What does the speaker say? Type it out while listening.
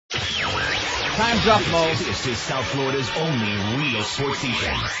Time's up, Mo. This is South Florida's only real sports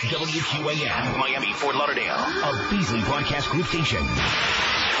station. WQAM, Miami, Fort Lauderdale. A Beasley Broadcast Group station.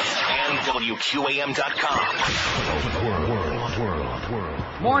 And WQAM.com.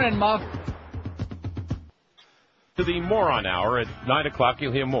 World. Morning, Muff. To the Moron Hour at 9 o'clock,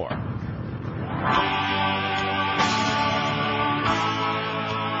 you'll hear more.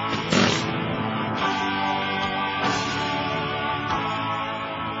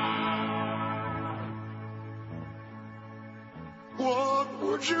 What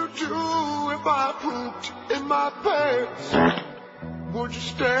would you do if I pooped in my pants? Would you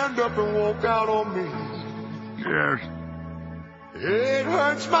stand up and walk out on me? Yes. It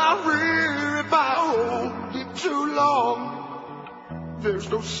hurts my rear if I hold it too long. There's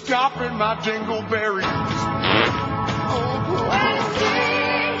no stopping my dingleberries. When it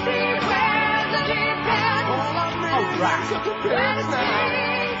sings, he wears a deep pants. All I need is a When pants it now.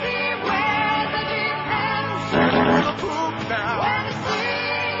 sings, he wears a deep pants. I poop now. When it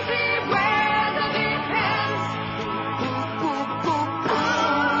sings, he wears a deep pants. Poop, poop, poop, poop.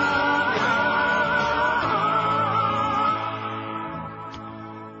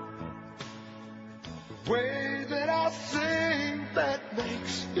 The way that I sing, that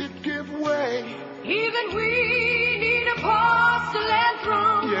makes it give way. Even we need a porcelain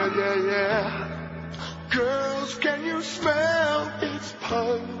throne. Yeah. Girls, can you smell its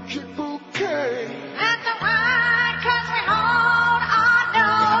pungent bouquet? That's a right, 'cause we hold our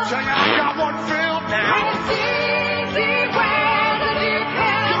nose. Say, I got one filled When now. it sings, he wears a deep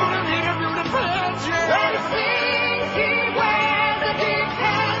pants. Gonna need a beauty pants, When yeah. it sings, he wears a deep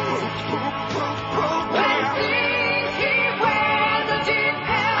pants. Poop, poop, poop, poop, When it yeah. sings, he wears a deep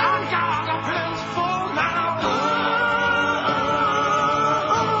pants. I got the pants full now.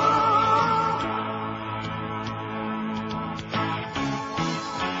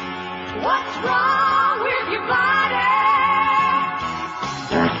 What's wrong with your body?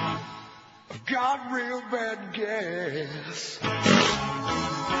 I've got real bad gas.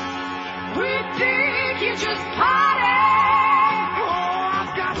 We think you just party. Oh,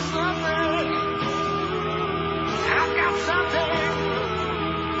 I've got something.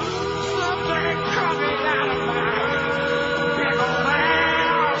 Something coming out of my big old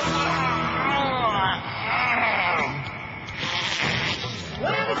ass.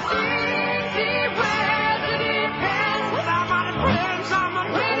 When it sings, he wears a deep pants. Without my friends, I'm a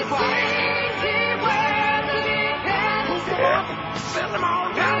When it nobody. sings, he wears a deep pants. Send them all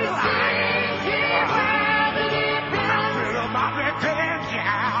down When the it line. sings, he wears a deep pants. Fill my big pants,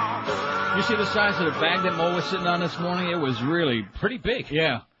 yeah. You see the size of the bag that Mo was sitting on this morning? It was really Pretty big.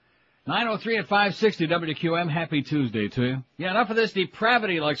 Yeah. 9:03 at 560 WQM. Happy Tuesday to you. Yeah, enough of this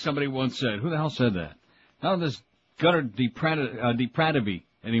depravity, like somebody once said. Who the hell said that? None of this gutter depravity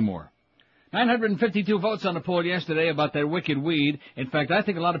anymore. 952 votes on the poll yesterday about that wicked weed. In fact, I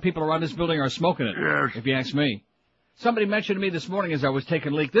think a lot of people around this building are smoking it. Yes. If you ask me. Somebody mentioned to me this morning as I was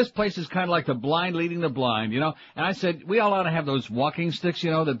taking a leak, this place is kind of like the blind leading the blind, you know? And I said, we all ought to have those walking sticks,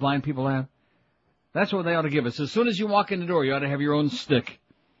 you know, that blind people have. That's what they ought to give us. As soon as you walk in the door, you ought to have your own stick.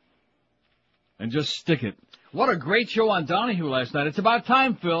 And just stick it. What a great show on Donahue last night. It's about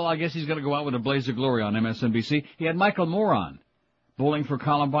time, Phil. I guess he's going to go out with a blaze of glory on MSNBC. He had Michael Moore on. Bowling for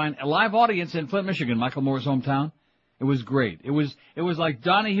Columbine. A live audience in Flint, Michigan, Michael Moore's hometown. It was great. It was like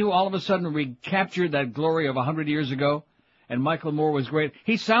Donahue all of a sudden recaptured that glory of 100 years ago. And Michael Moore was great.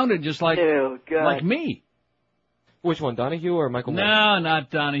 He sounded just like me. Which one, Donahue or Michael Moore? No,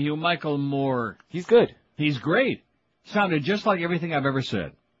 not Donahue. Michael Moore. He's good. He's great. Sounded just like everything I've ever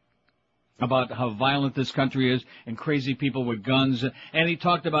said about how violent this country is and crazy people with guns. And he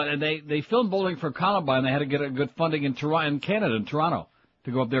talked about, and they filmed Bowling for Columbine. They had to get a good funding in Canada, in Toronto,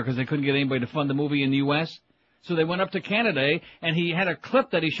 to go up there because they couldn't get anybody to fund the movie in the U.S. So they went up to Canada, and he had a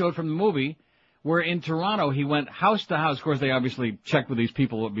clip that he showed from the movie where in Toronto he went house to house. Of course, they obviously checked with these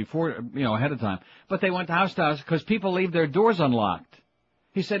people before, ahead of time. But they went to house because people leave their doors unlocked.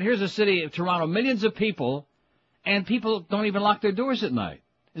 He said, here's a city of Toronto, millions of people, and people don't even lock their doors at night.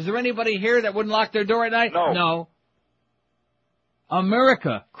 Is there anybody here that wouldn't lock their door at night? No.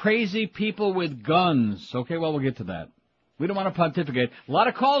 America, crazy people with guns. Okay, well, we'll get to that. We don't want to pontificate. A lot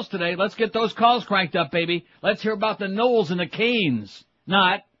of calls today. Let's get those calls cranked up, baby. Let's hear about the Knowles and the Canes.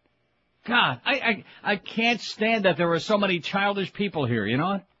 Not. God, I can't stand that there are so many childish people here, you know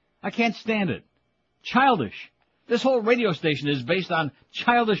what? I can't stand it. Childish. This whole radio station is based on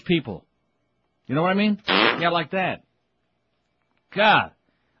childish people. You know what I mean? Yeah, like that. God.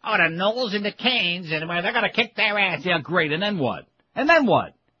 Oh, the Knowles and the Canes, and they're gonna kick their ass. Yeah, great. And then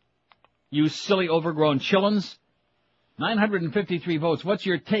what? You silly overgrown chillins. 953 votes. What's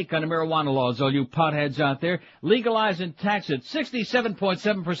your take on the marijuana laws, all you potheads out there? Legalize and tax it.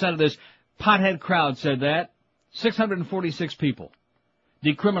 67.7% of this pothead crowd said that. 646 people.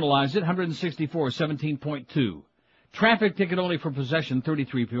 Decriminalize it. 164, 17.2. Traffic ticket only for possession,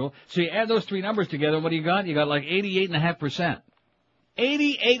 33 people. So you add those three numbers together, what do you got? You got like 88.5%.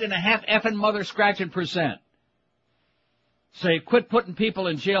 88.5 effing mother scratching percent. Say, quit putting people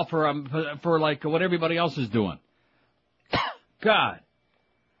in jail for like what everybody else is doing. God.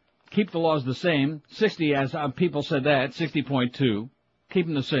 Keep the laws the same. 60 as people said that. 60.2. Keep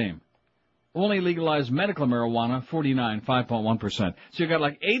them the same. Only legalize medical marijuana. 49, 5.1%. So you got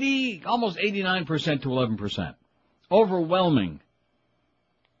like 80, almost 89% to 11%. Overwhelming.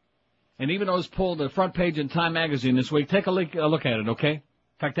 And even those pulled the front page in Time Magazine this week. Take a look at it, okay? In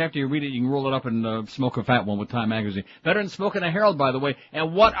fact, after you read it, you can roll it up and smoke a fat one with Time Magazine. Better than smoking a Herald, by the way.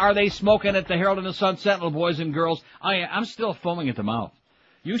 And what are they smoking at the Herald and the Sun Sentinel, boys and girls? I'm still foaming at the mouth.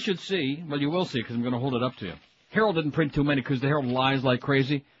 You should see, well, you will see, because I'm going to hold it up to you. Herald didn't print too many because the Herald lies like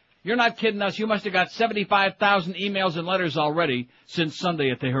crazy. You're not kidding us. You must have got 75,000 emails and letters already since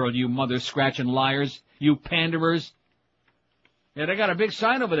Sunday at the Herald, you mother-scratching liars, you panderers. Yeah, they got a big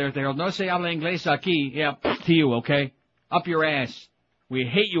sign over there at the Herald. No se habla inglés aquí. Yeah, to you, okay? Up your ass. We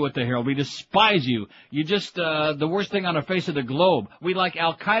hate you at the Herald. We despise you. You just, the worst thing on the face of the globe. We like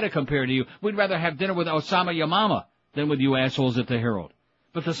Al-Qaeda compared to you. We'd rather have dinner with Osama Yamama than with you assholes at the Herald.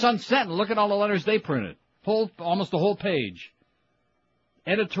 But the Sun Sentinel, look at all the letters they printed. Almost the whole page.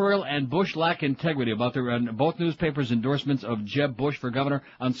 Editorial and Bush lack integrity about both newspapers' endorsements of Jeb Bush for governor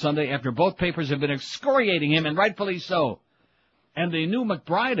on Sunday after both papers have been excoriating him, and rightfully so. And the new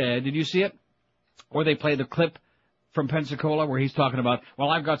McBride ad, did you see it? Or they played the clip from Pensacola where he's talking about, well,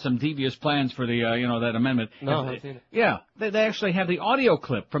 I've got some devious plans for the, that amendment. No, I haven't seen it. Yeah, they actually have the audio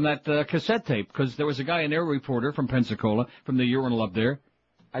clip from that cassette tape, because there was a guy, an air reporter from Pensacola, from the urinal up there.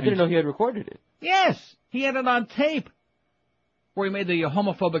 I didn't know he had recorded it. Yes, he had it on tape. Where he made the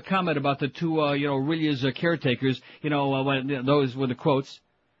homophobic comment about the two, Rillia's caretakers, those were the quotes.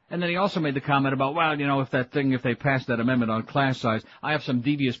 And then he also made the comment about, well, if they pass that amendment on class size, I have some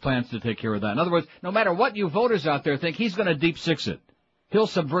devious plans to take care of that. In other words, no matter what you voters out there think, he's going to deep six it. He'll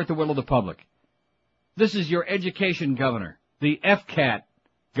subvert the will of the public. This is your education governor, the FCAT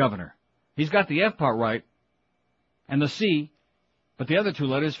governor. He's got the F part right, and the C, but the other two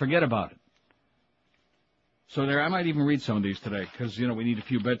letters, forget about it. So I might even read some of these today, because, we need a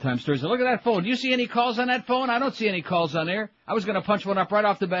few bedtime stories. And look at that phone. Do you see any calls on that phone? I don't see any calls on there. I was going to punch one up right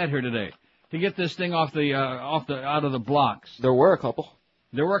off the bat here today to get this thing out of the blocks. There were a couple.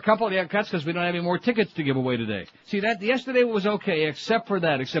 There were a couple, yeah, that's because we don't have any more tickets to give away today. See, that yesterday was okay, except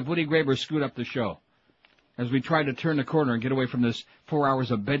Woody Graber screwed up the show. As we tried to turn the corner and get away from this 4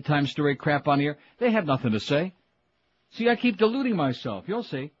 hours of bedtime story crap on here, they had nothing to say. See, I keep deluding myself. You'll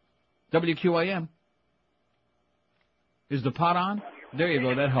see. WQAM. Is the pot on? There you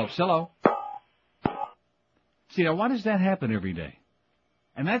go. That helps. Hello. See, now why does that happen every day?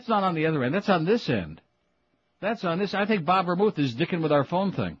 And that's not on the other end. That's on this end. That's on this. I think Bob Vermouth is dicking with our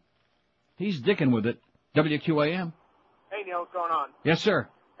phone thing. He's dicking with it. WQAM. Hey, Neil, what's going on? Yes, sir.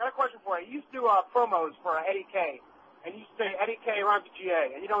 Got a question for you. You used to do promos for Eddie K. And you used to say Eddie K rhymes with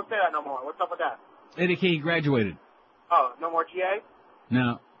GA. And you don't say that no more. What's up with that? Eddie K graduated. Oh, no more GA?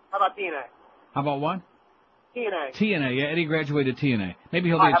 No. How about TNA? How about what? TNA. TNA, yeah, Eddie graduated TNA. Maybe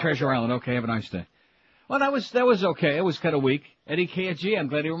he'll be at Treasure Island. Okay, have a nice day. Well, that was okay. It was kind of weak. Eddie K at G, I'm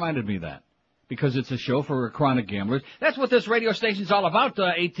glad he reminded me of that. Because it's a show for chronic gamblers. That's what this radio station's all about,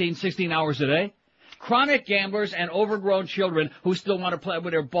 18, 16 hours a day. Chronic gamblers and overgrown children who still want to play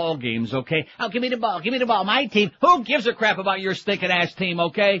with their ball games, okay? Oh, give me the ball, my team. Who gives a crap about your stinking ass team,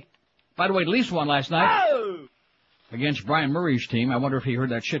 okay? By the way, at least won last night. Oh! Against Brian Murray's team. I wonder if he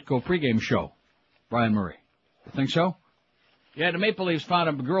heard that Shitco pregame show. Brian Murray. You think so? Yeah, the Maple Leafs found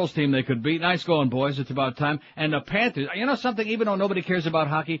a girls' team they could beat. Nice going, boys. It's about time. And the Panthers, you know something? Even though nobody cares about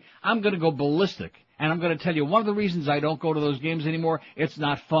hockey, I'm going to go ballistic. And I'm going to tell you one of the reasons I don't go to those games anymore, it's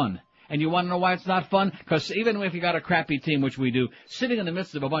not fun. And you want to know why it's not fun? Because even if you got a crappy team, which we do, sitting in the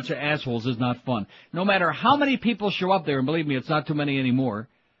midst of a bunch of assholes is not fun. No matter how many people show up there, and believe me, it's not too many anymore,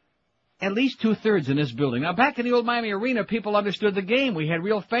 at least 2/3 in this building. Now, back in the old Miami Arena, people understood the game. We had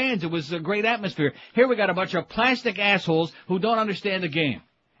real fans. It was a great atmosphere. Here we got a bunch of plastic assholes who don't understand the game.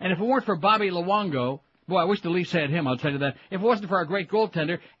 And if it weren't for Bobby Luongo, boy, I wish the Leafs had him, I'll tell you that. If it wasn't for our great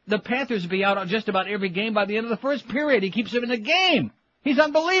goaltender, the Panthers would be out on just about every game by the end of the first period. He keeps them in the game. He's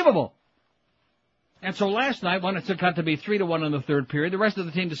unbelievable. And so last night, when it got to be 3-1 in the third period, the rest of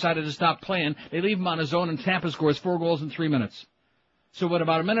the team decided to stop playing. They leave him on his own, and Tampa scores 4 goals in 3 minutes. So with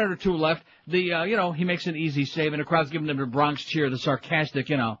about a minute or two left, he makes an easy save, and the crowd's giving him the Bronx cheer, the sarcastic,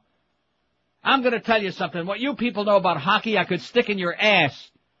 I'm going to tell you something. What you people know about hockey, I could stick in your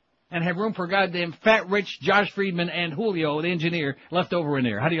ass and have room for goddamn Fat Rich, Josh Friedman, and Julio, the engineer, left over in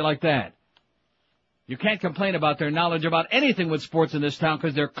there. How do you like that? You can't complain about their knowledge about anything with sports in this town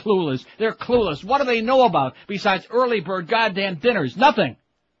because they're clueless. They're clueless. What do they know about besides early bird goddamn dinners? Nothing.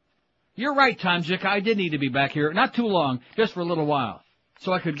 You're right, Tomczyk. I did need to be back here. Not too long, just for a little while.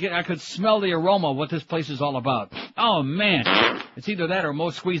 So I could smell the aroma of what this place is all about. Oh, man. It's either that or Mo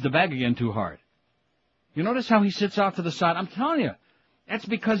squeezed the bag again too hard. You notice how he sits off to the side? I'm telling you. That's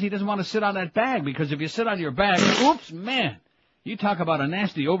because he doesn't want to sit on that bag, because if you sit on your bag, oops, man, you talk about a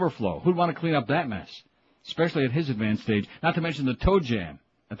nasty overflow. Who'd want to clean up that mess? Especially at his advanced stage, not to mention the toe jam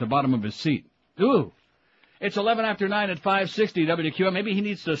at the bottom of his seat. Ooh. It's 11 after 9 at 560 WQAM. Maybe he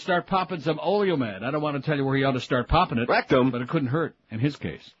needs to start popping some Oleomed. I don't want to tell you where he ought to start popping it. Rectum. But it couldn't hurt in his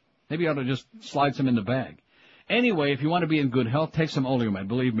case. Maybe he ought to just slide some in the bag. Anyway, if you want to be in good health, take some Oleomed.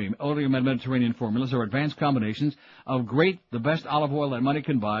 Believe me, Oleomed Mediterranean formulas are advanced combinations of the best olive oil that money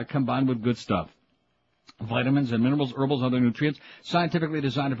can buy, combined with good stuff. Vitamins and minerals, herbals, other nutrients, scientifically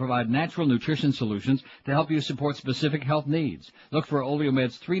designed to provide natural nutrition solutions to help you support specific health needs. Look for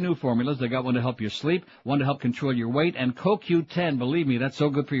Oleomed's 3 new formulas. They got one to help you sleep, one to help control your weight, and CoQ10. Believe me, that's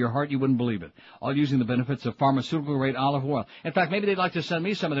so good for your heart you wouldn't believe it. All using the benefits of pharmaceutical-grade olive oil. In fact, maybe they'd like to send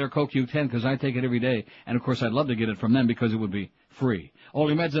me some of their CoQ10 because I take it every day. And, of course, I'd love to get it from them because it would be free.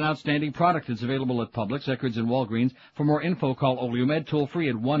 Oleomed's an outstanding product. It's available at Publix, Eckerd's, and Walgreens. For more info, call Oleomed toll-free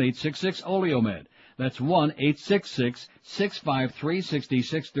at 1-866-OLEOMED. That's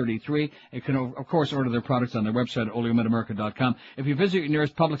 1-866-653-6633. You can, of course, order their products on their website at oleomedamerica.com. If you visit your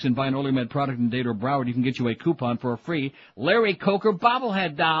nearest Publix and buy an Oleomed product in Dade or Broward, you can get you a coupon for a free Larry Coker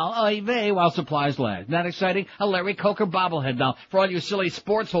bobblehead doll. Oy vey, while supplies last. Isn't that exciting? A Larry Coker bobblehead doll. For all you silly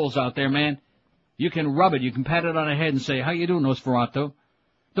sports holes out there, man. You can rub it. You can pat it on the head and say, how you doing, Nosferatu?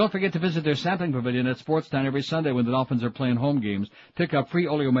 Don't forget to visit their sampling pavilion at Sportstown every Sunday when the Dolphins are playing home games. Pick up free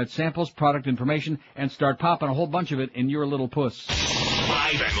Oleomed samples, product information, and start popping a whole bunch of it in your little puss.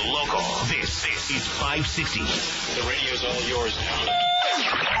 Live and local. This is 560. The radio's all yours now.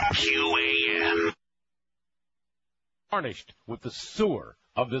 QAM. Tarnished with the sewer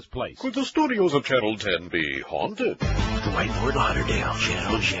of this place. Could the studios of Channel 10 be haunted? Dwight Fort Lauderdale,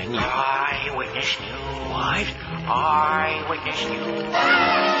 Channel 10. Eyewitness News. What? Eyewitness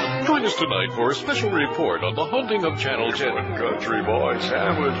News. Join us tonight for a special report on the haunting of Channel 10. Country boy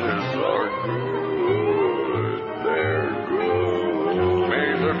sandwiches are good. They're good.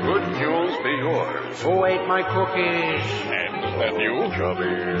 May the good news be yours. Who ate my cookies? And Nathaniel, chubby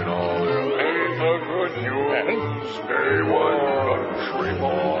and all. May the good news. Stay one country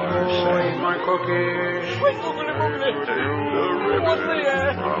boy. Who ate my cookies? What's the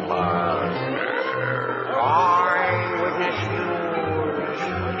air? From my hair. Eyewitness News.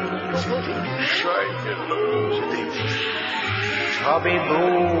 Shake it loose. Chubby Boo.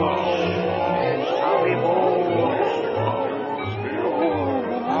 Chubby Boo.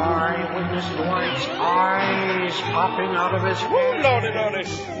 Eyewitness Dwight's eyes popping out of his head.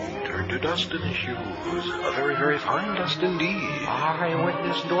 Turn to dust in his shoes. A very, very fine dust indeed.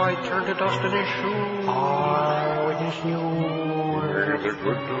 Eyewitness Dwight turned to dust in his shoes. Eyewitness News.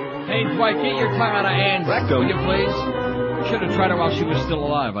 Hey, Dwight, get your tongue out of hand, will you please? Should have tried her while she was still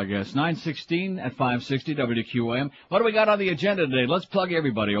alive, I guess. 9:16 at 560 WQAM. What do we got on the agenda today? Let's plug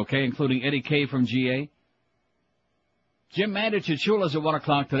everybody, okay, including Eddie K. from GA. Jim Mandich at Shula's at 1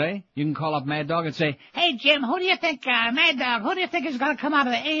 o'clock today. You can call up Mad Dog and say, hey, Jim, who do you think, Mad Dog, who do you think is going to come out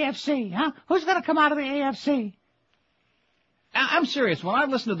of the AFC, huh? Who's going to come out of the AFC? I'm serious. When I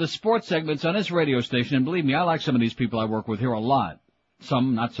listen to the sports segments on this radio station, and believe me, I like some of these people I work with here a lot.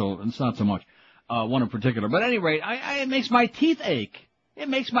 Some, not so much. One in particular. But at any rate, it makes my teeth ache. It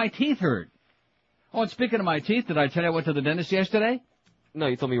makes my teeth hurt. Oh, and speaking of my teeth, did I tell you I went to the dentist yesterday? No,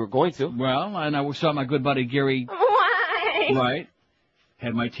 you told me you were going to. Well, and I saw my good buddy Gary. Why? Right.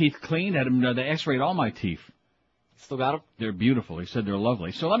 Had my teeth cleaned. Had him, they x-rayed all my teeth. Still got them? They're beautiful. He said they're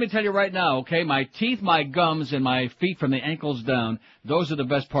lovely. So let me tell you right now, okay, my teeth, my gums, and my feet from the ankles down, those are the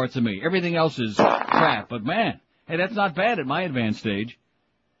best parts of me. Everything else is crap. But, man, hey, that's not bad at my advanced age.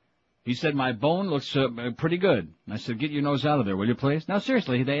 He said my bone looks pretty good. I said, get your nose out of there, will you, please? Now,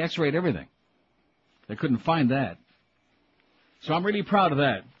 seriously, they x-rayed everything. They couldn't find that. So I'm really proud of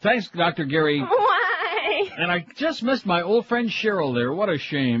that. Thanks, Dr. Gary. Why? And I just missed my old friend Cheryl there. What a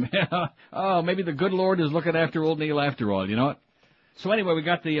shame. Oh, maybe the good Lord is looking after old Neil after all, you know what? So anyway, we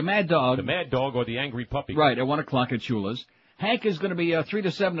got the Mad Dog. The Mad Dog or the Angry Puppy. Right, at 1 o'clock at Shula's. Hank is going to be 3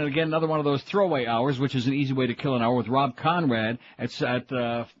 to 7, and again, another one of those throwaway hours, which is an easy way to kill an hour with Rob Conrad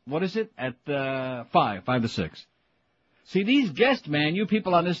at what is it? At 5 to 6. See, these guests, man, you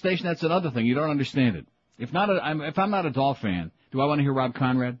people on this station, that's another thing. You don't understand it. If I'm not a Dolph fan, do I want to hear Rob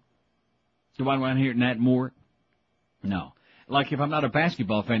Conrad? Do I want to hear Nat Moore? No. Like, if I'm not a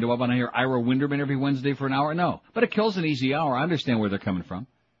basketball fan, do I want to hear Ira Winderman every Wednesday for an hour? No. But it kills an easy hour. I understand where they're coming from.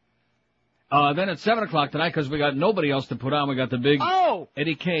 Then at 7 o'clock tonight, because we got nobody else to put on, we got the big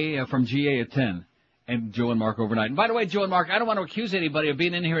Eddie K from GA at 10. And Joe and Mark overnight. And by the way, Joe and Mark, I don't want to accuse anybody of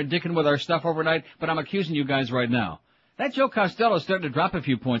being in here and dicking with our stuff overnight, but I'm accusing you guys right now. That Joe Costello is starting to drop a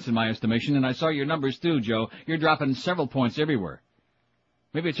few points in my estimation, and I saw your numbers too, Joe. You're dropping several points everywhere.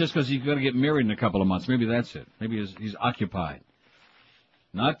 Maybe it's just because he's going to get married in a couple of months. Maybe that's it. Maybe he's occupied.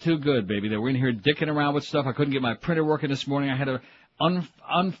 Not too good, baby. They were in here dicking around with stuff. I couldn't get my printer working this morning. I had to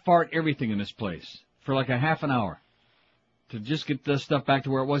unfart everything in this place for like a half an hour to just get the stuff back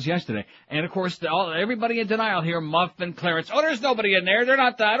to where it was yesterday. And, of course, everybody in denial here, Muff and Clarence. Oh, there's nobody in there. They're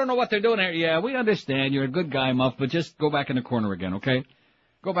not. I don't know what they're doing here. Yeah, we understand. You're a good guy, Muff, but just go back in the corner again, okay?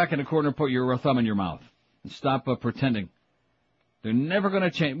 Go back in the corner and put your thumb in your mouth. And stop pretending. They're never going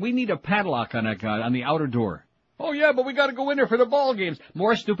to change. We need a padlock on that guy, on the outer door. Oh, yeah, but we got to go in there for the ball games.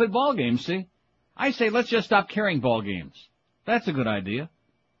 More stupid ball games, see? I say let's just stop carrying ball games. That's a good idea.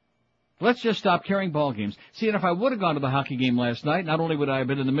 Let's just stop carrying ball games. See, and if I would have gone to the hockey game last night, not only would I have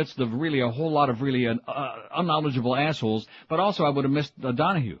been in the midst of really a whole lot of really unknowledgeable assholes, but also I would have missed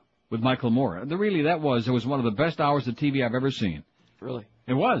Donahue with Michael Moore. It was one of the best hours of TV I've ever seen. Really?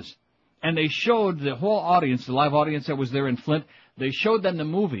 It was. And they showed the whole audience, the live audience that was there in Flint, they showed them the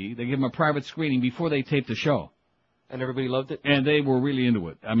movie. They gave them a private screening before they taped the show. And everybody loved it? And they were really into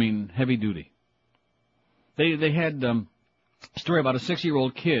it. I mean, heavy duty. They had a story about a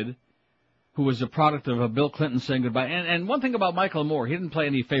 6-year-old kid who was a product of Bill Clinton saying goodbye. And one thing about Michael Moore, he didn't play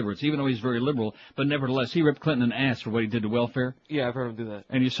any favorites, even though he's very liberal, but nevertheless, he ripped Clinton an ass for what he did to welfare. Yeah, I've heard him do that.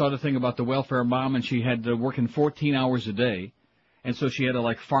 And you saw the thing about the welfare mom, and she had to work in 14 hours a day. And so she had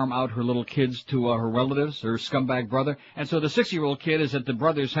to, farm out her little kids to her relatives, her scumbag brother. And so the 6-year-old kid is at the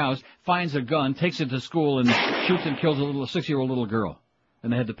brother's house, finds a gun, takes it to school, and shoots and kills a 6-year-old little girl.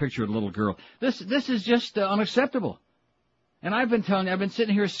 And they had the picture of the little girl. This is just unacceptable. And I've been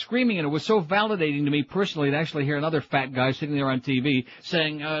sitting here screaming, and it was so validating to me personally to actually hear another fat guy sitting there on TV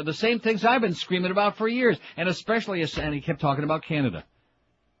saying the same things I've been screaming about for years. And especially, and he kept talking about Canada.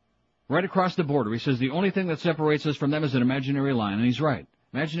 Right across the border. He says the only thing that separates us from them is an imaginary line. And he's right.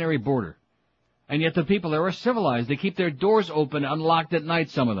 Imaginary border. And yet the people there are civilized. They keep their doors open, unlocked at night,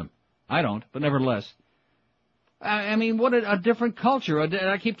 some of them. I don't, but nevertheless. I mean, what a different culture.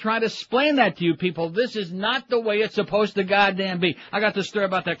 I keep trying to explain that to you people. This is not the way it's supposed to goddamn be. I got the story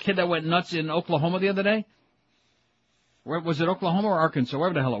about that kid that went nuts in Oklahoma the other day. Where was it, Oklahoma or Arkansas?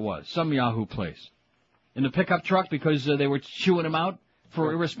 Wherever the hell it was. Some Yahoo place. In the pickup truck because they were chewing him out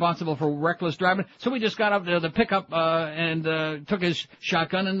for reckless driving. So we just got up to the pickup and took his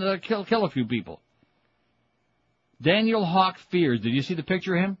shotgun and kill a few people. Daniel Hawk Fears. Did you see the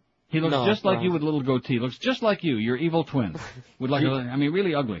picture of him? He looks just like you with a little goatee. Looks just like you, your evil twin. With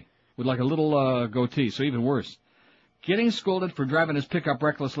really ugly. With like a little goatee, so even worse. Getting scolded for driving his pickup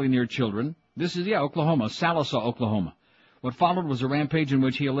recklessly near children. This is, Oklahoma, Sallisaw, Oklahoma. What followed was a rampage in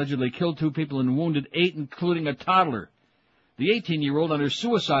which he allegedly killed 2 people and wounded 8, including a toddler. The 18-year-old under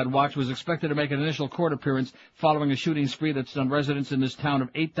suicide watch was expected to make an initial court appearance following a shooting spree that stunned residents in this town of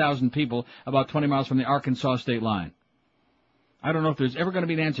 8,000 people about 20 miles from the Arkansas state line. I don't know if there's ever going to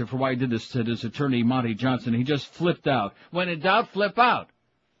be an answer for why he did this to his attorney, Monty Johnson. He just flipped out. When in doubt, flip out.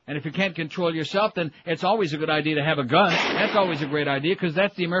 And if you can't control yourself, then it's always a good idea to have a gun. That's always a great idea because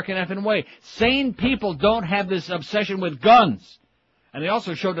that's the American effing way. Sane people don't have this obsession with guns. And they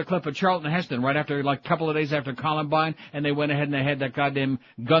also showed the clip of Charlton Heston right after, a couple of days after Columbine, and they went ahead and they had that goddamn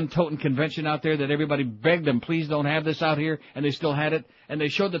gun-toting convention out there that everybody begged them, please don't have this out here, and they still had it. And they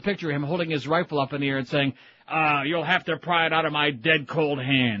showed the picture of him holding his rifle up in the air and saying, you'll have to pry it out of my dead cold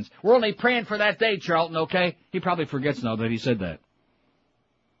hands. We're only praying for that day, Charlton, okay? He probably forgets now that he said that.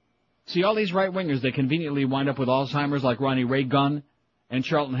 See, all these right-wingers, they conveniently wind up with Alzheimer's like Ronnie Ray Gunn and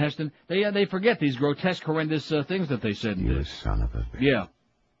Charlton Heston. They forget these grotesque, horrendous things that they said and did. You son of a bitch. Yeah.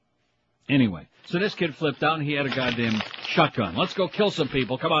 Anyway, so this kid flipped out and he had a goddamn shotgun. Let's go kill some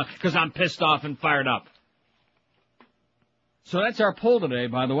people. Come on, because I'm pissed off and fired up. So that's our poll today,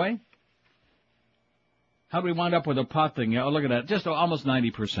 by the way. How do we wind up with a pot thing? Yeah, look at that. Just almost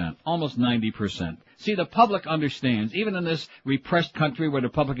 90%. Almost 90%. See, the public understands, even in this repressed country where the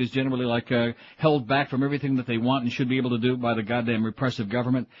public is generally held back from everything that they want and should be able to do by the goddamn repressive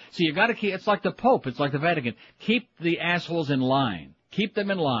government. See, you gotta keep, it's like the Pope, it's like the Vatican. Keep the assholes in line. Keep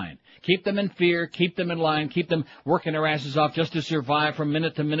them in line. Keep them in fear. Keep them in line. Keep them working their asses off just to survive from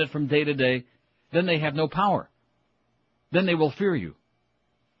minute to minute, from day to day. Then they have no power. Then they will fear you.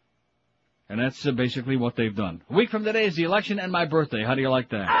 And that's basically what they've done. A week from today is the election and my birthday. How do you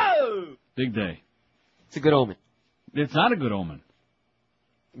like that? Oh! Big day. It's a good omen. It's not a good omen.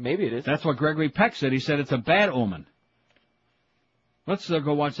 Maybe it is. That's what Gregory Peck said. He said it's a bad omen. Let's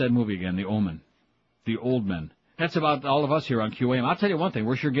go watch that movie again, The Omen. The Old Men. That's about all of us here on QAM. I'll tell you one thing.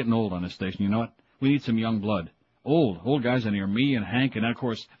 We're sure getting old on this station. You know what? We need some young blood. Old guys in here. Me and Hank and, of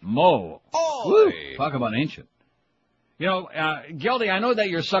course, Mo. Woo! Talk about ancient. You know, Geldy, I know that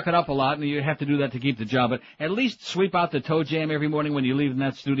you're sucking up a lot and you have to do that to keep the job, but at least sweep out the toe jam every morning when you leave in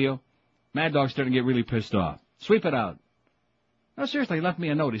that studio. Mad Dog's starting to get really pissed off. Sweep it out. No, seriously, he left me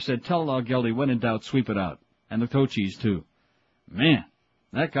a note. He said, tell Geldy, when in doubt, sweep it out. And the toe cheese, too. Man,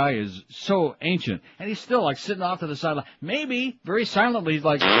 that guy is so ancient. And he's still, sitting off to the side. Maybe, very silently, he's,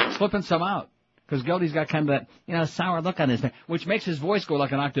 slipping some out. Because Geldy's got kind of that, sour look on his face, which makes his voice go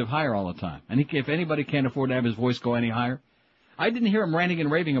like an octave higher all the time. And if anybody can't afford to have his voice go any higher, I didn't hear him ranting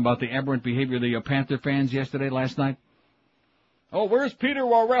and raving about the aberrant behavior of the Panther fans last night. Oh, where's Peter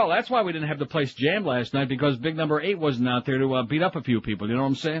Worrell? That's why we didn't have the place jammed last night, because big number 8 wasn't out there to beat up a few people. You know what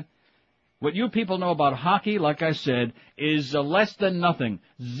I'm saying? What you people know about hockey, like I said, is less than nothing.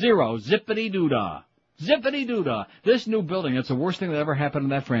 Zero. Zippity-doo-dah. Zippity-doo-dah. This new building, it's the worst thing that ever happened in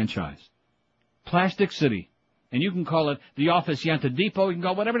that franchise. Plastic City. And you can call it the Office Yanta Depot. You can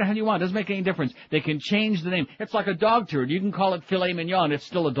call it whatever the hell you want. It doesn't make any difference. They can change the name. It's like a dog turd. You can call it filet mignon. It's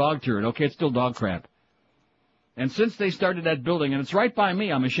still a dog turd. Okay, it's still dog crap. And since they started that building, and it's right by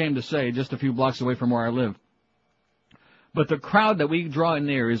me, I'm ashamed to say, just a few blocks away from where I live. But the crowd that we draw in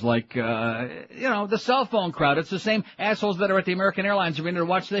there is like, the cell phone crowd. It's the same assholes that are at the American Airlines Arena to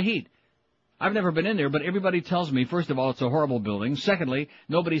watch the Heat. I've never been in there, but everybody tells me, first of all, it's a horrible building. Secondly,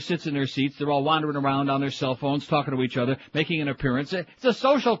 nobody sits in their seats. They're all wandering around on their cell phones, talking to each other, making an appearance. It's a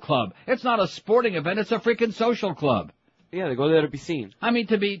social club. It's not a sporting event. It's a freaking social club. Yeah, they go there to be seen. I mean,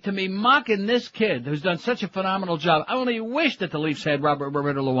 to be mocking this kid who's done such a phenomenal job. I only wish that the Leafs had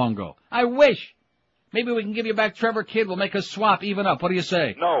Roberto Luongo. I wish. Maybe we can give you back Trevor Kidd. We'll make a swap, even up. What do you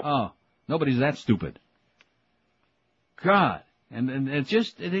say? No. Oh, nobody's that stupid. God. And they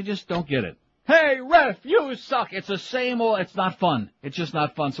just don't get it. Hey, ref, you suck. It's the same old, it's not fun. It's just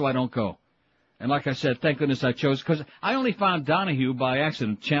not fun, so I don't go. And like I said, thank goodness I chose, because I only found Donahue by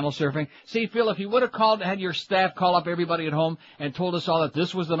accident, channel surfing. See, Phil, if you would have had your staff call up everybody at home and told us all that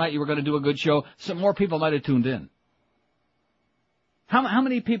this was the night you were going to do a good show, some more people might have tuned in. How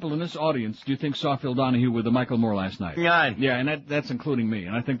many people in this audience do you think saw Phil Donahue with Michael Moore last night? None. Yeah, and that's including me,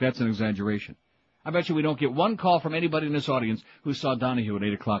 and I think that's an exaggeration. I bet you we don't get one call from anybody in this audience who saw Donahue at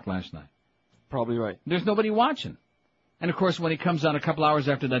 8 o'clock last night. Probably right. There's nobody watching. And, of course, when he comes on a couple hours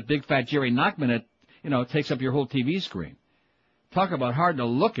after that big fat Jerry Nachman, takes up your whole TV screen. Talk about hard to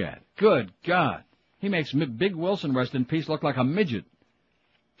look at. Good God. He makes Big Wilson, rest in peace, look like a midget.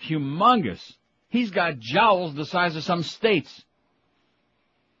 Humongous. He's got jowls the size of some states.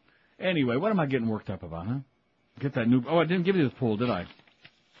 Anyway, what am I getting worked up about, huh? Get that new... Oh, I didn't give you the pool, did I?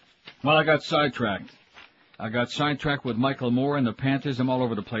 Well, I got sidetracked. With Michael Moore and the Panthers. I'm all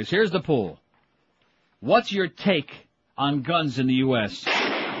over the place. Here's the poll. What's your take on guns in the U.S.?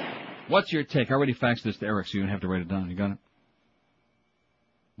 What's your take? I already faxed this to Eric, so you don't have to write it down. You got it?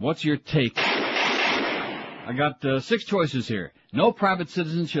 What's your take? I got 6 choices here. No private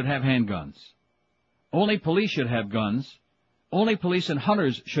citizens should have handguns. Only police should have guns. Only police and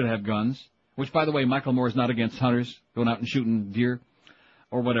hunters should have guns. Which, by the way, Michael Moore is not against hunters going out and shooting deer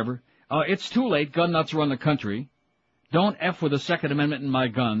or whatever. It's too late. Gun nuts run the country. Don't F with the Second Amendment in my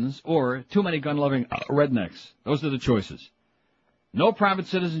guns, or too many gun-loving rednecks. Those are the choices. No private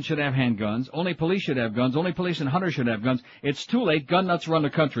citizen should have handguns. Only police should have guns. Only police and hunters should have guns. It's too late. Gun nuts run the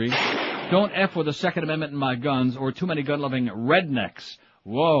country. Don't F with the Second Amendment in my guns, or too many gun-loving rednecks.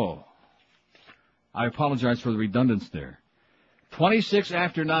 Whoa. I apologize for the redundance there. 26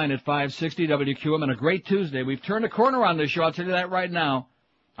 after 9 at 560 WQM, and a great Tuesday. We've turned a corner on this show. I'll tell you that right now.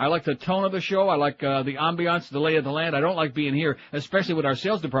 I like the tone of the show. I like the ambiance, the lay of the land. I don't like being here, especially with our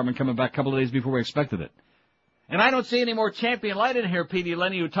sales department coming back a couple of days before we expected it. And I don't see any more champion light in here, P.D.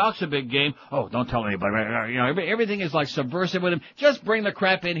 Lenny, who talks a big game. Oh, don't tell anybody. Everything is like subversive with him. Just bring the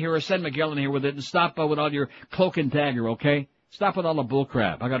crap in here or send Miguel in here with it and stop with all your cloak and dagger, okay? Stop with all the bull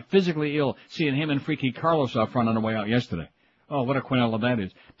crap. I got physically ill seeing him and Freaky Carlos out front on the way out yesterday. Oh, what a quinella that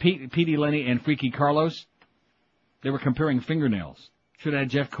is. Petey Lenny and Freaky Carlos, they were comparing fingernails. Should have had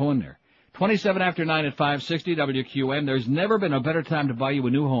Jeff Cohen there. 27 after 9 at 560 WQM. There's never been a better time to buy you a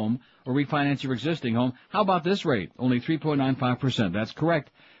new home or refinance your existing home. How about this rate? Only 3.95%. That's correct.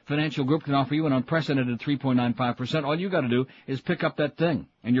 Financial Group can offer you an unprecedented 3.95%. All you got to do is pick up that thing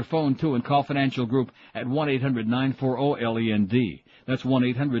and your phone, too, and call Financial Group at 1-800-940-LEND. That's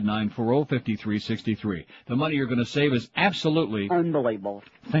 1-800-940-5363. The money you're going to save is absolutely unbelievable.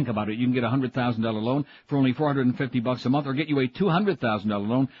 Think about it. You can get a $100,000 loan for only $450 a month, or get you a $200,000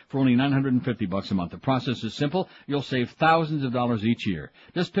 loan for only $950 a month. The process is simple. You'll save thousands of dollars each year.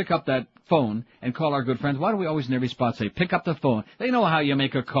 Just pick up that phone and call our good friends. Why do we always in every spot say, pick up the phone? They know how you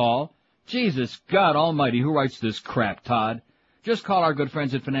make a call. Jesus God almighty, who writes this crap, Todd? Just call our good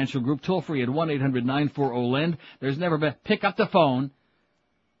friends at Financial Group, toll free at 1-800-940-LEND. There's never been, pick up the phone.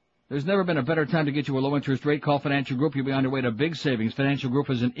 There's never been a better time to get you a low interest rate. Call Financial Group. You'll be on your way to big savings. Financial Group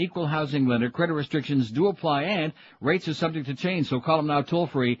is an equal housing lender. Credit restrictions do apply, and rates are subject to change. So call them now toll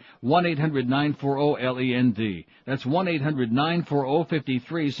free, 1-800-940-LEND. That's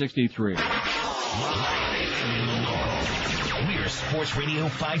 1-800-940-5363. We're Sports Radio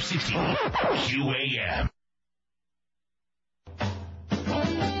 560 QAM.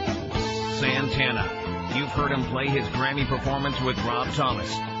 Santana. You've heard him play his Grammy performance with Rob Thomas.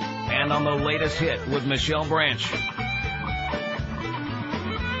 And on the latest hit with Michelle Branch.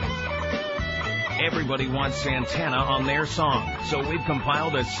 Everybody wants Santana on their song, so we've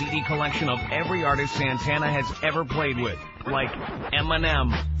compiled a CD collection of every artist Santana has ever played with, like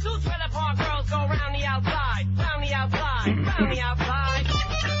Eminem, Two trailer park girls go round the outside, round the outside, round the outside.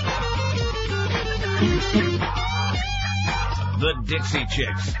 the Dixie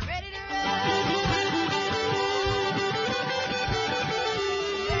Chicks,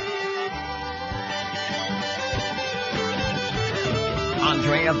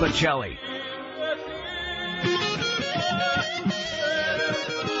 Andrea Bocelli,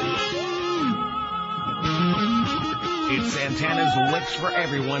 it's Santana's Licks for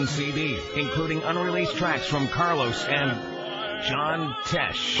Everyone CD, including unreleased tracks from Carlos and John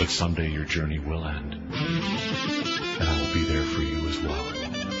Tesh. But someday your journey will end, and I will be there for you as well.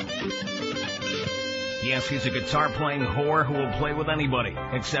 Yes, he's a guitar-playing whore who will play with anybody,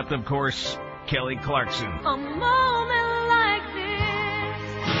 except, of course, Kelly Clarkson. A moment like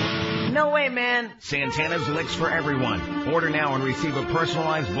this. No way, man. Santana's Licks for Everyone. Order now and receive a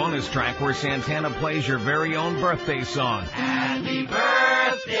personalized bonus track where Santana plays your very own birthday song. Happy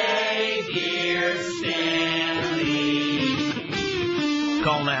birthday, dear Stanley.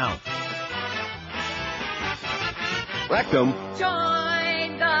 Call now. Rectum.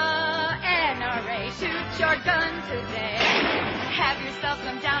 Join the NRA. Shoot your gun today. Have yourself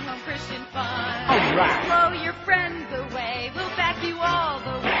some down-home Christian fun. All right. Blow your friends away. We'll back you all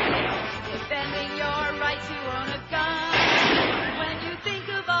the way. Defending your right to own a gun. When you think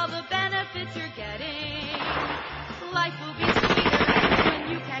of all the benefits you're getting, life will be sweeter when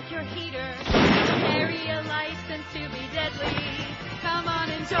you pack your heater. Carry a license to be deadly. Come on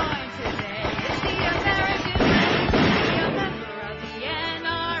and join today. It's the American way to be a member of the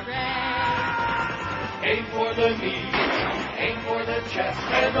NRA. Aim for the knee, aim for the chest,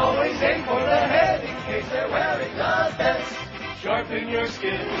 and always aim for the head in case they're wearing a vest. Sharpen your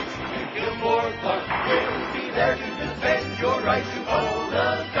skills and feel more fun. We'll be there to defend your right to hold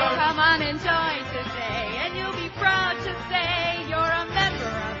a gun. Come on and join today, and you'll be proud to say you're a member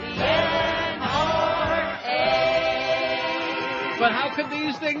of the NRA. But how could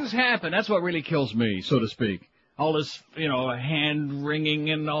these things happen? That's what really kills me, so to speak. All this, hand wringing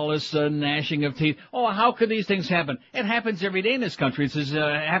and all this gnashing of teeth. Oh, how could these things happen? It happens every day in this country. It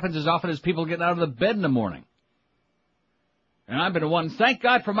happens as often as people get out of the bed in the morning. And I've been one. Thank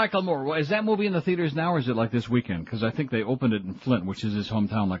God for Michael Moore. Is that movie in the theaters now, or is it like this weekend? Because I think they opened it in Flint, which is his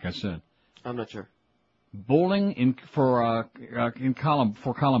hometown, like I said. I'm not sure. Bowling for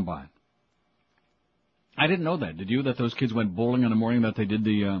Columbine. I didn't know that. Did you? That those kids went bowling in the morning? That they did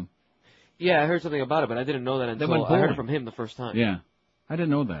the. Yeah, I heard something about it, but I didn't know that until I heard it from him the first time. Yeah, I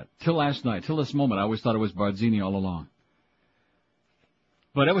didn't know that till last night, till this moment. I always thought it was Barzini all along.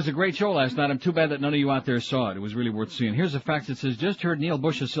 But it was a great show last night. I'm too bad that none of you out there saw it. It was really worth seeing. Here's a fact that says, just heard Neil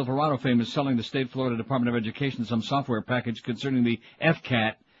Bush's Silverado fame is selling the state Florida Department of Education some software package concerning the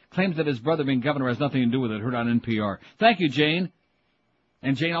FCAT. Claims that his brother being governor has nothing to do with it. Heard on NPR. Thank you, Jane.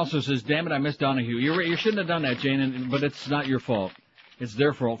 And Jane also says, damn it, I missed Donahue. You shouldn't have done that, Jane, but it's not your fault. It's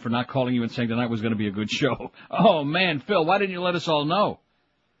their fault for not calling you and saying tonight was going to be a good show. Oh, man, Phil, why didn't you let us all know?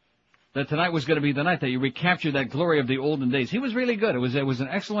 that tonight was going to be the night that you recaptured that glory of the olden days. He was really good. It was an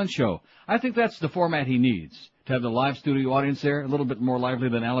excellent show. I think that's the format he needs, to have the live studio audience there, a little bit more lively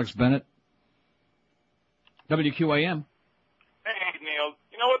than Alex Bennett. WQAM. Hey, Neil.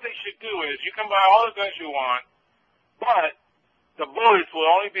 You know what they should do is you can buy all the guns you want, but the bullets will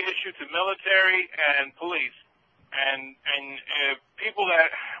only be issued to military and police. And people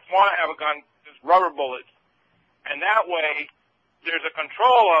that want to have a gun, just rubber bullets. And that way, there's a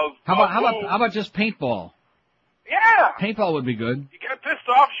control of... How about just paintball? Yeah. Paintball would be good. You get pissed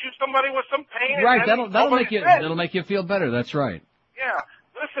off, shoot somebody with some paint. Right, that'll make you feel better. That's right. Yeah.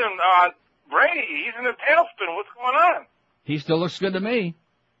 Listen, Brady, he's in a tailspin. What's going on? He still looks good to me.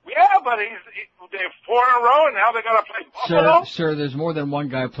 Yeah, but they're 4 in a row, and now they got to play Buffalo. Sir, there's more than one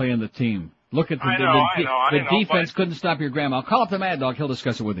guy playing the team. Look at the defense couldn't stop your grandma. I'll call up the Mad Dog. He'll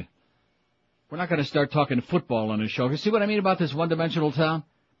discuss it with you. We're not going to start talking football on this show. You see what I mean about this one-dimensional town?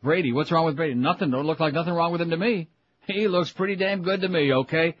 Brady, what's wrong with Brady? Nothing. Don't look like nothing wrong with him to me. He looks pretty damn good to me,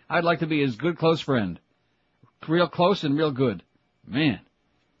 okay? I'd like to be his good, close friend. Real close and real good. Man.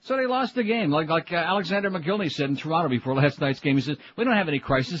 So they lost the game, like Alexander McGillney said in Toronto before last night's game. He says, we don't have any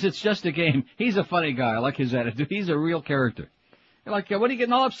crisis. It's just a game. He's a funny guy. I like his attitude. He's a real character. You're like, what are you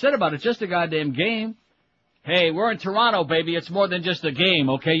getting all upset about? It's just a goddamn game. Hey, we're in Toronto, baby. It's more than just a game,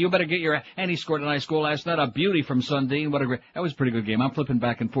 okay? You better get your... And he scored a nice goal last night. A beauty from Sundin. That was a pretty good game. I'm flipping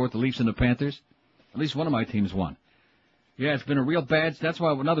back and forth, the Leafs and the Panthers. At least one of my teams won. Yeah, it's been a real bad... That's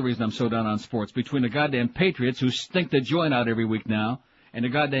why another reason I'm so down on sports. Between the goddamn Patriots, who stink the joint out every week now, and the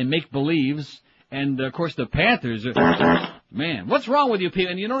goddamn make-believes, and, of course, the Panthers. Man, what's wrong with you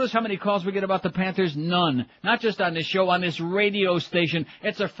people? And you notice how many calls we get about the Panthers? None. Not just on this show, on this radio station.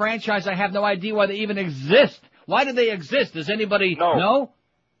 It's a franchise. I have no idea why they even exist. Why do they exist? Does anybody know?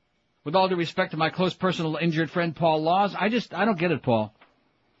 With all due respect to my close personal injured friend Paul Laws, I don't get it, Paul.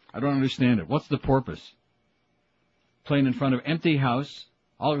 I don't understand it. What's the purpose? Playing in front of empty house.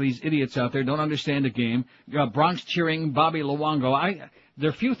 All of these idiots out there don't understand the game. Bronx cheering Bobby Luongo. There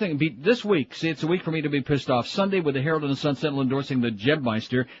are few things. This week, see, it's a week for me to be pissed off. Sunday with the Herald and the Sun Sentinel endorsing the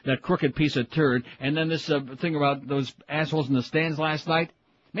Jebmeister, that crooked piece of turd, and then this thing about those assholes in the stands last night.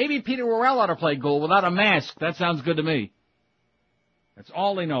 Maybe Peter Worrell ought to play goal without a mask. That sounds good to me. That's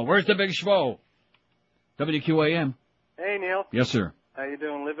all they know. Where's the big schmo? WQAM. Hey, Neil. Yes, sir. How you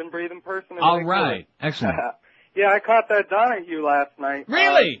doing? Living, breathing person. All right. Excellent. Yeah, I caught that Donahue last night.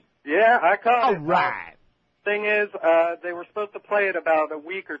 Really? Yeah, I caught it. All right. Thing is, they were supposed to play it about a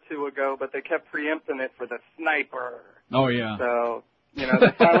week or two ago, but they kept preempting it for the sniper. Oh, yeah. So, they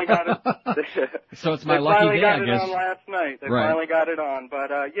finally got it. So it's my lucky day, I guess. They finally got it on last night. They finally got it on. But,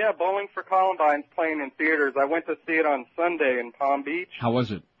 yeah, Bowling for Columbine's playing in theaters. I went to see it on Sunday in Palm Beach. How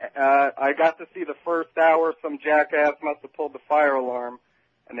was it? I got to see the first hour. Some jackass must have pulled the fire alarm,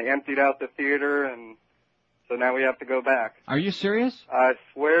 and they emptied out the theater, and... So now we have to go back. Are you serious? I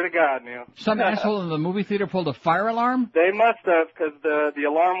swear to God, Neil. Some asshole in the movie theater pulled a fire alarm? They must have, because the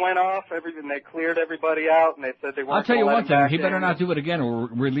alarm went off. They cleared everybody out, and they said they weren't. I'll tell you one thing. He better not do it again, or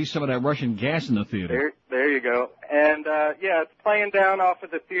release some of that Russian gas in the theater. There you go. And yeah, it's playing down off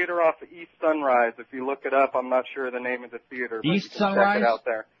of the theater off of East Sunrise. If you look it up, I'm not sure the name of the theater. But East Sunrise. Check it out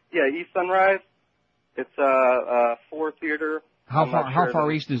there. Yeah, East Sunrise. It's a 4 theater. How far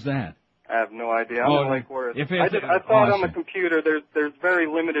east is that? I have no idea. I'm in Lake Worth. I saw it on the computer. There's very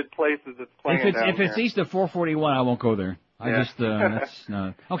limited places it's playing If it's east of 441, I won't go there.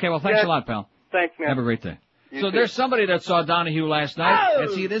 Okay, well, thanks a lot, pal. Thanks, man. Have a great day. You too. There's somebody that saw Donahue last night.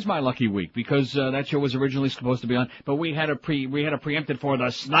 And see, it is my lucky week because that show was originally supposed to be on, but we had a preempted for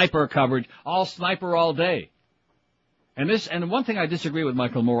the sniper coverage, all sniper all day. And one thing I disagree with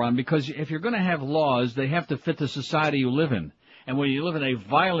Michael Moore on, because if you're going to have laws, they have to fit the society you live in. And when you live in a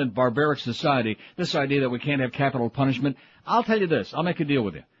violent, barbaric society, this idea that we can't have capital punishment, I'll tell you this. I'll make a deal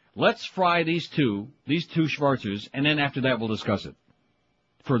with you. Let's fry these two Schwarzers, and then after that we'll discuss it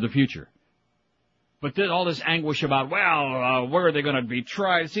for the future. But then all this anguish about, where are they going to be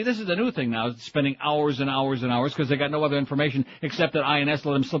tried? See, this is the new thing now, spending hours and hours and hours because they got no other information except that INS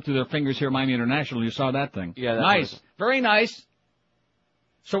let them slip through their fingers here at Miami International. You saw that thing. Yeah, nice. Very nice.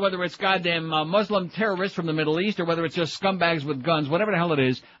 So whether it's goddamn Muslim terrorists from the Middle East or whether it's just scumbags with guns, whatever the hell it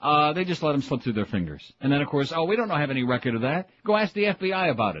is, they just let them slip through their fingers. And then, of course, we don't have any record of that. Go ask the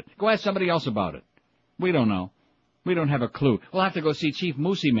FBI about it. Go ask somebody else about it. We don't know. We don't have a clue. We'll have to go see Chief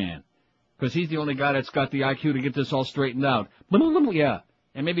Moosey Man because he's the only guy that's got the IQ to get this all straightened out. Yeah.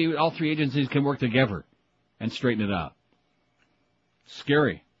 And maybe all three agencies can work together and straighten it out.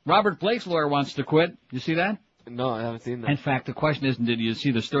 Scary. Robert Blake's lawyer wants to quit. You see that? No, I haven't seen that. In fact, the question isn't, did you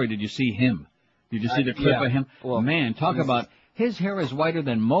see the story? Did you see him? Did you see the clip of him? Well, man, talk about His hair is whiter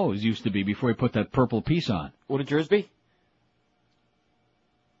than Moe's used to be before he put that purple piece on. What did yours be?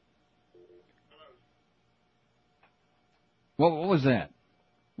 What was that?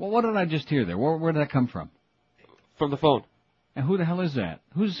 Well, what did I just hear there? Where did that come from? From the phone. And who the hell is that?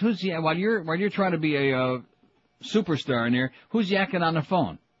 Who's while you're trying to be a superstar in there, who's yakking on the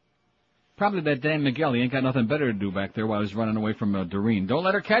phone? Probably that Dan Miguel. He ain't got nothing better to do back there while he's running away from Doreen. Don't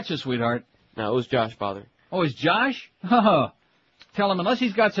let her catch you, sweetheart. No, it was Josh, Father. Oh, it's Josh? Tell him unless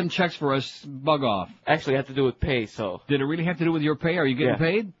he's got some checks for us, bug off. Actually, it had to do with pay, so. Did it really have to do with your pay? Are you getting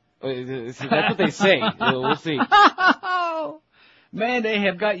paid? That's what they say. We'll see. Man, they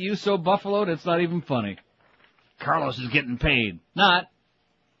have got you so buffaloed, it's not even funny. Carlos is getting paid. Not.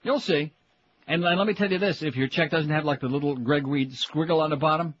 You'll see. And let me tell you this, if your check doesn't have like the little Greg Reed squiggle on the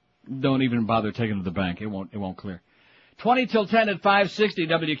bottom, don't even bother taking it to the bank. It won't clear. 20 till 10 at 560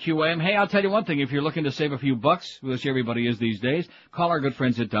 WQAM. Hey, I'll tell you one thing. If you're looking to save a few bucks, which everybody is these days, call our good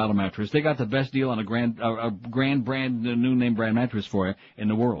friends at Dollar Mattress. They got the best deal on a grand brand, new name brand mattress for you in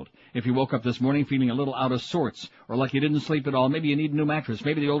the world. If you woke up this morning feeling a little out of sorts, or like you didn't sleep at all, maybe you need a new mattress.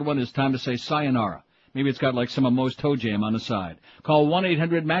 Maybe the old one is time to say sayonara. Maybe it's got like some of Moe's toe jam on the side. Call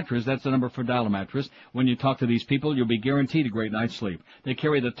 1-800-MATTRESS. That's the number for Dollar Mattress. When you talk to these people, you'll be guaranteed a great night's sleep. They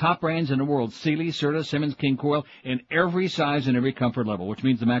carry the top brands in the world, Sealy, Serta, Simmons, King Coil, in every size and every comfort level, which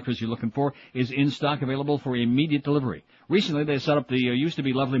means the mattress you're looking for is in stock, available for immediate delivery. Recently, they set up the used to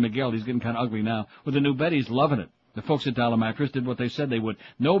be lovely Miguel. He's getting kind of ugly now. With the new bed, he's loving it. The folks at Dollar Mattress did what they said they would.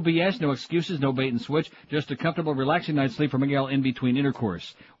 No BS, no excuses, no bait and switch. Just a comfortable, relaxing night's sleep for Miguel in between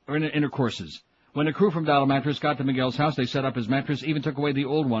intercourses. When the crew from Dollar Mattress got to Miguel's house, they set up his mattress, even took away the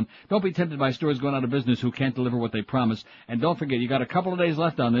old one. Don't be tempted by stores going out of business who can't deliver what they promise. And don't forget, you got a couple of days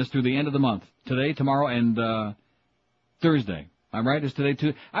left on this through the end of the month. Today, tomorrow, and Thursday. I'm right? Is today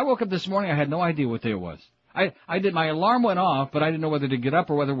too? I woke up this morning, I had no idea what day it was. I did, my alarm went off, but I didn't know whether to get up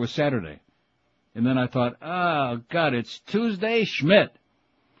or whether it was Saturday. And then I thought, oh, God, it's Tuesday, Schmidt.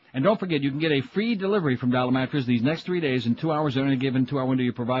 And don't forget, you can get a free delivery from Dollar Mattress these next 3 days in 2 hours or any given 2-hour window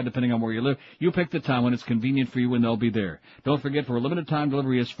you provide, depending on where you live. You pick the time when it's convenient for you and they'll be there. Don't forget, for a limited time,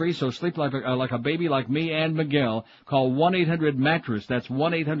 delivery is free, so sleep like a baby like me and Miguel. Call 1-800-MATTRESS. That's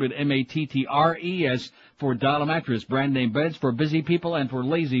 1-800-MATTRES for Dollar Mattress. Brand name beds for busy people and for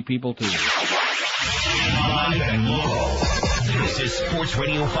lazy people, too. Live and local. This is Sports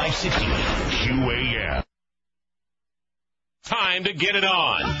Radio 560 QAM. Time to get it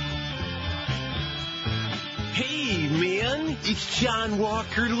on. Hey, man, it's John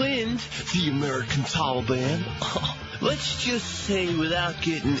Walker Lind, the American Taliban. Let's just say, without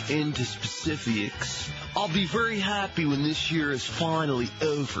getting into specifics, I'll be very happy when this year is finally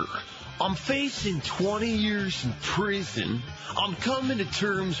over. I'm facing 20 years in prison. I'm coming to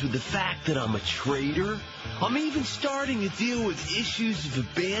terms with the fact that I'm a traitor. I'm even starting to deal with issues of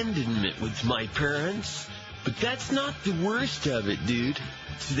abandonment with my parents. But that's not the worst of it, dude.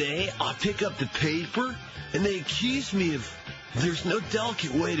 Today, I pick up the paper, and they accuse me of, there's no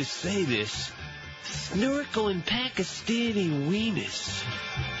delicate way to say this, snorkeling Pakistani weenus.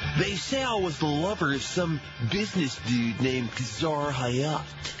 They say I was the lover of some business dude named Khazar Hayat.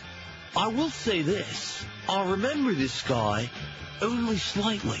 I will say this, I remember this guy only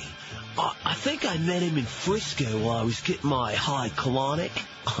slightly. I think I met him in Frisco while I was getting my high colonic.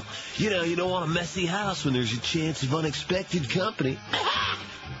 You know, you don't want a messy house when there's a chance of unexpected company.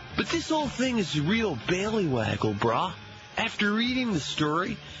 But this whole thing is a real ballywaggle, brah. After reading the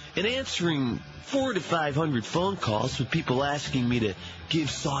story and answering 400 to 500 phone calls with people asking me to give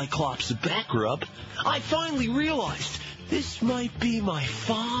Cyclops a back rub, I finally realized this might be my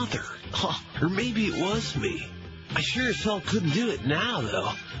father. Or maybe it was me. I sure as hell couldn't do it now,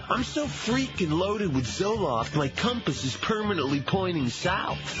 though. I'm so freaking loaded with Zoloft, my compass is permanently pointing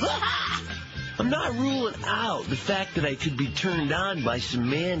south. I'm not ruling out the fact that I could be turned on by some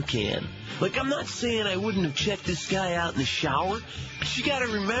man can. Like, I'm not saying I wouldn't have checked this guy out in the shower, but you gotta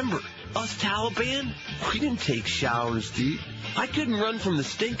remember, us Taliban, we didn't take showers, dude. I couldn't run from the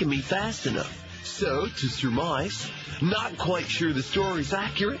stink of me fast enough. So, to surmise, not quite sure the story's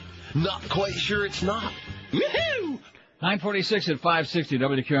accurate, not quite sure it's not. Woohoo! 946 at 560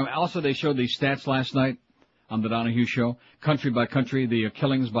 WQAM. Also, they showed these stats last night on the Donahue Show. Country by country, the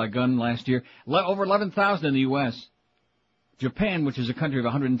killings by gun last year. Over 11,000 in the U.S. Japan, which is a country of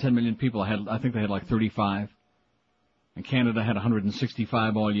 110 million people, I think they had like 35. And Canada had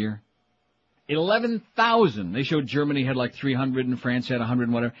 165 all year. 11,000. They showed Germany had like 300 and France had 100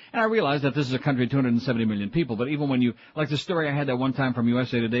 and whatever. And I realized that this is a country of 270 million people. But even when you, like the story I had that one time from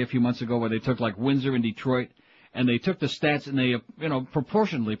USA Today a few months ago where they took like Windsor and Detroit and they took the stats and they,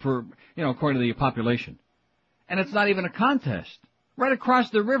 proportionally according to the population. And it's not even a contest. Right across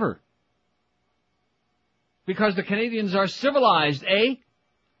the river. Because the Canadians are civilized, eh?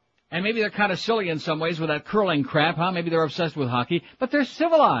 And maybe they're kind of silly in some ways with that curling crap, huh? Maybe they're obsessed with hockey, but they're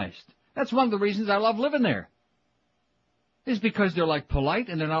civilized. That's one of the reasons I love living there. Is because they're like polite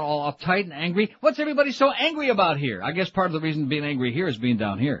and they're not all uptight and angry. What's everybody so angry about here? I guess part of the reason being angry here is being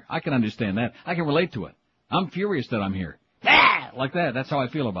down here. I can understand that. I can relate to it. I'm furious that I'm here. Ah! Like that. That's how I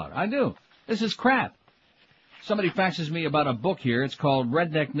feel about it. I do. This is crap. Somebody faxes me about a book here. It's called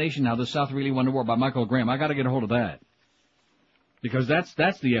Redneck Nation, How the South Really Won the War by Michael Graham. I gotta get a hold of that. Because that's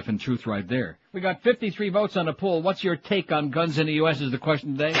the effing truth right there. We got 53 votes on the poll. What's your take on guns in the U.S. is the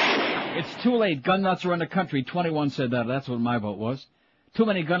question today. It's too late. Gun nuts are in the country. 21 said that. That's what my vote was. Too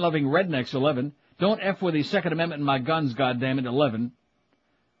many gun-loving rednecks, 11. Don't F with the Second Amendment in my guns, goddammit, 11.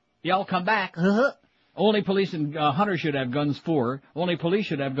 Y'all come back. Only police and hunters should have guns, 4. Only police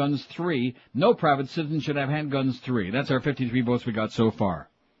should have guns, 3. No private citizens should have handguns, 3. That's our 53 votes we got so far.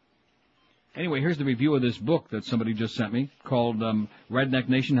 Anyway, here's the review of this book that somebody just sent me called Redneck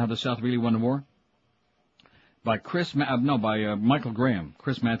Nation, How the South Really Won the War. By Michael Graham.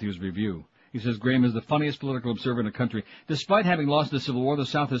 Chris Matthews review. He says Graham is the funniest political observer in the country. Despite having lost the Civil War, the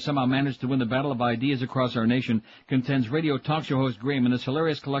South has somehow managed to win the battle of ideas across our nation, contends radio talk show host Graham in this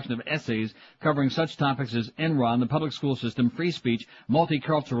hilarious collection of essays covering such topics as Enron, the public school system, free speech,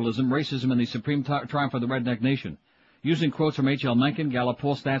 multiculturalism, racism, and the supreme triumph of the redneck nation. Using quotes from H.L. Mencken, Gallup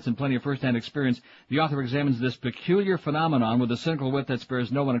poll stats, and plenty of first-hand experience, the author examines this peculiar phenomenon with a cynical wit that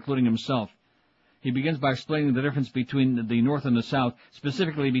spares no one, including himself. He begins by explaining the difference between the North and the South,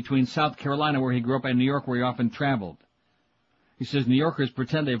 specifically between South Carolina, where he grew up, and New York, where he often traveled. He says New Yorkers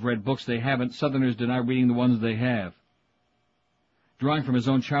pretend they've read books they haven't. Southerners deny reading the ones they have. Drawing from his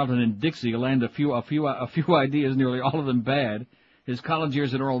own childhood in Dixie, a land of a few ideas, nearly all of them bad. His college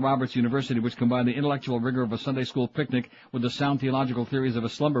years at Oral Roberts University, which combined the intellectual rigor of a Sunday school picnic with the sound theological theories of a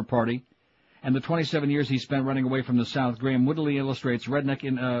slumber party, and the 27 years he spent running away from the South, Graham wittily illustrates redneck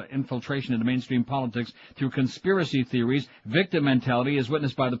infiltration into mainstream politics through conspiracy theories, victim mentality, as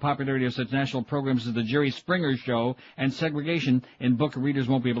witnessed by the popularity of such national programs as The Jerry Springer Show, and segregation in book readers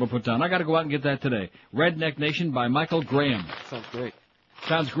won't be able to put down. I got to go out and get that today. Redneck Nation by Michael Graham. Sounds great.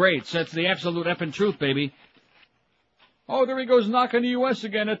 Sounds great. That's the absolute effing truth, baby. Oh, there he goes knocking the U.S.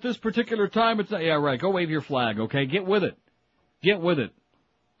 again at this particular time. Yeah, right. Go wave your flag, okay? Get with it. Get with it.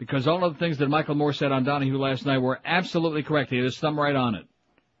 Because all of the things that Michael Moore said on Donahue last night were absolutely correct. He had his thumb right on it.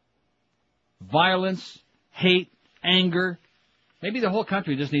 Violence, hate, anger. Maybe the whole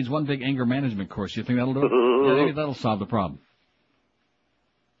country just needs one big anger management course. You think that'll do it? Yeah, maybe that'll solve the problem.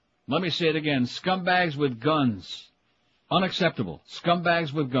 Let me say it again. Scumbags with guns. Unacceptable.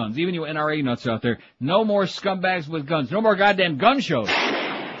 Scumbags with guns. Even you NRA nuts out there. No more scumbags with guns. No more goddamn gun shows.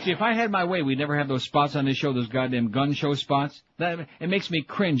 See, if I had my way, we'd never have those spots on this show, those goddamn gun show spots. It makes me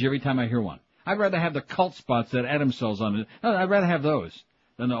cringe every time I hear one. I'd rather have the cult spots that Adam sells on it. No, I'd rather have those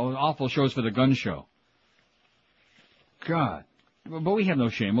than the awful shows for the gun show. God. But we have no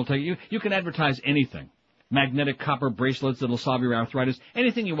shame. We'll take you. You can advertise anything. Magnetic copper bracelets that'll solve your arthritis.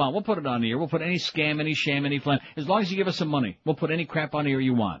 Anything you want. We'll put it on the air. We'll put any scam, any sham, any flan. As long as you give us some money, we'll put any crap on the air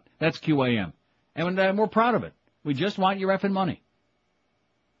you want. That's QAM. And we're proud of it. We just want your effing money.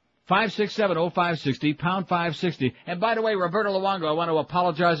 567-0560, pound 560. And by the way, Roberto Luongo, I want to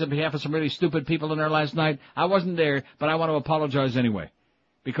apologize on behalf of some really stupid people in there last night. I wasn't there, but I want to apologize anyway.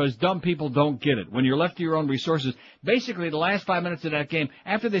 Because dumb people don't get it. When you're left to your own resources, basically the last 5 minutes of that game,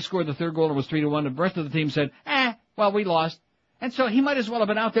 after they scored the third goal, it was 3-1, the rest of the team said, well, we lost. And so he might as well have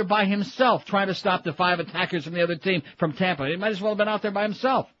been out there by himself trying to stop the 5 attackers from the other team from Tampa. He might as well have been out there by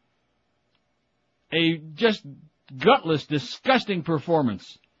himself. A just gutless, disgusting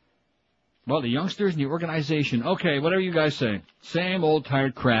performance. Well, the youngsters and the organization. Okay, whatever you guys say. Same old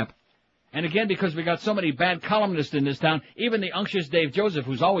tired crap. And again, because we got so many bad columnists in this town, even the unctuous Dave Joseph,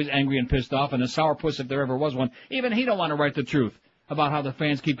 who's always angry and pissed off, and a sourpuss if there ever was one, even he don't want to write the truth about how the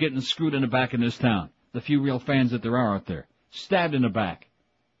fans keep getting screwed in the back in this town. The few real fans that there are out there. Stabbed in the back.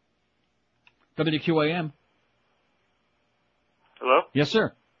 WQAM. Hello? Yes,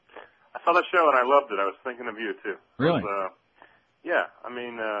 sir. I saw the show and I loved it. I was thinking of you, too. Really? Yeah, I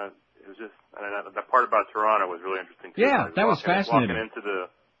mean, it was just, the part about Toronto was really interesting, too. Yeah, that was fascinating. Walking into the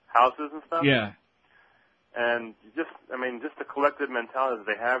houses and stuff. Yeah. And just the collective mentality that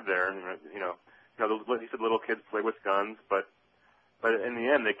they have there. And, you know, he said little kids play with guns, but in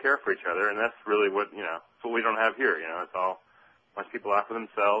the end they care for each other, and that's really what we don't have here. It's all a bunch of people out for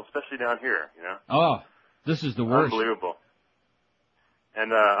themselves, especially down here. Oh, this is the worst. Unbelievable.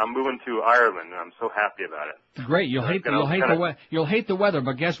 And I'm moving to Ireland, and I'm so happy about it. Great. You'll hate the weather,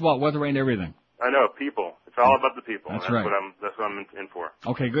 but guess what? Weather ain't everything. I know, people. It's all about the people. That's right. That's what I'm in for.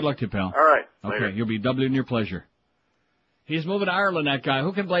 Okay, good luck to you, pal. All right. Okay, Later. you'll be doubling your pleasure. He's moving to Ireland, that guy.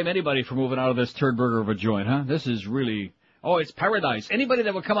 Who can blame anybody for moving out of this turd burger of a joint, huh? This is really... Oh, it's paradise. Anybody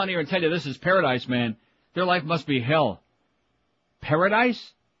that would come on here and tell you this is paradise, man, their life must be hell.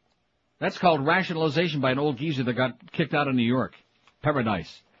 Paradise? That's called rationalization by an old geezer that got kicked out of New York.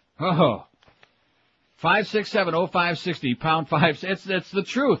 Paradise. Oh. 567-0560, pound 5. It's the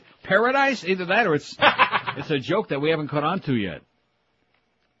truth. Paradise? Either that or it's a joke that we haven't caught on to yet.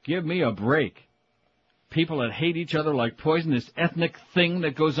 Give me a break. People that hate each other like poison, this ethnic thing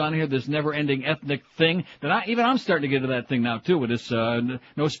that goes on here, this never-ending ethnic thing, that I'm starting to get to that thing now, too, with this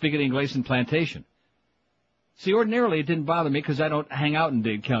no speaking English in plantation. See, ordinarily it didn't bother me because I don't hang out in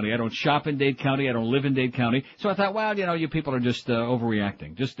Dade County. I don't shop in Dade County. I don't live in Dade County. So I thought, well, you people are just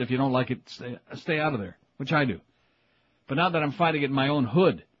overreacting. Just if you don't like it, stay out of there, which I do. But now that I'm fighting it in my own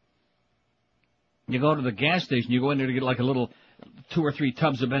hood, you go to the gas station, you go in there to get like a little 2 or 3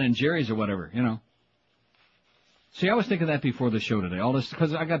 tubs of Ben & Jerry's or whatever, See, I was thinking that before the show today. All this,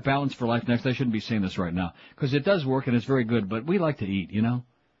 because I got Balance for Life Next. I shouldn't be saying this right now. Because it does work and it's very good, but we like to eat,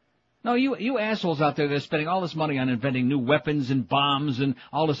 No, you assholes out there that are spending all this money on inventing new weapons and bombs and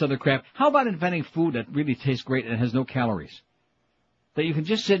all this other crap. How about inventing food that really tastes great and has no calories? That you can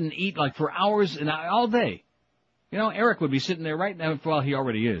just sit and eat like for hours and all day. Eric would be sitting there right now. Well, he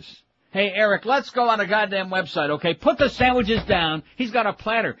already is. Hey, Eric, let's go on a goddamn website, okay? Put the sandwiches down. He's got a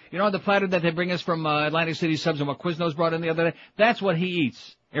platter. The platter that they bring us from Atlantic City Subs and what Quiznos brought in the other day? That's what he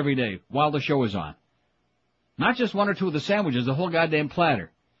eats every day while the show is on. Not just 1 or 2 of the sandwiches, the whole goddamn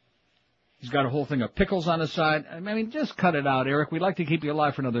platter. He's got a whole thing of pickles on the side. I mean, just cut it out, Eric. We'd like to keep you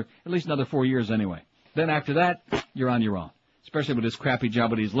alive for at least another 4 years anyway. Then after that, you're on your own. Especially with this crappy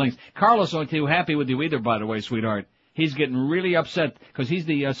job with these links. Carlos won't too happy with you either, by the way, sweetheart. He's getting really upset because he's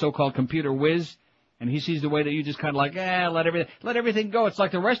the so-called computer whiz, and he sees the way that you just kind of like, let everything go. It's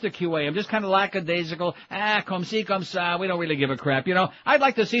like the rest of QA. I'm just kind of lackadaisical. Comme ci, comme ça. We don't really give a crap, I'd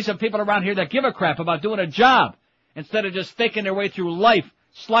like to see some people around here that give a crap about doing a job instead of just faking their way through life,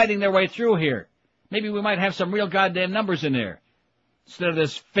 sliding their way through here. Maybe we might have some real goddamn numbers in there instead of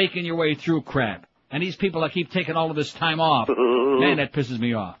this faking your way through crap. And these people that keep taking all of this time off, man, that pisses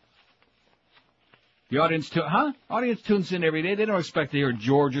me off. The audience tunes in every day. They don't expect to hear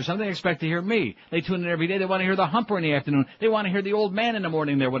George or something. They expect to hear me. They tune in every day. They want to hear the Humper in the afternoon. They want to hear the old man in the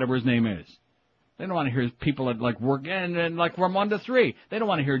morning there, whatever his name is. They don't want to hear people that like work and like from 1 to 3. They don't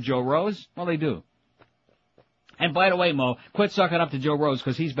want to hear Joe Rose. Well, they do. And by the way, Mo, quit sucking up to Joe Rose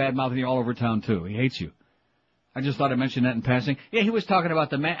because he's bad-mouthing you all over town, too. He hates you. I just thought I'd mention that in passing. Yeah, he was talking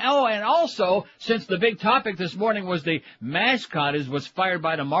about the man. Oh, and also, since the big topic this morning was the mascot was fired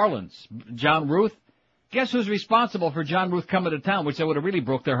by the Marlins, John Ruth. Guess who's responsible for John Ruth coming to town, which they would have really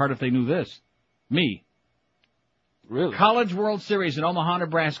broke their heart if they knew this? Me. Really? College World Series in Omaha,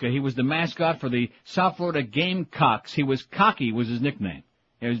 Nebraska. He was the mascot for the South Florida Gamecocks. He was cocky, was his nickname.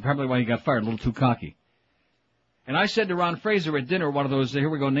 It was probably why he got fired, a little too cocky. And I said to Ron Fraser at dinner, one of those, here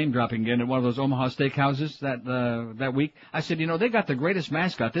we go name dropping again, at one of those Omaha steakhouses that week, I said, they got the greatest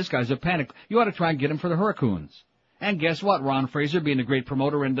mascot. This guy's a panic. You ought to try and get him for the Hurricanes. And guess what? Ron Fraser, being the great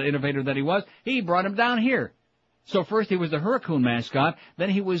promoter and the innovator that he was, he brought him down here. So first he was the Hurricane mascot, then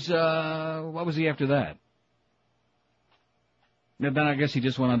he was, what was he after that? Then I guess he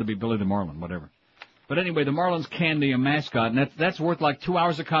just went on to be Billy the Marlin, whatever. But anyway, the Marlins canned the mascot, and that's worth like 2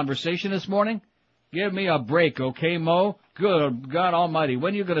 hours of conversation this morning. Give me a break, okay, Mo? Good God almighty.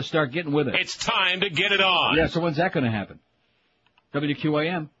 When are you going to start getting with it? It's time to get it on. Yeah, so when's that going to happen?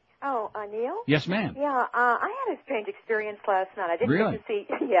 WQAM. Oh, Neil? Yes, ma'am. Yeah, I had a strange experience last night. I didn't really? get to see.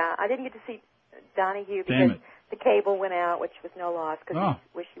 Yeah, I didn't get to see Donahue Damn because it. the cable went out, which was no loss because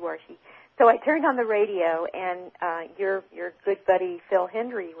he's wishy-washy. So I turned on the radio, and your good buddy Phil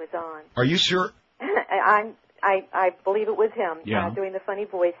Hendry was on. Are you sure? I believe it was him doing the funny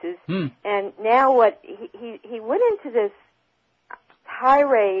voices. And now what he went into this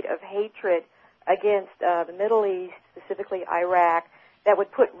tirade of hatred against the Middle East, specifically Iraq, that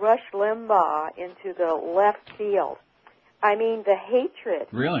would put Rush Limbaugh into the left field. I mean, the hatred.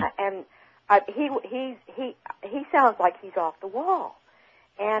 Really? And he sounds like he's off the wall.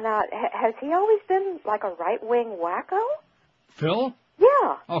 And has he always been like a right-wing wacko? Phil?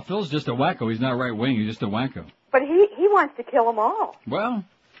 Yeah. Oh, Phil's just a wacko. He's not right-wing. He's just a wacko. But he wants to kill them all. Well,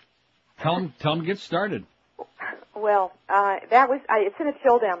 tell him to get started. Well, it sent a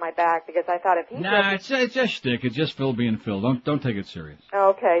chill down my back because I thought if he it's just shtick. It's just Phil being Phil. Don't take it serious.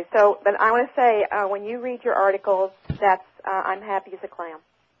 Okay, but I want to say when you read your articles, I'm happy as a clam.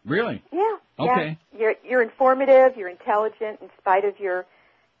 Really? Yeah. Okay. Yeah. You're informative. You're intelligent in spite of your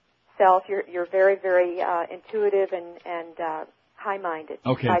yourself. You're very, very intuitive and high-minded.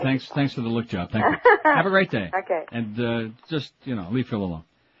 Okay, thanks for the look job. Thank you. Have a great day. Okay. And just, leave Phil alone.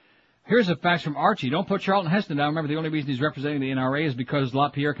 Here's a fax from Archie. Don't put Charlton Heston down. Remember, the only reason he's representing the NRA is because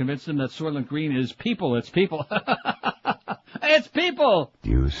LaPierre convinced him that Soylent Green is people. It's people. It's people!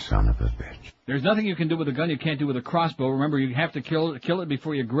 You son of a bitch. There's nothing you can do with a gun you can't do with a crossbow. Remember, you have to kill it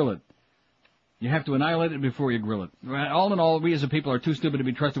before you grill it. You have to annihilate it before you grill it. All in all, we as a people are too stupid to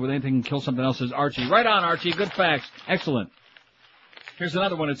be trusted with anything and kill something else, says Archie. Right on, Archie. Good facts. Excellent. Here's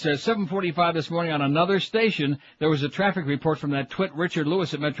another one. It says, 7:45 this morning on another station, there was a traffic report from that twit Richard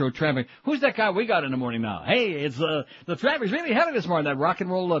Lewis at Metro Traffic. Who's that guy we got in the morning now? Hey, it's the traffic's really heavy this morning. That rock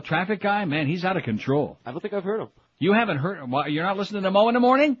and roll traffic guy, man, he's out of control. I don't think I've heard him. You haven't heard him? You're not listening to Mo in the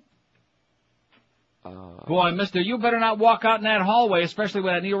morning? Boy, mister, you better not walk out in that hallway, especially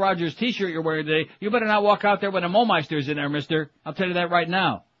with that Neil Rogers t-shirt you're wearing today. You better not walk out there when a Momeister's in there, mister. I'll tell you that right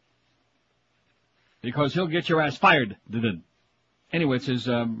now. Because he'll get your ass fired. Anyway, it says,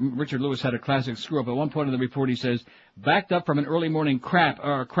 Richard Lewis had a classic screw-up. At one point in the report, he says, backed up from an early morning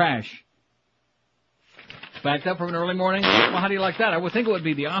crash. Backed up from an early morning? Well, how do you like that? I would think it would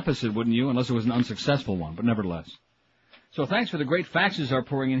be the opposite, wouldn't you? Unless it was an unsuccessful one, but nevertheless. So thanks for the great faxes are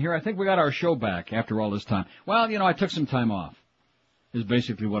pouring in here. I think we got our show back after all this time. Well, I took some time off, is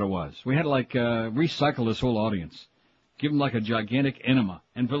basically what it was. We had to, recycle this whole audience. Give them like a gigantic enema.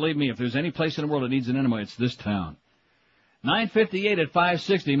 And believe me, if there's any place in the world that needs an enema, it's this town. 9:58 at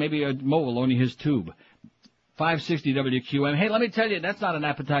 560, maybe Mo will loan you his tube. 560 WQM. Hey, let me tell you, that's not an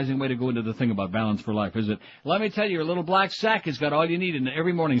appetizing way to go into the thing about Balance for Life, is it? Let me tell you, your little black sack has got all you need in it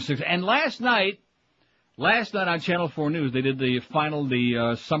every morning. And last night on Channel 4 News, they did the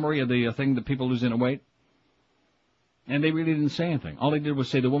summary of the thing that people losing weight. And they really didn't say anything. All they did was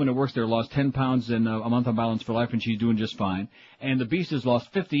say the woman who works there lost 10 pounds in a month on Balance for Life, and she's doing just fine. And the Beast has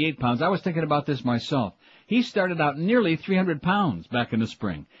lost 58 pounds. I was thinking about this myself. He started out nearly 300 pounds back in the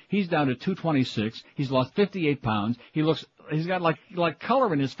spring. He's down to 226. He's lost 58 pounds. He's got like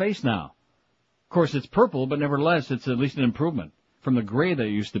color in his face now. Of course, it's purple, but nevertheless, it's at least an improvement from the gray that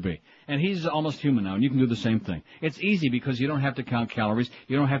it used to be. And he's almost human now, and you can do the same thing. It's easy because you don't have to count calories.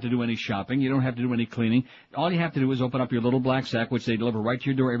 You don't have to do any shopping. You don't have to do any cleaning. All you have to do is open up your little black sack, which they deliver right to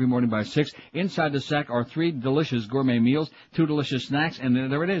your door every morning by 6. Inside the sack are 3 delicious gourmet meals, 2 delicious snacks, and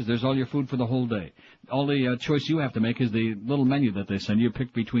there it is. There's all your food for the whole day. All the choice you have to make is the little menu that they send you. You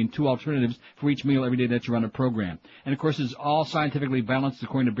pick between 2 alternatives for each meal every day that you run a program. And, of course, it's all scientifically balanced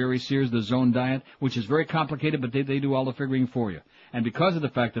according to Barry Sears, the Zone Diet, which is very complicated, but they do all the figuring for you. And because of the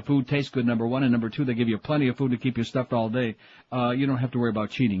fact that food tastes good, number one, and number two, they give you plenty of food to keep you stuffed all day, you don't have to worry about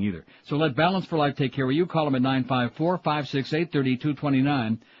cheating either. So let Balance for Life take care of you. Call them at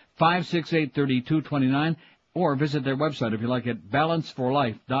 954-568-3229, 568-3229, or visit their website if you like at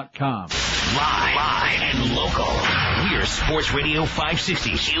balanceforlife.com. Live and local. We're Sports Radio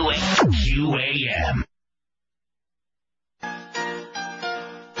 560 QAM.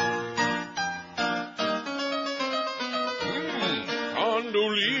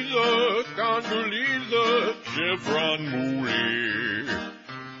 Condoleezza, Chevron Mooley.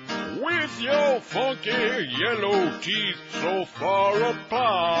 With your funky yellow teeth so far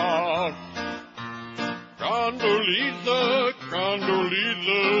apart. Condoleezza,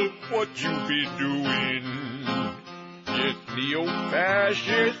 what you be doing? Yes,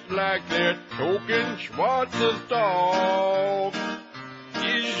 neo-fascists like that token Schwarz's dog.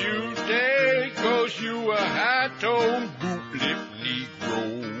 Is you dead 'cause you a high-toned boot-lip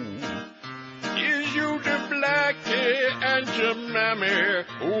Negro? Is you the blackie and your mammy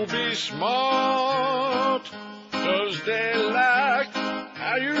who be smart? Does they like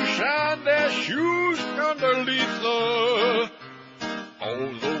how you shine their shoes, Condoleezza? All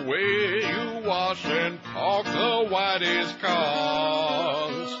the way you wash and park the whitest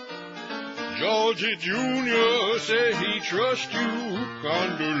cars. Georgie Jr. say he trusts you,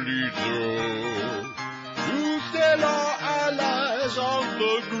 Condoleezza, to sell our allies on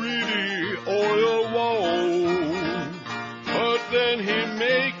the greedy oil wall. But then he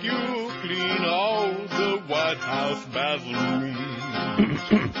make you clean all the White House bathrooms,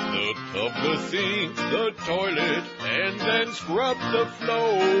 the tub, the sink, the toilet, and then scrub the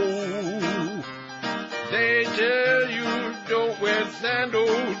floor. They tell you don't wear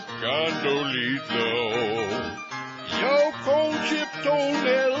sandals, Condoleezza. Your cold chip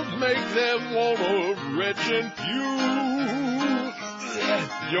toenails make them wanna retch and puke.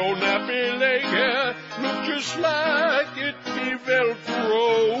 Your nappy leg hair look just like it be Velcro.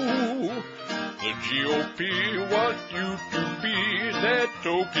 The GOP want you to be that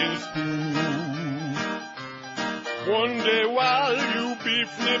token spook. One day while you be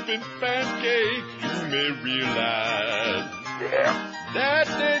flipping pancakes, you may realize that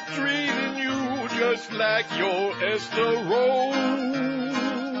they're treating you just like your Esther Roll.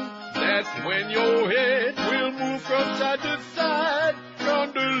 That's when your head will move from side to side,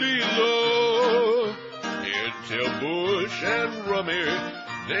 Condoleezza. And tell Bush and Rummy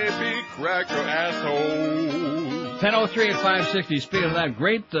they be cracker assholes. 10:03 at 560. Speaking of that,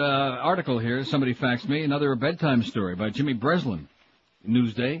 great article here. Somebody faxed me another bedtime story by Jimmy Breslin,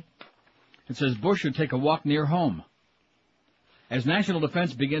 Newsday. It says Bush should take a walk near home. As national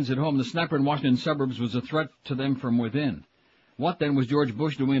defense begins at home, the sniper in Washington suburbs was a threat to them from within. What then was George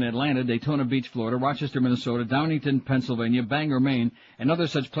Bush doing in Atlanta, Daytona Beach, Florida, Rochester, Minnesota, Downingtown, Pennsylvania, Bangor, Maine, and other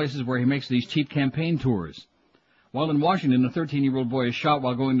such places where he makes these cheap campaign tours? While in Washington, a 13-year-old boy is shot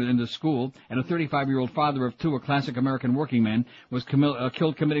while going into school, and a 35-year-old father of two, a classic American working man, was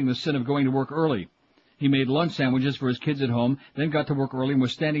killed committing the sin of going to work early. He made lunch sandwiches for his kids at home, then got to work early and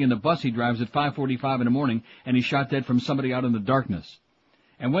was standing in the bus he drives at 5:45 in the morning, and he's shot dead from somebody out in the darkness.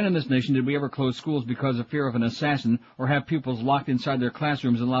 And when in this nation did we ever close schools because of fear of an assassin, or have pupils locked inside their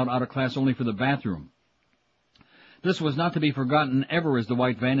classrooms and allowed out of class only for the bathroom? This was not to be forgotten ever as the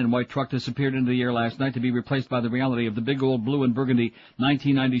white van and white truck disappeared into the air last night to be replaced by the reality of the big old blue and burgundy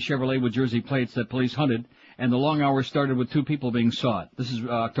 1990 Chevrolet with Jersey plates that police hunted, and the long hours started with two people being sought. This is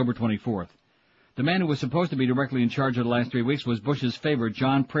October 24th. The man who was supposed to be directly in charge of the last 3 weeks was Bush's favorite,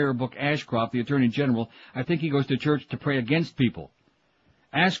 John Prayer Book Ashcroft, the Attorney General. I think he goes to church to pray against people.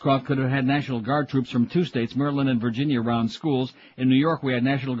 Ashcroft could have had National Guard troops from two states, Maryland and Virginia, around schools. In New York, we had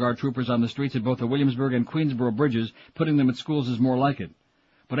National Guard troopers on the streets at both the Williamsburg and Queensboro bridges. Putting them at schools is more like it.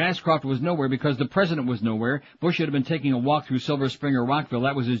 But Ashcroft was nowhere because the president was nowhere. Bush should have been taking a walk through Silver Spring or Rockville.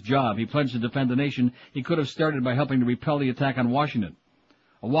 That was his job. He pledged to defend the nation. He could have started by helping to repel the attack on Washington.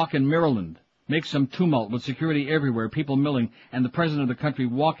 A walk in Maryland. Make some tumult with security everywhere, people milling, and the president of the country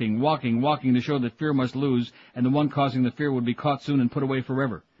walking to show that fear must lose, and the one causing the fear would be caught soon and put away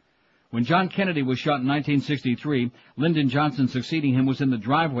forever. When John Kennedy was shot in 1963, Lyndon Johnson succeeding him was in the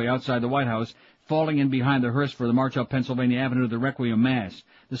driveway outside the White House, falling in behind the hearse for the march up Pennsylvania Avenue to the Requiem Mass.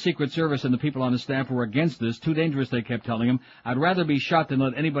 The Secret Service and the people on the staff were against this. Too dangerous, they kept telling him. I'd rather be shot than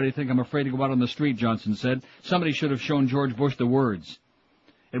let anybody think I'm afraid to go out on the street, Johnson said. Somebody should have shown George Bush the words.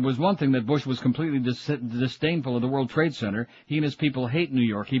 It was one thing that Bush was completely disdainful of the World Trade Center. He and his people hate New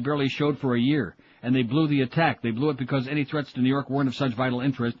York. He barely showed for a year. And they blew the attack. They blew it because any threats to New York weren't of such vital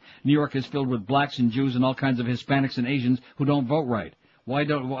interest. New York is filled with blacks and Jews and all kinds of Hispanics and Asians who don't vote right. We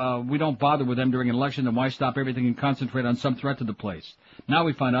don't bother with them during an election, and why stop everything and concentrate on some threat to the place? Now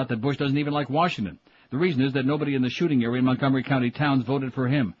we find out that Bush doesn't even like Washington. The reason is that nobody in the shooting area in Montgomery County towns voted for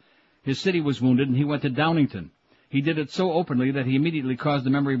him. His city was wounded, and he went to Downingtown. He did it so openly that he immediately caused the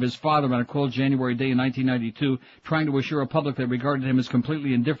memory of his father on a cold January day in 1992, trying to assure a public that regarded him as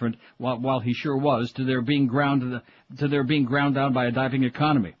completely indifferent, while he sure was, to their being ground down by a diving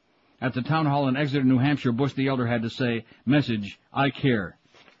economy. At the town hall in Exeter, New Hampshire, Bush the elder had to say, "Message, I care."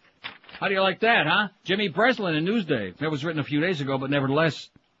 How do you like that, huh? Jimmy Breslin in Newsday. That was written a few days ago, but nevertheless,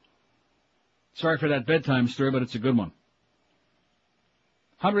 sorry for that bedtime story, but it's a good one.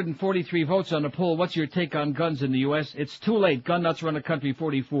 143 votes on the poll. What's your take on guns in the U.S.? It's too late. Gun nuts run the country,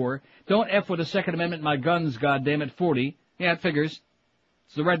 44. Don't F with the Second Amendment, my guns, goddammit, 40. Yeah, it figures.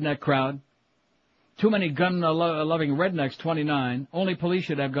 It's the redneck crowd. Too many gun-loving rednecks, 29. Only police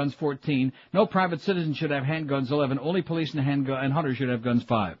should have guns, 14. No private citizen should have handguns, 11. Only police and hunters should have guns,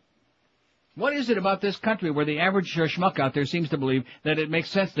 5. What is it about this country where the average schmuck out there seems to believe that it makes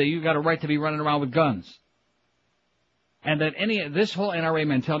sense that you got a right to be running around with guns? And that this whole NRA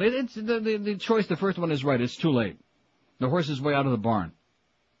mentality, it's the choice, the first one is right. It's too late. The horse is way out of the barn.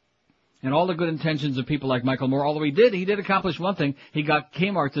 And all the good intentions of people like Michael Moore, although he did accomplish one thing. He got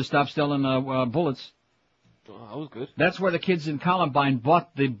Kmart to stop selling bullets. Oh, that was good. That's where the kids in Columbine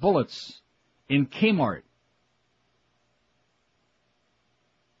bought the bullets, in Kmart.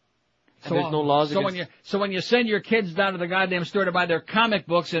 So there's no laws against... So when you send your kids down to the goddamn store to buy their comic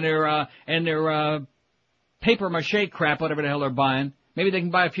books and their paper mache crap, whatever the hell they're buying, maybe they can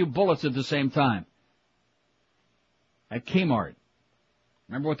buy a few bullets at the same time. At Kmart.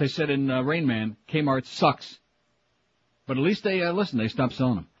 Remember what they said in Rain Man? Kmart sucks. But at least they stopped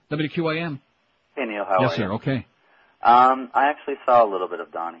selling them. WQAM. Hey, Neil, how are you? Yes, sir, okay. I actually saw a little bit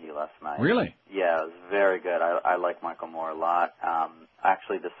of Donahue last night. Really? Yeah, it was very good. I like Michael Moore a lot.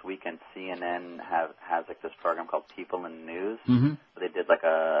 Actually, this weekend, CNN has like this program called People in News. Mm-hmm. They did like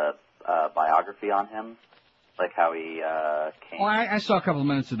a biography on him, like how he came. Oh, I saw a couple of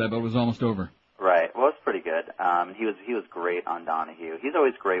minutes of that, but it was almost over. Right. Well, it's pretty good. He was great on Donahue. He's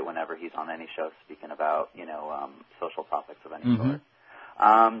always great whenever he's on any show speaking about, social topics of any sort.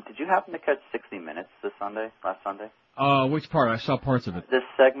 Did you happen to catch 60 Minutes last Sunday? Which part? I saw parts of it. This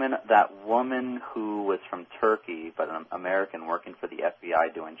segment, that woman who was from Turkey, but an American working for the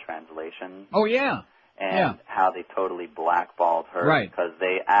FBI doing translation. Oh, yeah. And how they totally blackballed her. Right. Because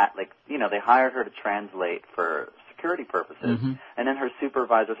they hired her to translate for security purposes. And then her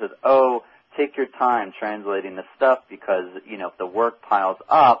supervisor says, take your time translating the stuff because, if the work piles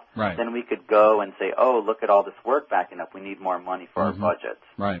up, then we could go and say, look at all this work backing up. We need more money for our budget.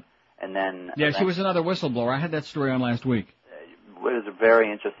 Right. And then... Yeah, she was another whistleblower. I had that story on last week. It was a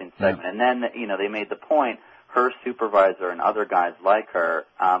very interesting segment. And then, they made the point, her supervisor and other guys like her,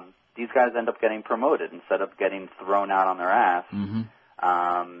 these guys end up getting promoted instead of getting thrown out on their ass.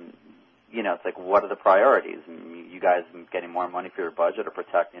 It's like, what are the priorities? You guys getting more money for your budget or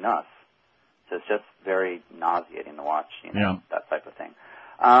protecting us? So it's just very nauseating to watch, that type of thing.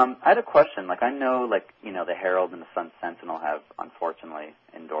 I had a question. I know, the Herald and the Sun Sentinel have, unfortunately,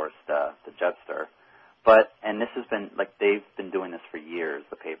 endorsed the Jetstar. And this has been, they've been doing this for years,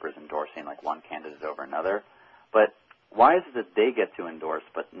 the papers endorsing, one candidate over another. But why is it that they get to endorse,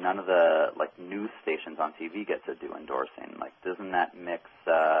 but none of the, news stations on TV get to do endorsing? Doesn't that mix,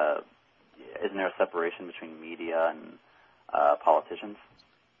 isn't there a separation between media and politicians?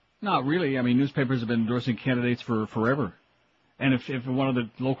 Not really. I mean, newspapers have been endorsing candidates for forever. And if one of the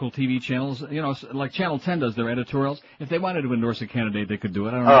local TV channels, like Channel 10 does their editorials, if they wanted to endorse a candidate, they could do it.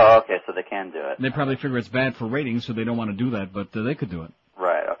 I don't know. Oh, okay, so they can do it. They probably figure it's bad for ratings, so they don't want to do that, but they could do it.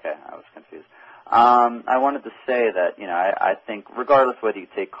 Right, okay, I was confused. I wanted to say that, I think regardless whether you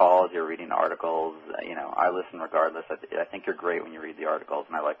take calls, you're reading articles, I listen regardless. I think you're great when you read the articles,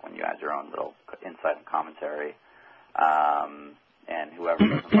 and I like when you add your own little insight and commentary. And whoever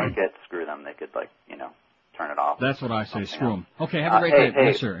doesn't like it, screw them. They could, turn it off. That's what I say. Screw them. Okay, have a great day.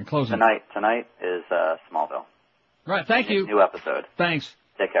 Yes, sir. In closing. Tonight is Smallville. Right, thank you. New episode. Thanks.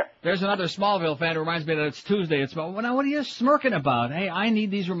 Take care. There's another Smallville fan who reminds me that it's Tuesday. It's about, now what are you smirking about? Hey, I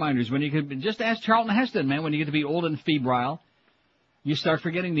need these reminders. When you could just ask Charlton Heston, man. When you get to be old and febrile, you start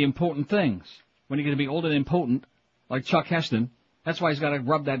forgetting the important things. When you get to be old and impotent, like Chuck Heston, that's why he's got to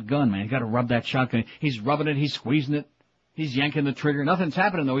rub that gun, man. He's got to rub that shotgun. He's rubbing it. He's squeezing it. He's yanking the trigger. Nothing's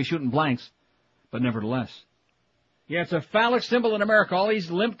happening, though. He's shooting blanks. But nevertheless. Yeah, it's a phallic symbol in America. All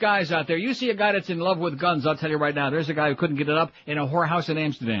these limp guys out there. You see a guy that's in love with guns, I'll tell you right now. There's a guy who couldn't get it up in a whorehouse in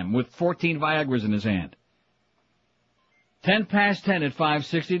Amsterdam with 14 Viagras in his hand. 10 past 10 at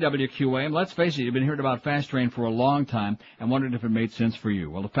 560 WQAM. Let's face it, you've been hearing about Fast Train for a long time and wondered if it made sense for you.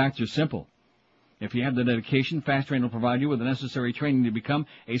 Well, the facts are simple. If you have the dedication, Fast Train will provide you with the necessary training to become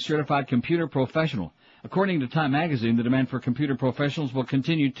a certified computer professional. According to Time Magazine, the demand for computer professionals will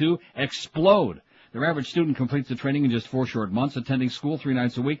continue to explode. Their average student completes the training in just 4 short months, attending school 3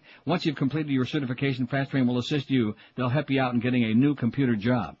 nights a week. Once you've completed your certification, Fast Train will assist you. They'll help you out in getting a new computer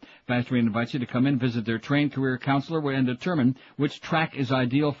job. Fast Train invites you to come in, visit their trained career counselor, and determine which track is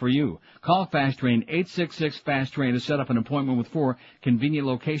ideal for you. Call Fast Train 866-FAST-TRAIN to set up an appointment with 4 convenient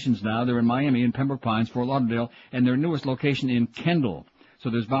locations now. They're in Miami, in Pembroke Pines, Fort Lauderdale, and their newest location in Kendall.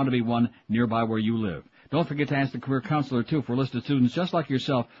 So there's bound to be one nearby where you live. Don't forget to ask the career counselor, too, for a list of students just like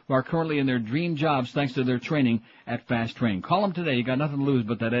yourself who are currently in their dream jobs thanks to their training at Fast Train. Call them today. You got nothing to lose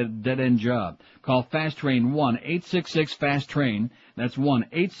but that dead-end job. Call Fast Train 1-866-FAST-TRAIN. That's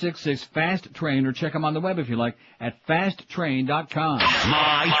 1-866-FAST-TRAIN, or check them on the web if you like at fasttrain.com.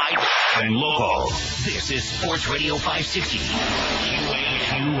 Live and local. This is Sports Radio 560.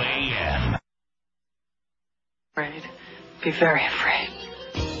 QAM. Afraid. Be very afraid.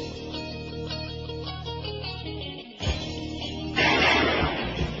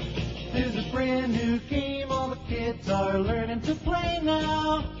 There's a brand new game all the kids are learning to play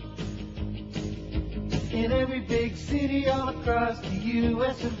now. In every big city all across the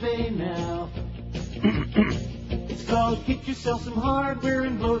US of A now. It's called Get Yourself Some Hardware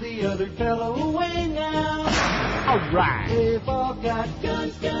and Blow the Other Fellow Away now. Alright. They've all got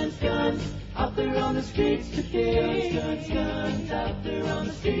guns, guns, guns out there on the streets today. Guns, guns, guns out there on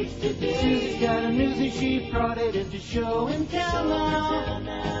the streets today. She's got a newsie, she brought it into show and tell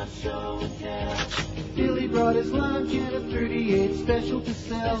now. Show and tell. Billy brought his lunch and a 38 special to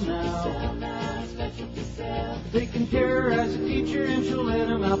sell now. Special to sell. They can terrorize a teacher and she'll let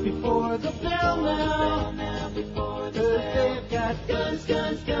him out before the bell now. Cause they've got guns,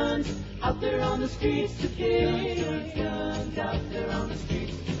 guns, guns out there on the streets today. Guns, guns, out there on the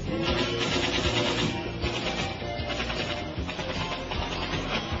streets today.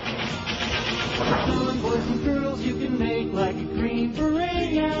 Boys and girls, you can make like a green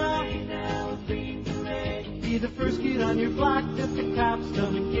beret now. first get on your block that the cops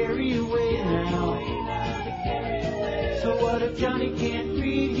come and carry you away now. So what if Johnny can't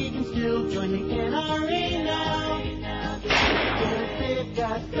read? He can still join the NRA now. But if they've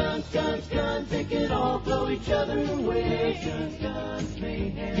got guns, guns, guns, they can all blow each other away. Guns, guns,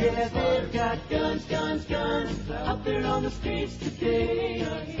 mayhem. Yeah, they've got guns, guns, guns out there on the streets today.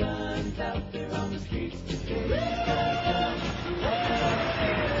 Guns, guns out there on the streets today. Guns, guns.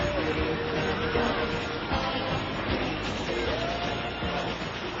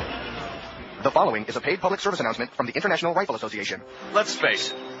 The following is a paid public service announcement from the International Rifle Association. Let's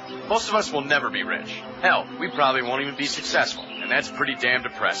face it, most of us will never be rich. Hell, we probably won't even be successful, and that's pretty damn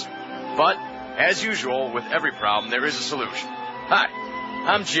depressing. But, as usual, with every problem, there is a solution. Hi,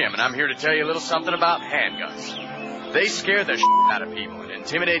 I'm Jim, and I'm here to tell you a little something about handguns. They scare the shit out of people and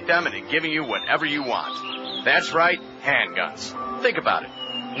intimidate them into giving you whatever you want. That's right, handguns. Think about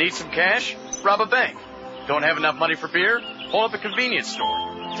it. Need some cash? Rob a bank. Don't have enough money for beer? Pull up a convenience store.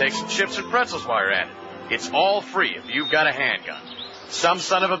 Take some chips and pretzels while you're at it. It's all free if you've got a handgun. Some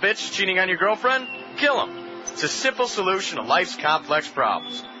son of a bitch cheating on your girlfriend? Kill him. It's a simple solution to life's complex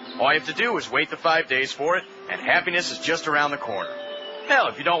problems. All you have to do is wait the 5 days for it, and happiness is just around the corner. Hell,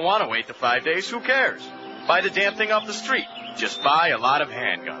 if you don't want to wait the 5 days, who cares? Buy the damn thing off the street. Just buy a lot of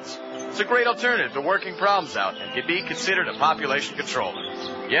handguns. It's a great alternative to working problems out and can be considered a population controller.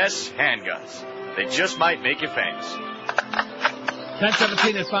 Yes, handguns. They just might make you famous.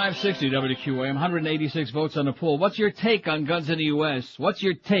 1017 at 560 WQAM, 186 votes on the poll. What's your take on guns in the U.S.? What's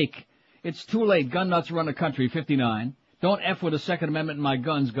your take? It's too late. Gun nuts run the country, 59. Don't F with the Second Amendment in my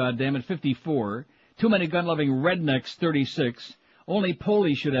guns, goddammit, 54. Too many gun-loving rednecks, 36. Only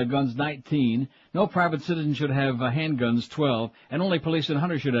police should have guns, 19. No private citizen should have handguns, 12. And only police and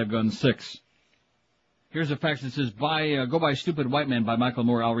hunters should have guns, 6. Here's a fax that says, go buy Stupid White Man by Michael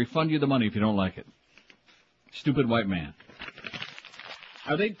Moore. I'll refund you the money if you don't like it. Stupid White Man.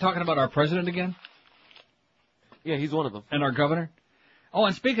 Are they talking about our president again? Yeah, he's one of them. And our governor? Oh,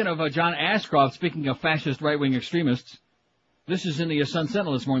 and speaking of John Ashcroft, speaking of fascist right-wing extremists, this is in the Sun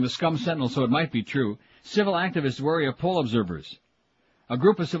Sentinel this morning, the Scum Sentinel, so it might be true. Civil activists worry of poll observers. A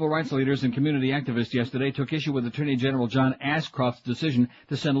group of civil rights leaders and community activists yesterday took issue with Attorney General John Ashcroft's decision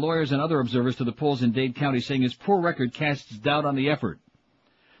to send lawyers and other observers to the polls in Dade County, saying his poor record casts doubt on the effort.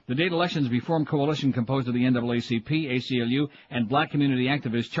 The Dade Elections Reform Coalition, composed of the NAACP, ACLU, and black community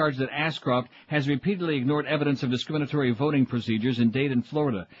activists, charged that Ashcroft has repeatedly ignored evidence of discriminatory voting procedures in Dade and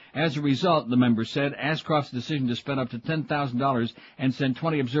Florida. As a result, the members said, Ashcroft's decision to spend up to $10,000 and send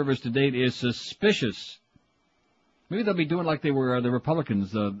 20 observers to Dade is suspicious. Maybe they'll be doing like they were the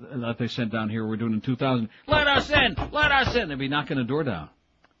Republicans that they sent down here were doing in 2000. Let us in! Let us in! They'll be knocking the door down.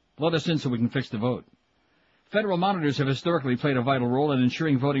 Let us in so we can fix the vote. Federal monitors have historically played a vital role in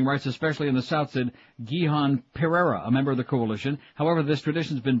ensuring voting rights, especially in the South, said Gihan Pereira, a member of the coalition. However, this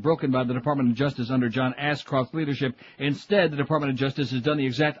tradition has been broken by the Department of Justice under John Ashcroft's leadership. Instead, the Department of Justice has done the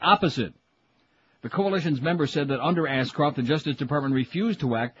exact opposite. The coalition's members said that under Ashcroft, the Justice Department refused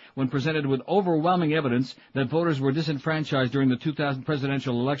to act when presented with overwhelming evidence that voters were disenfranchised during the 2000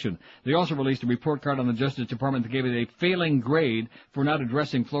 presidential election. They also released a report card on the Justice Department that gave it a failing grade for not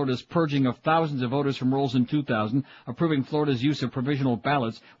addressing Florida's purging of thousands of voters from rolls in 2000, approving Florida's use of provisional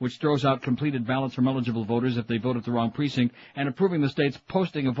ballots, which throws out completed ballots from eligible voters if they vote at the wrong precinct, and approving the state's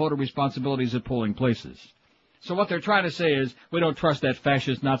posting of voter responsibilities at polling places. So what they're trying to say is, we don't trust that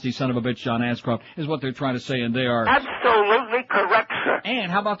fascist Nazi son of a bitch, John Ashcroft, is what they're trying to say, and they are absolutely correct, sir.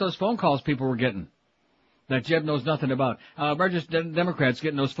 And how about those phone calls people were getting that Jeb knows nothing about? Registered Democrats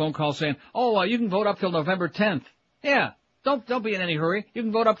getting those phone calls saying, you can vote up till November 10th. Yeah, don't be in any hurry. You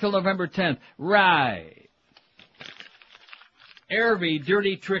can vote up till November 10th. Right. Every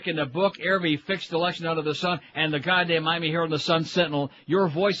dirty trick in the book, every fixed election under the sun, and the goddamn Miami Herald and the Sun Sentinel, your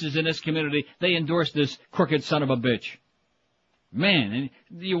voices in this community, they endorse this crooked son of a bitch. Man, and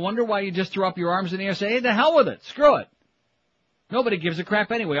do you wonder why you just throw up your arms in the air and say, hey, the hell with it, screw it. Nobody gives a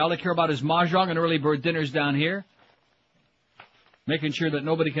crap anyway. All they care about is mahjong and early bird dinners down here. Making sure that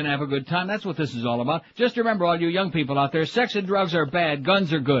nobody can have a good time. That's what this is all about. Just remember, all you young people out there, sex and drugs are bad,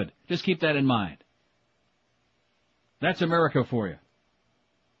 guns are good. Just keep that in mind. That's America for you.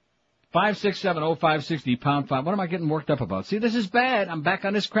 5670560 pound 5. What am I getting worked up about? See, this is bad. I'm back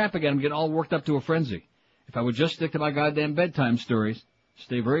on this crap again. I'm getting all worked up to a frenzy. If I would just stick to my goddamn bedtime stories,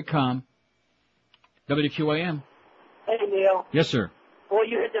 stay very calm. WQAM. Hey, Neil. Yes, sir. Well,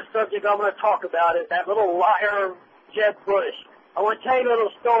 you hit the subject I want to talk about it. That little liar, Jeb Bush. I want to tell you a little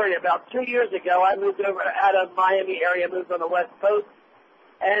story. About 2 years ago, I moved over out of Miami area, moved on the West Coast,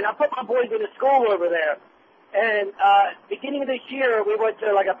 and I put my boys into school over there. And beginning of this year, we went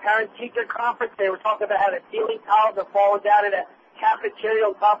to like a parent-teacher conference. They were talking about how the ceiling tiles are falling down in a cafeteria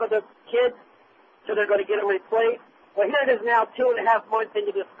on top of the kids, so they're going to get them replaced. Well, here it is now 2.5 months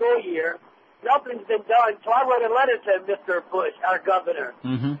into the school year. Nothing's been done, so I wrote a letter to Mr. Bush, our governor,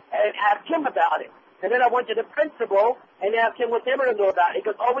 and asked him about it. And then I went to the principal and asked him what they were going to do about it. He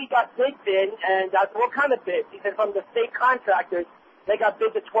goes, oh, we got bids in, and I said, what kind of bids? He said, from the state contractors, they got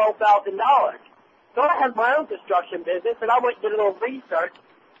bids of $12,000. So I had my own construction business, and I went and did a little research.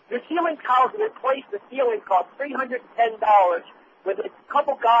 The ceiling tiles to replace the ceiling cost $310 with a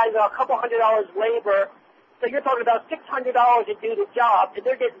couple guys, a couple $100 labor. So you're talking about $600 to do the job, and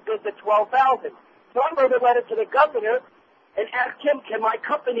they're getting bids of $12,000. So I wrote a letter to the governor and asked him, can my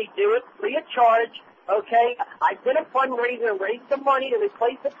company do it free of charge? Okay, I did a fundraiser and raised some money to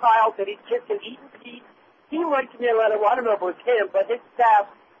replace the tiles so these kids can eat in peace. He wrote me a letter. Well, I don't know if it was him, but his staff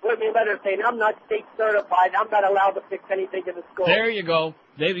wrote me a letter saying I'm not state certified. I'm not allowed to fix anything in the school. There you go,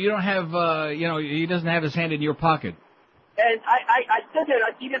 David. You don't have, he doesn't have his hand in your pocket. And I stood there and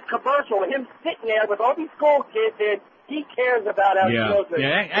I see this commercial with him sitting there with all these school kids, and he cares about our children.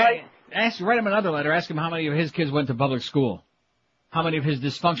 Yeah, write him another letter. Ask him how many of his kids went to public school. How many of his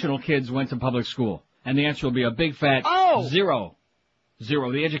dysfunctional kids went to public school? And the answer will be a big fat zero.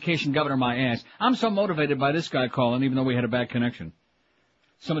 Zero. The education governor, my ass. I'm so motivated by this guy calling, even though we had a bad connection.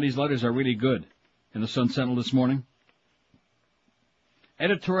 Some of these letters are really good. In the Sun Sentinel this morning.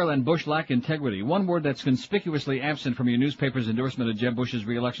 Editorial and Bush lack integrity. One word that's conspicuously absent from your newspaper's endorsement of Jeb Bush's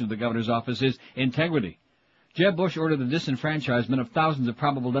re-election to the governor's office is integrity. Jeb Bush ordered the disenfranchisement of thousands of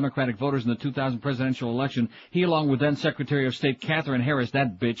probable Democratic voters in the 2000 presidential election. He, along with then Secretary of State Katherine Harris,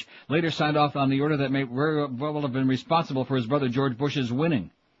 that bitch, later signed off on the order that may very well have been responsible for his brother George Bush's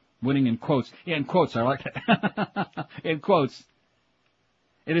winning. Winning in quotes. Yeah, in quotes, I like that. In quotes.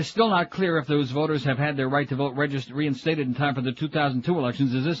 It is still not clear if those voters have had their right to vote reinstated in time for the 2002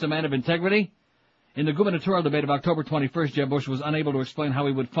 elections. Is this a man of integrity? In the gubernatorial debate of October 21st, Jeb Bush was unable to explain how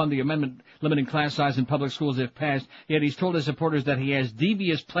he would fund the amendment limiting class size in public schools if passed, yet he's told his supporters that he has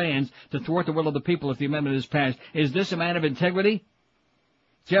devious plans to thwart the will of the people if the amendment is passed. Is this a man of integrity?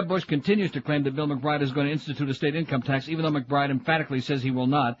 Jeb Bush continues to claim that Bill McBride is going to institute a state income tax, even though McBride emphatically says he will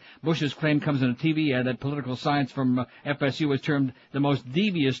not. Bush's claim comes in a TV ad that political science from FSU has termed the most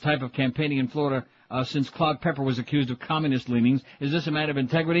devious type of campaigning in Florida since Claude Pepper was accused of communist leanings. Is this a man of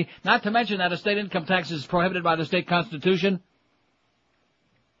integrity? Not to mention that a state income tax is prohibited by the state constitution.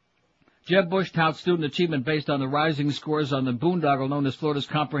 Jeb Bush touts student achievement based on the rising scores on the boondoggle known as Florida's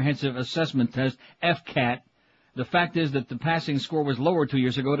Comprehensive Assessment Test, FCAT. The fact is that the passing score was lower 2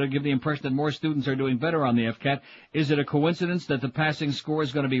 years ago to give the impression that more students are doing better on the FCAT. Is it a coincidence that the passing score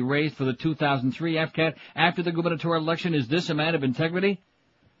is going to be raised for the 2003 FCAT after the gubernatorial election? Is this a man of integrity?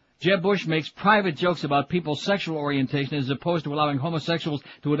 Jeb Bush makes private jokes about people's sexual orientation as opposed to allowing homosexuals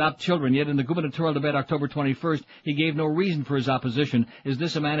to adopt children, yet in the gubernatorial debate October 21st, he gave no reason for his opposition. Is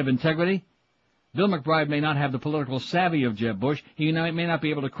this a man of integrity? Bill McBride may not have the political savvy of Jeb Bush. He may not be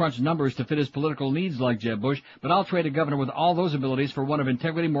able to crunch numbers to fit his political needs like Jeb Bush, but I'll trade a governor with all those abilities for one of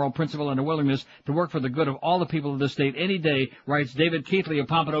integrity, moral principle, and a willingness to work for the good of all the people of the state any day, writes David Keithley of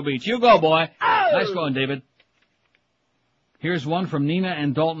Pompano Beach. You go, boy. Oh! Nice going, David. Here's one from Nina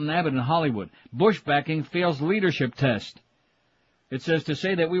and Dalton Abbott in Hollywood. Bush backing fails leadership test. It says, to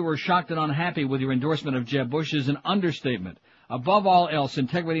say that we were shocked and unhappy with your endorsement of Jeb Bush is an understatement. Above all else,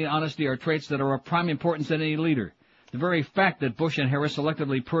 integrity and honesty are traits that are of prime importance in any leader. The very fact that Bush and Harris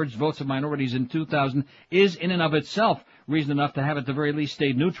selectively purged votes of minorities in 2000 is in and of itself reason enough to have at the very least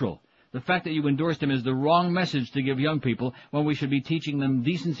stayed neutral. The fact that you endorsed him is the wrong message to give young people when we should be teaching them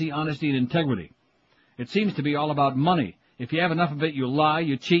decency, honesty, and integrity. It seems to be all about money. If you have enough of it, you lie,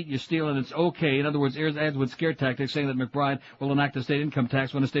 you cheat, you steal, and it's okay. In other words, airs ads with scare tactics saying that McBride will enact a state income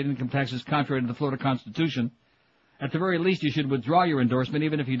tax when a state income tax is contrary to the Florida Constitution. At the very least, you should withdraw your endorsement,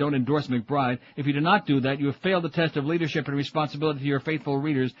 even if you don't endorse McBride. If you do not do that, you have failed the test of leadership and responsibility to your faithful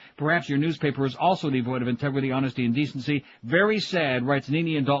readers. Perhaps your newspaper is also devoid of integrity, honesty, and decency. Very sad, writes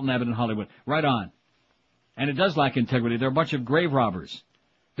Nene and Dalton Abbott in Hollywood. Right on. And it does lack integrity. They're a bunch of grave robbers.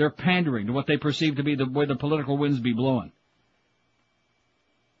 They're pandering to what they perceive to be the way the political winds be blowing.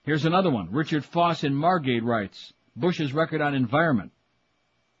 Here's another one. Richard Foss in Margate writes, Bush's record on environment.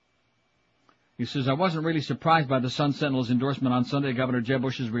 He says, I wasn't really surprised by the Sun Sentinel's endorsement on Sunday of Governor Jeb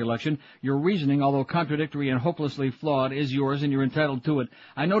Bush's re-election. Your reasoning, although contradictory and hopelessly flawed, is yours and you're entitled to it.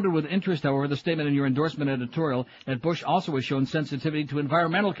 I noted with interest, however, the statement in your endorsement editorial that Bush also has shown sensitivity to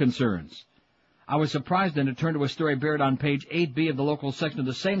environmental concerns. I was surprised then to turn to a story buried on page 8B of the local section of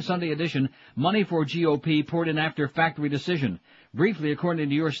the same Sunday edition, Money for GOP poured in after factory decision. Briefly, according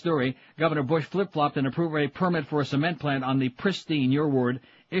to your story, Governor Bush flip-flopped and approved a permit for a cement plant on the pristine, your word,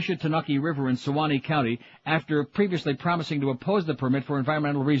 Ishitanaki River in Sewanee County after previously promising to oppose the permit for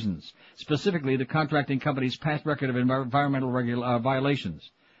environmental reasons, specifically the contracting company's past record of environmental violations.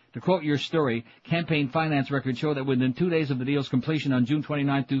 To quote your story, campaign finance records show that within 2 days of the deal's completion on June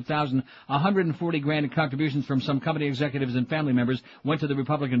 29, 2000, $140,000 in contributions from some company executives and family members went to the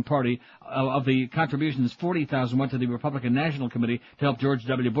Republican Party. Of the contributions, $40,000 went to the Republican National Committee to help George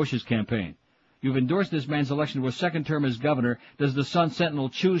W. Bush's campaign. You've endorsed this man's election to a second term as governor. Does the Sun Sentinel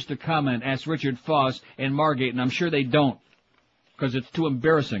choose to comment? Asked Richard Foss in Margate, and I'm sure they don't, because it's too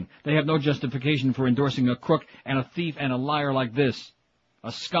embarrassing. They have no justification for endorsing a crook and a thief and a liar like this. A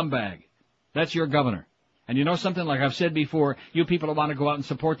scumbag. That's your governor. And you know something, like I've said before, you people that want to go out and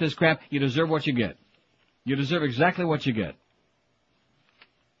support this crap, you deserve what you get. You deserve exactly what you get.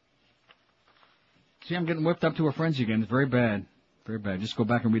 See, I'm getting whipped up to a frenzy again. It's very bad. Very bad. Just go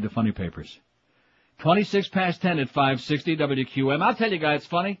back and read the funny papers. 26 past 10 at 560 WQM. I'll tell you guys, it's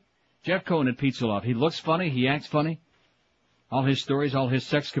funny. Jeff Cohen at Pizza Loft. He looks funny. He acts funny. All his stories, all his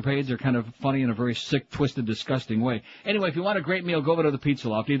sexcapades are kind of funny in a very sick, twisted, disgusting way. Anyway, if you want a great meal, go over to the Pizza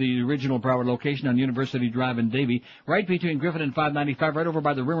Loft, either the original Broward location on University Drive in Davie, right between Griffin and 595, right over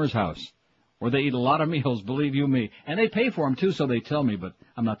by the Rimmer's house, where they eat a lot of meals, believe you me. And they pay for them, too, so they tell me, but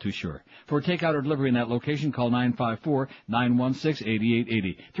I'm not too sure. For takeout or delivery in that location, call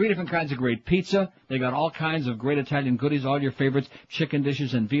 954-916-8880. 3 different kinds of great pizza. They got all kinds of great Italian goodies, all your favorites, chicken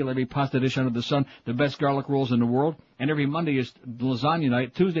dishes and veal, every pasta dish under the sun, the best garlic rolls in the world. And every Monday is lasagna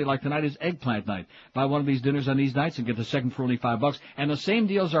night. Tuesday, like tonight, is eggplant night. Buy one of these dinners on these nights and get the second for only $5. And the same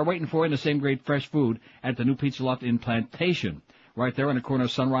deals are waiting for you and the same great fresh food at the new Pizza Loft in Plantation. Right there on the corner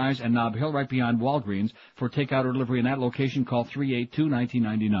of Sunrise and Nob Hill, right behind Walgreens. For takeout or delivery in that location, call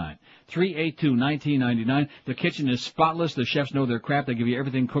 382-1999. 382-1999. The kitchen is spotless. The chefs know their craft. They give you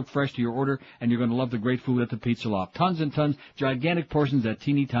everything cooked fresh to your order, and you're going to love the great food at the Pizza Loft. Tons and tons, gigantic portions at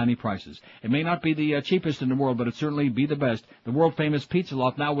teeny tiny prices. It may not be the cheapest in the world, but it certainly be the best. The world-famous Pizza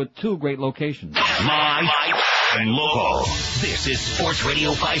Loft, now with 2 great locations. Live and local. This is Sports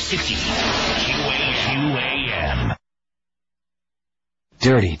Radio 560. QAQAM.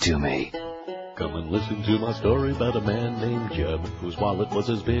 Dirty to me. Come and listen to my story about a man named Jeb, whose wallet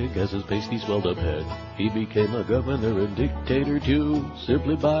was as big as his pasty swelled up head. He became a governor and dictator too,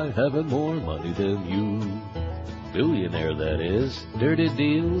 simply by having more money than you. Billionaire, that is. Dirty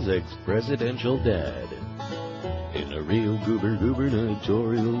Deal's ex-presidential dad. In a real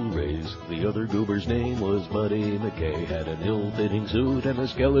gubernatorial race, the other goober's name was Buddy McKay. Had an ill-fitting suit and a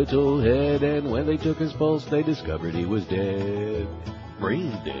skeletal head, and when they took his pulse, they discovered he was dead.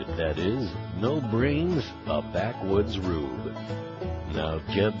 Brain dead, that is. No brains, a backwoods rube. Now,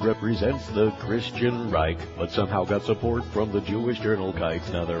 Jeb represents the Christian Reich, but somehow got support from the Jewish journal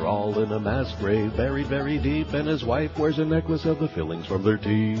Kikes. Now they're all in a mass grave, buried very deep, and his wife wears a necklace of the fillings from their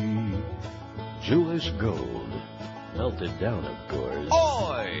teeth. Jewish gold. Melted down, of course.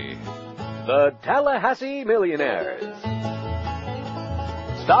 Oi! The Tallahassee Millionaires.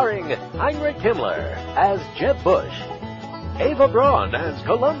 Starring Heinrich Himmler as Jeb Bush, Ava Braun as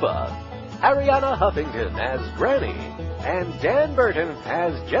Columba, Ariana Huffington as Granny, and Dan Burton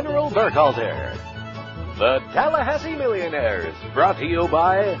as General Burkhalter. The Tallahassee Millionaires, brought to you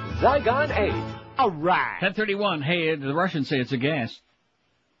by Zygon 8. All right. 1031. Hey, the Russians say it's a gas.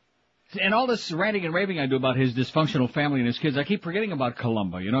 And all this ranting and raving I do about his dysfunctional family and his kids, I keep forgetting about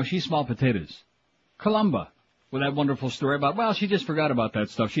Columba. You know, she's small potatoes. Columba. With that wonderful story about, well, she just forgot about that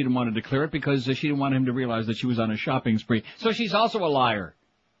stuff. She didn't want to declare it because she didn't want him to realize that she was on a shopping spree. So she's also a liar.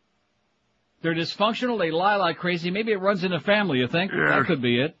 They're dysfunctional. They lie like crazy. Maybe it runs in the family, you think? Yeah. That could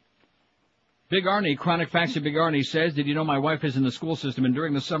be it. Big Arnie, Chronic Facts of Big Arnie says, did you know my wife is in the school system, and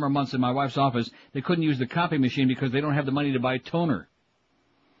during the summer months in my wife's office, they couldn't use the copy machine because they don't have the money to buy toner.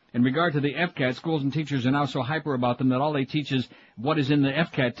 In regard to the FCAT, schools and teachers are now so hyper about them that all they teach is what is in the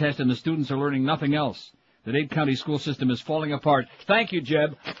FCAT test, and the students are learning nothing else. The Dade County school system is falling apart. Thank you,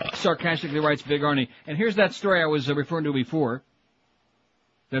 Jeb, sarcastically writes Big Arnie. And here's that story I was referring to before.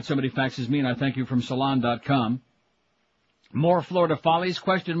 That somebody faxes me, and I thank you, from Salon.com. More Florida follies, ?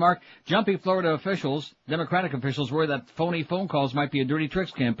 Jumpy Florida officials, Democratic officials, worry that phony phone calls might be a dirty tricks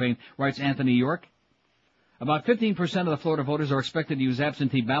campaign, writes Anthony York. About 15% of the Florida voters are expected to use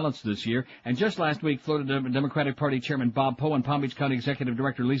absentee ballots this year, and just last week, Florida Democratic Party Chairman Bob Poe and Palm Beach County Executive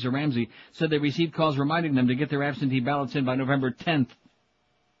Director Lisa Ramsey said they received calls reminding them to get their absentee ballots in by November 10th.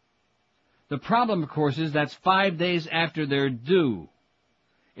 The problem, of course, is that's 5 days after they're due.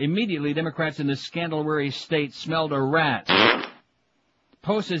 Immediately, Democrats in this scandal-weary state smelled a rat.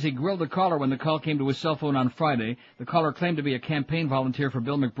 Poe says he grilled the caller when the call came to his cell phone on Friday. The caller claimed to be a campaign volunteer for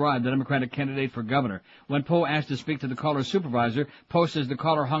Bill McBride, the Democratic candidate for governor. When Poe asked to speak to the caller's supervisor, Poe says the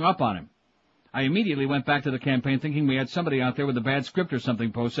caller hung up on him. I immediately went back to the campaign thinking we had somebody out there with a bad script or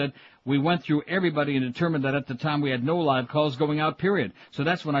something, Poe said. We went through everybody and determined that at the time we had no live calls going out, period. So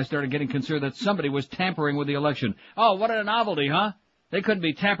that's when I started getting concerned that somebody was tampering with the election. Oh, what a novelty, huh? They couldn't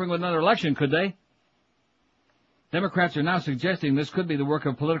be tampering with another election, could they? Democrats are now suggesting this could be the work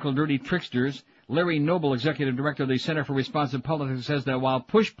of political dirty tricksters. Larry Noble, executive director of the Center for Responsive Politics, says that while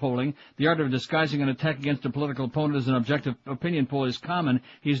push polling, the art of disguising an attack against a political opponent as an objective opinion poll, is common,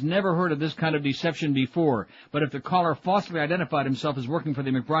 he's never heard of this kind of deception before. But if the caller falsely identified himself as working for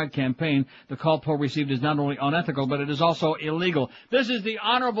the McBride campaign, the call Poe received is not only unethical, but it is also illegal. This is the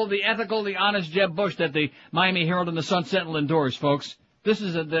honorable, the ethical, the honest Jeb Bush that the Miami Herald and the Sun Sentinel endorse, folks. This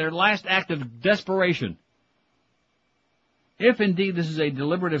is their last act of desperation. If indeed this is a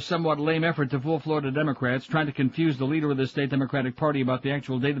deliberate, if somewhat lame effort to fool Florida Democrats, trying to confuse the leader of the state Democratic Party about the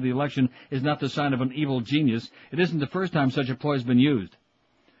actual date of the election is not the sign of an evil genius, it isn't the first time such a ploy has been used.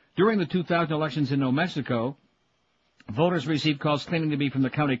 During the 2000 elections in New Mexico, voters received calls claiming to be from the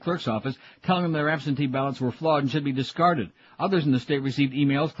county clerk's office, telling them their absentee ballots were flawed and should be discarded. Others in the state received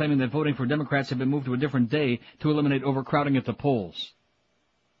emails claiming that voting for Democrats had been moved to a different day to eliminate overcrowding at the polls.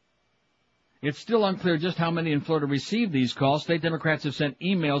 It's still unclear just how many in Florida received these calls. State Democrats have sent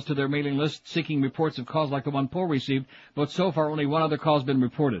emails to their mailing list seeking reports of calls like the one Poe received, but so far only one other call has been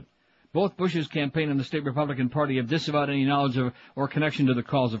reported. Both Bush's campaign and the state Republican Party have disavowed any knowledge of or connection to the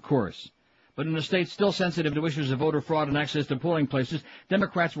calls, of course. But in a state still sensitive to issues of voter fraud and access to polling places,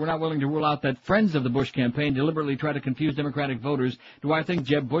 Democrats were not willing to rule out that friends of the Bush campaign deliberately try to confuse Democratic voters. Do I think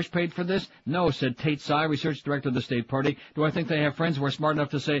Jeb Bush paid for this? No, said Tate Sy, research director of the state party. Do I think they have friends who are smart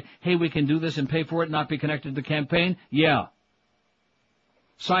enough to say, hey, we can do this and pay for it and not be connected to the campaign? Yeah.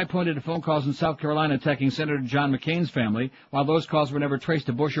 Sy pointed to phone calls in South Carolina attacking Senator John McCain's family. While those calls were never traced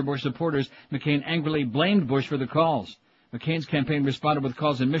to Bush or Bush supporters, McCain angrily blamed Bush for the calls. McCain's campaign responded with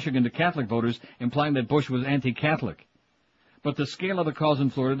calls in Michigan to Catholic voters, implying that Bush was anti-Catholic. But the scale of the calls in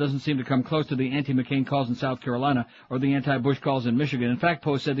Florida doesn't seem to come close to the anti-McCain calls in South Carolina or the anti-Bush calls in Michigan. In fact,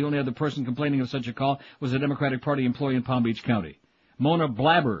 Poe said the only other person complaining of such a call was a Democratic Party employee in Palm Beach County. Mona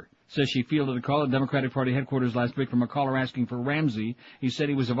Blabber says she fielded a call at Democratic Party headquarters last week from a caller asking for Ramsey. He said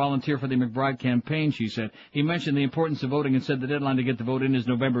he was a volunteer for the McBride campaign, she said. He mentioned the importance of voting and said the deadline to get the vote in is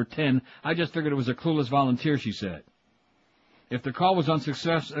November 10. I just figured it was a clueless volunteer, she said. If the call was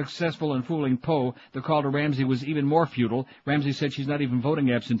unsuccessful in fooling Poe, the call to Ramsey was even more futile. Ramsey said she's not even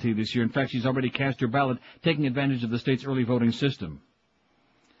voting absentee this year. In fact, she's already cast her ballot, taking advantage of the state's early voting system.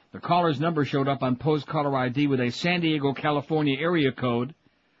 The caller's number showed up on Poe's caller ID with a San Diego, California area code.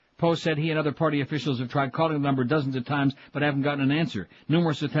 Poe said he and other party officials have tried calling the number dozens of times but haven't gotten an answer.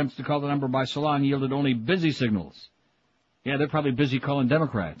 Numerous attempts to call the number by salon yielded only busy signals. Yeah, they're probably busy calling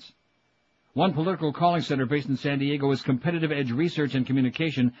Democrats. One political calling center based in San Diego is Competitive Edge Research and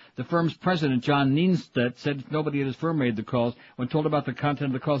Communication. The firm's president, John Nienstedt, said nobody at his firm made the calls. When told about the content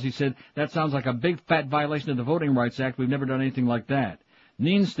of the calls, he said, that sounds like a big fat violation of the Voting Rights Act. We've never done anything like that.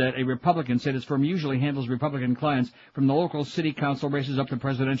 Nienstedt, a Republican, said his firm usually handles Republican clients from the local city council races up to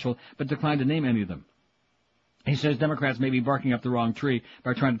presidential, but declined to name any of them. He says Democrats may be barking up the wrong tree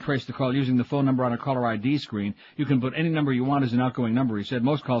by trying to trace the call using the phone number on a caller ID screen. You can put any number you want as an outgoing number. He said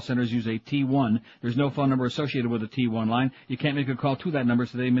most call centers use a T1. There's no phone number associated with a T1 line. You can't make a call to that number,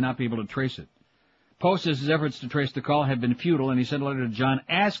 so they may not be able to trace it. Poe says his efforts to trace the call have been futile, and he sent a letter to John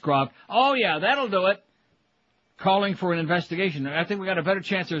Ashcroft. Oh, yeah, that'll do it. Calling for an investigation. I think we got a better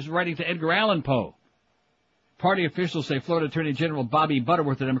chance of writing to Edgar Allan Poe. Party officials say Florida Attorney General Bobby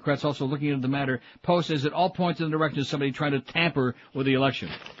Butterworth, the Democrats, also looking into the matter. Poe says it all points in the direction of somebody trying to tamper with the election.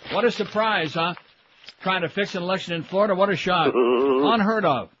 What a surprise, huh? Trying to fix an election in Florida? What a shock. Unheard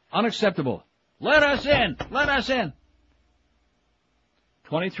of. Unacceptable. Let us in. Let us in.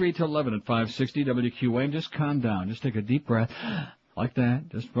 23 to 11 at 560 WQAM. Just calm down. Just take a deep breath. Like that.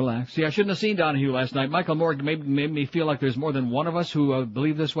 Just relax. See, I shouldn't have seen Donahue last night. Michael Morgan made me feel like there's more than one of us who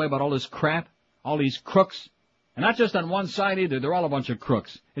believe this way about all this crap. All these crooks. And not just on one side either. They're all a bunch of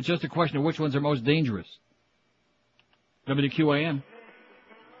crooks. It's just a question of which ones are most dangerous. WQAM.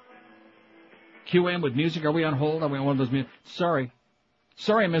 QAM with music. Are we on hold? Are we on one of those music?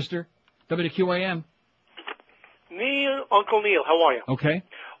 Sorry, mister. WQAM. Neil, Uncle Neil, how are you? Okay.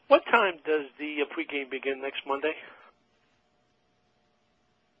 What time does the pregame begin next Monday?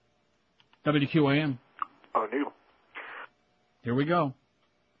 WQAM. Oh, Neil. Here we go.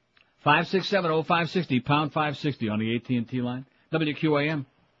 567-0560, pound 560 on the AT&T line. WQAM.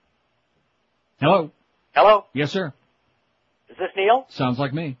 Hello? Hello? Yes, sir. Is this Neil? Sounds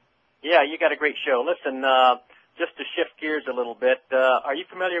like me. Yeah, you got a great show. Listen, just to shift gears a little bit, are you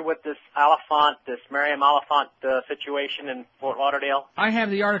familiar with this Miriam Oliphant situation in Fort Lauderdale? I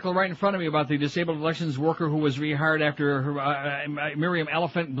have the article right in front of me about the disabled elections worker who was rehired after her, Miriam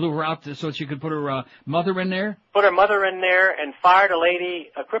Oliphant blew her out so she could put her mother in there. Put her mother in there and fired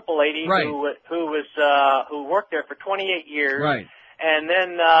a crippled lady right. who worked there for 28 years. Right. And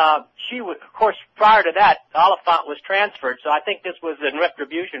then she was, of course, prior to that, Oliphant was transferred. So I think this was in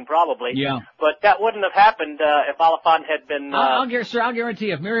retribution, probably. Yeah. But that wouldn't have happened if Oliphant had been. I'll guarantee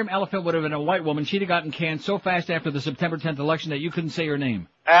you, if Miriam Oliphant would have been a white woman, she'd have gotten canned so fast after the September 10th election that you couldn't say her name.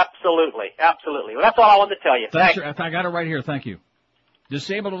 Absolutely. Well, that's all I wanted to tell you. Thanks. I got it right here. Thank you.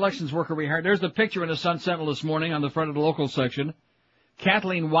 Disabled elections worker rehired. There's the picture in the Sun Sentinel this morning on the front of the local section.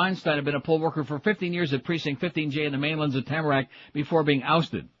 Kathleen Weinstein had been a poll worker for 15 years at Precinct 15J in the mainlands of Tamarack before being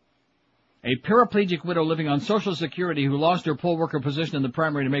ousted. A paraplegic widow living on Social Security who lost her poll worker position in the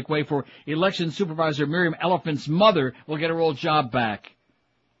primary to make way for election supervisor Miriam Oliphant's mother will get her old job back.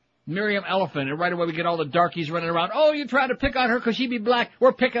 Miriam Oliphant, and right away we get all the darkies running around. Oh, you trying to pick on her because she be black?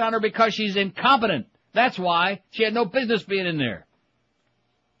 We're picking on her because she's incompetent. That's why. She had no business being in there.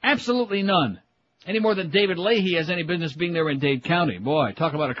 Absolutely none. Any more than David Leahy has any business being there in Dade County. Boy,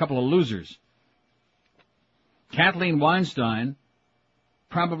 talk about a couple of losers. Kathleen Weinstein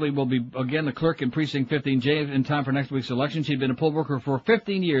probably will be, again, the clerk in Precinct 15J in time for next week's election. She'd been a poll worker for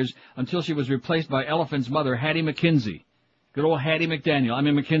 15 years until she was replaced by Oliphant's mother, Hattie McKenzie. Good old Hattie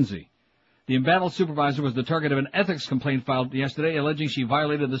McKenzie. The embattled supervisor was the target of an ethics complaint filed yesterday, alleging she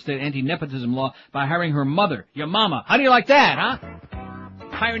violated the state anti-nepotism law by hiring her mother, your mama. How do you like that, huh?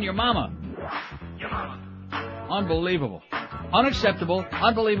 Hiring your mama. Unbelievable. Unacceptable,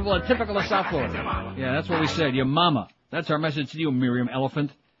 unbelievable, and typical of South Florida. Yeah, that's what we said. Your mama. That's our message to you, Miriam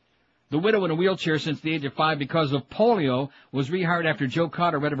Oliphant. The widow in a wheelchair since the age of 5 because of polio was rehired after Joe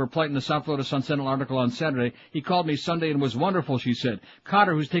Cotter read of her plight in the South Florida Sun Sentinel article on Saturday. He called me Sunday and was wonderful, she said.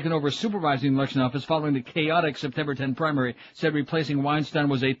 Cotter, who's taken over supervising the election office following the chaotic September 10 primary, said replacing Weinstein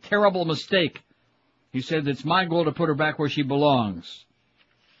was a terrible mistake. He said it's my goal to put her back where she belongs.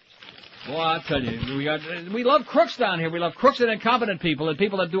 Well, I tell you, we love crooks down here. We love crooks and incompetent people and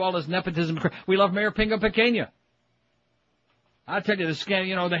people that do all this nepotism. We love Mayor Pingo Pequena. I tell you,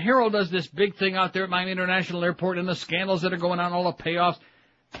 the Herald does this big thing out there at Miami International Airport and the scandals that are going on, all the payoffs.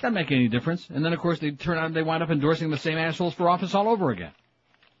 Doesn't make any difference. And then, of course, they wind up endorsing the same assholes for office all over again.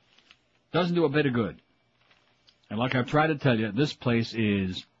 Doesn't do a bit of good. And like I've tried to tell you, this place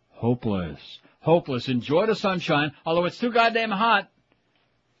is hopeless. Hopeless. Enjoy the sunshine, although it's too goddamn hot.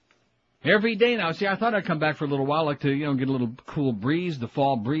 Every day now. See, I thought I'd come back for a little while, like to, get a little cool breeze, the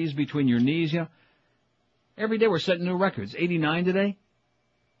fall breeze between your knees, Every day we're setting new records. 89 today.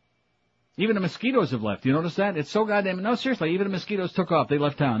 Even the mosquitoes have left. You notice that? It's so goddamn... No, seriously, even the mosquitoes took off. They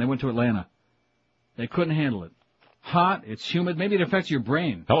left town. They went to Atlanta. They couldn't handle it. Hot. It's humid. Maybe it affects your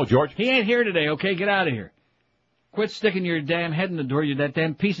brain. Hello, George. He ain't here today, okay? Get out of here. Quit sticking your damn head in the door. That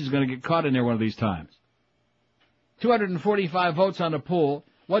damn piece is going to get caught in there one of these times. 245 votes on the poll.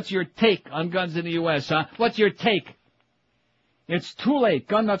 What's your take on guns in the U.S., huh? What's your take? It's too late.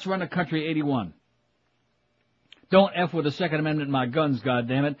 Gun nuts run the country, 81. Don't F with the Second Amendment in my guns,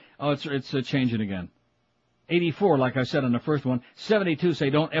 goddammit. Oh, it's changing again. 84, like I said on the first one. 72 say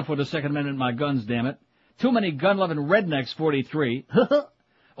don't F with the Second Amendment in my guns, damn it. Too many gun-loving rednecks, 43.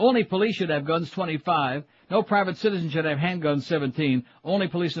 Only police should have guns, 25. No private citizen should have handguns, 17. Only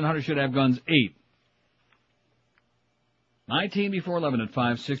police and hunters should have guns, 8. 19 before 11 at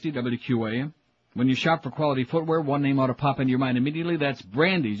 560 WQAM. When you shop for quality footwear, one name ought to pop into your mind immediately. That's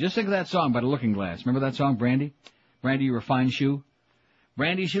Brandy. Just think of that song by The Looking Glass. Remember that song, Brandy? Brandy, you're a fine shoe.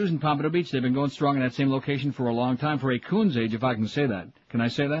 Brandy Shoes in Pompano Beach. They've been going strong in that same location for a long time. For a coon's age, if I can say that. Can I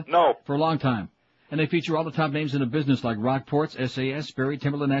say that? No. For a long time. And they feature all the top names in the business like Rockports, SAS, Sperry,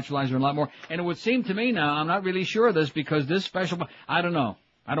 Timberland, Naturalizer, and a lot more. And it would seem to me now, I'm not really sure of this because this special, I don't know.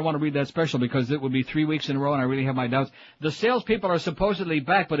 I don't want to read that special because it would be 3 weeks in a row and I really have my doubts. The salespeople are supposedly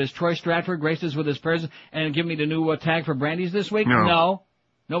back, but is Troy Stratford graced us with his presence and give me the new tag for Brandy's this week? No.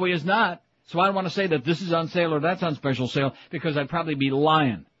 No, he is not. So I don't want to say that this is on sale or that's on special sale because I'd probably be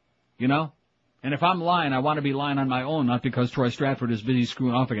lying, And if I'm lying, I want to be lying on my own, not because Troy Stratford is busy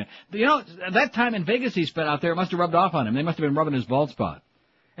screwing off again. That time in Vegas he spent out there, it must have rubbed off on him. They must have been rubbing his bald spot.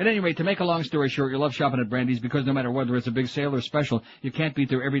 At any rate, to make a long story short, you love shopping at Brandy's because no matter whether it's a big sale or special, you can't beat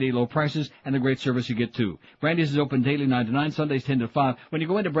their everyday low prices and the great service you get too. Brandy's is open daily 9 to 9, Sundays 10 to 5. When you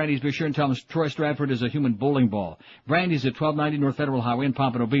go into Brandy's, be sure and tell them Troy Stratford is a human bowling ball. Brandy's at 1290 North Federal Highway in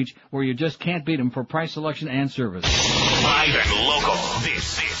Pompano Beach, where you just can't beat them for price, selection, and service. Live and local.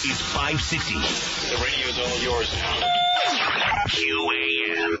 This is 560. The radio's all yours now.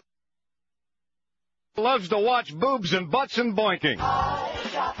 QAM. Loves to watch boobs and butts and boinking. I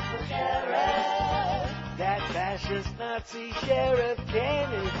shot the sheriff, that fascist Nazi sheriff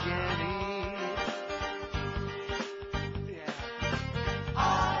Kennedy. Yeah.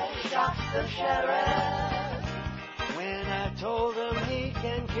 I shot the sheriff when I told him he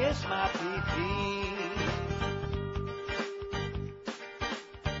can kiss my pee-pee.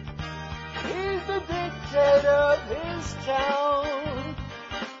 He's the dictator of his town,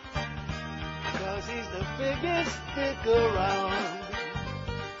 'cause he's the biggest dick around.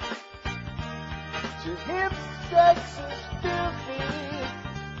 To him, sex is filthy,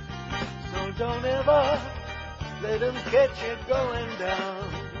 so don't ever let him catch you going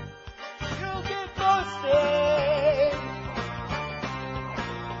down. You'll get busted.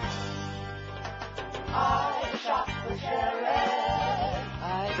 I shot the sheriff.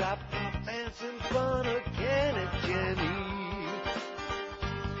 I got my pants in front of Kennedy.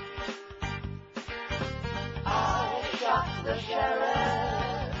 I shot the sheriff.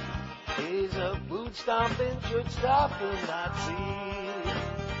 He's a boot-stomping, should-stopping Nazi.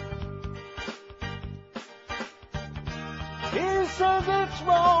 He says it's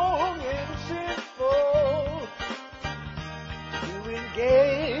wrong and sinful to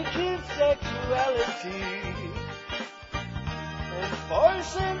engage in sexuality,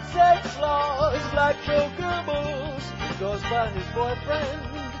 enforcing sex laws like Joe Goebbels goes by his boyfriend,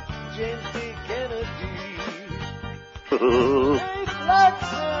 James B. Kennedy.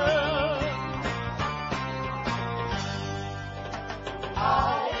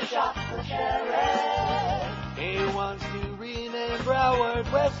 I shot the sheriff. He wants to rename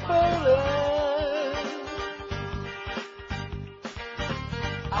Broward West Berlin.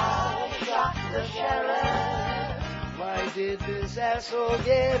 I shot the sheriff. Why did this asshole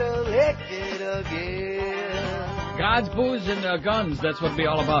get elected again? God's booze and guns, that's what it'll be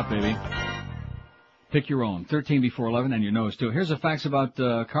all about, baby. Pick your own. 13 before 11 and your nose, too. Here's the facts about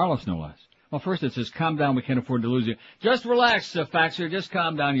Carlos, no less. Well, first it says, calm down, we can't afford to lose you. Just relax, Faxer. Just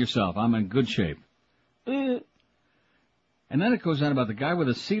calm down yourself. I'm in good shape. And then it goes on about the guy with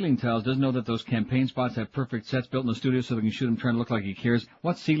the ceiling tiles doesn't know that those campaign spots have perfect sets built in the studio so they can shoot him trying to look like he cares.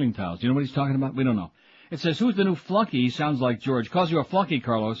 What ceiling tiles? Do you know what he's talking about? We don't know. It says, who's the new flunky? He sounds like George. Calls you a flunky,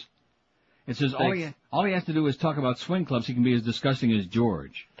 Carlos. It says, all he has to do is talk about swing clubs. He can be as disgusting as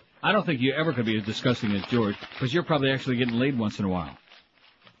George. I don't think you ever could be as disgusting as George, because you're probably actually getting laid once in a while.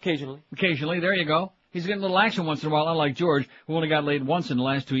 Occasionally. Occasionally, there you go. He's getting a little action once in a while, unlike George, who only got laid once in the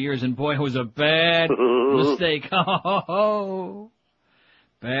last 2 years, and boy, it was a bad mistake.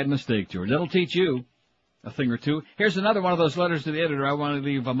 Bad mistake, George. That'll teach you a thing or two. Here's another one of those letters to the editor. I want to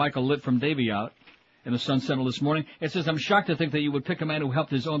leave Michael Litt from Davie out in the Sun Sentinel this morning. It says, I'm shocked to think that you would pick a man who helped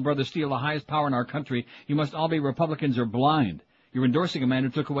his own brother steal the highest power in our country. You must all be Republicans or blind. You're endorsing a man who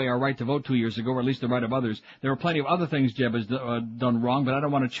took away our right to vote 2 years ago, or at least the right of others. There are plenty of other things Jeb has done wrong, but I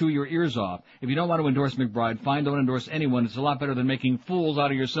don't want to chew your ears off. If you don't want to endorse McBride, fine, don't endorse anyone. It's a lot better than making fools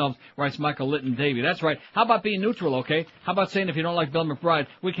out of yourselves, writes Michael Litton Davey. That's right. How about being neutral, okay? How about saying if you don't like Bill McBride,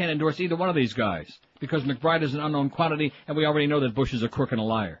 we can't endorse either one of these guys, because McBride is an unknown quantity, and we already know that Bush is a crook and a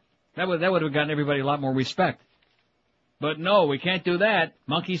liar. That would have gotten everybody a lot more respect. But no, we can't do that.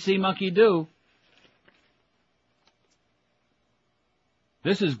 Monkey see, monkey do.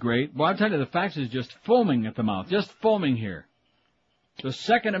 This is great. Well, I'm telling you, the facts is just foaming at the mouth. Just foaming here. The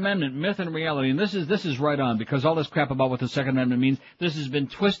Second Amendment, myth and reality. And this is right on, because all this crap about what the Second Amendment means, this has been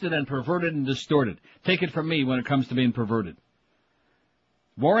twisted and perverted and distorted. Take it from me when it comes to being perverted.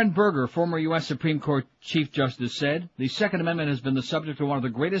 Warren Burger, former U.S. Supreme Court Chief Justice, said, the Second Amendment has been the subject of one of the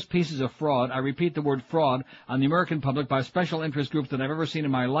greatest pieces of fraud, I repeat the word fraud, on the American public by special interest groups that I've ever seen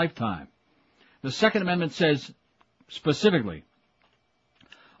in my lifetime. The Second Amendment says, specifically,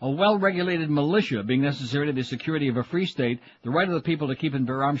 a well-regulated militia being necessary to the security of a free state, the right of the people to keep and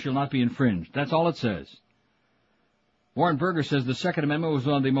bear arms shall not be infringed. That's all it says. Warren Burger says the Second Amendment was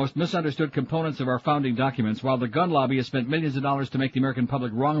one of the most misunderstood components of our founding documents. While the gun lobby has spent millions of dollars to make the American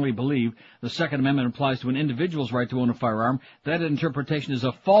public wrongly believe the Second Amendment applies to an individual's right to own a firearm, that interpretation is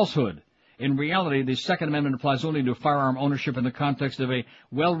a falsehood. In reality, the Second Amendment applies only to firearm ownership in the context of a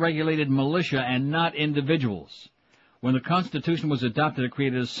well-regulated militia and not individuals. When the Constitution was adopted, it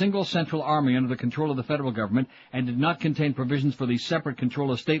created a single central army under the control of the federal government and did not contain provisions for the separate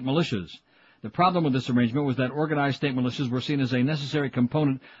control of state militias. The problem with this arrangement was that organized state militias were seen as a necessary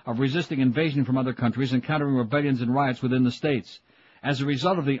component of resisting invasion from other countries and countering rebellions and riots within the states. As a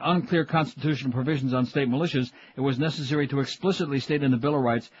result of the unclear constitutional provisions on state militias, it was necessary to explicitly state in the Bill of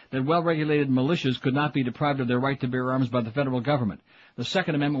Rights that well-regulated militias could not be deprived of their right to bear arms by the federal government. The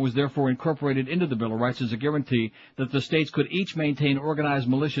Second Amendment was therefore incorporated into the Bill of Rights as a guarantee that the states could each maintain organized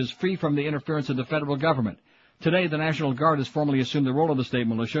militias free from the interference of the federal government. Today, the National Guard has formally assumed the role of the state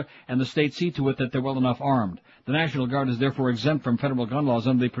militia, and the states see to it that they're well enough armed. The National Guard is therefore exempt from federal gun laws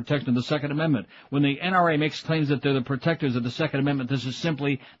under the protection of the Second Amendment. When the NRA makes claims that they're the protectors of the Second Amendment, this is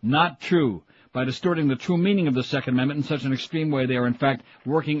simply not true. By distorting the true meaning of the Second Amendment in such an extreme way, they are in fact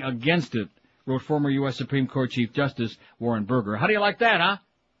working against it, wrote former U.S. Supreme Court Chief Justice Warren Burger. How do you like that, huh?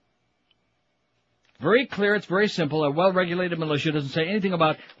 Very clear, it's very simple. A well-regulated militia doesn't say anything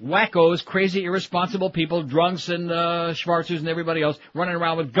about wackos, crazy, irresponsible people, drunks and schwarzers and everybody else running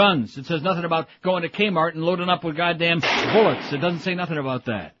around with guns. It says nothing about going to Kmart and loading up with goddamn bullets. It doesn't say nothing about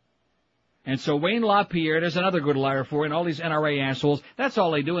that. And so Wayne LaPierre, there's another good liar for you, and all these NRA assholes, that's all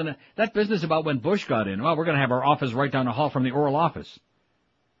they do. And that business about when Bush got in, well, we're going to have our office right down the hall from the Oral Office.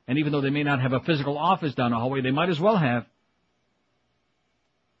 And even though they may not have a physical office down the hallway, they might as well have.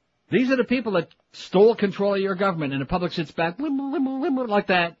 These are the people that stole control of your government, and the public sits back like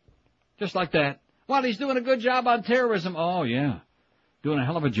that, just like that. Well, he's doing a good job on terrorism. Oh, yeah, doing a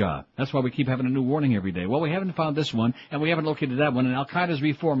hell of a job. That's why we keep having a new warning every day. Well, we haven't found this one, and we haven't located that one, and Al-Qaeda's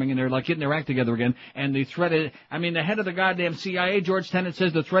reforming, and they're like getting their act together again, and the threat is, I mean, the head of the goddamn CIA, George Tenet,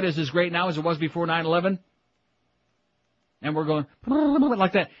 says the threat is as great now as it was before 9/11. And we're going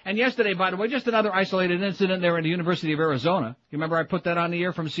like that. And yesterday, by the way, just another isolated incident there in the University of Arizona. You remember I put that on the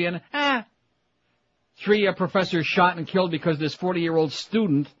air from CNN? 3 professors shot and killed because this 40-year-old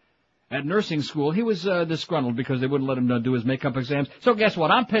student at nursing school, he was disgruntled because they wouldn't let him do his makeup exams. So guess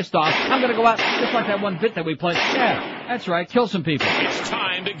what? I'm pissed off. I'm going to go out just like that one bit that we played. Yeah, that's right. Kill some people. It's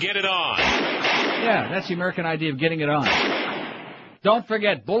time to get it on. Yeah, that's the American idea of getting it on. Don't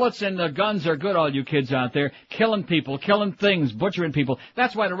forget, bullets and guns are good, all you kids out there. Killing people, killing things, butchering people.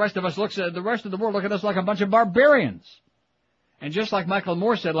 That's why the rest of the world look at us like a bunch of barbarians. And just like Michael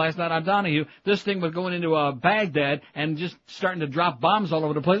Moore said last night on Donahue, this thing was going into Baghdad and just starting to drop bombs all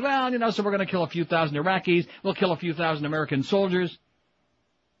over the place. Well, so we're going to kill a few thousand Iraqis. We'll kill a few thousand American soldiers.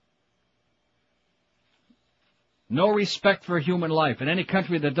 No respect for human life. And any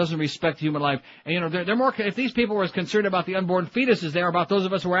country that doesn't respect human life, and they're more, if these people were as concerned about the unborn fetus as they are about those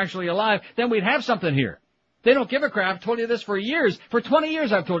of us who are actually alive, then we'd have something here. They don't give a crap. I've told you this for years. For 20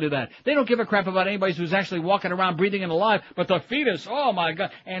 years I've told you that. They don't give a crap about anybody who's actually walking around breathing and alive. But the fetus, oh my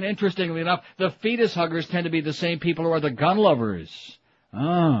God. And interestingly enough, the fetus huggers tend to be the same people who are the gun lovers.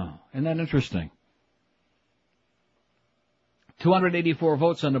 Oh, isn't that interesting? 284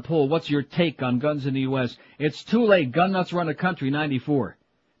 votes on the poll. What's your take on guns in the U.S.? It's too late. Gun nuts run the country, 94.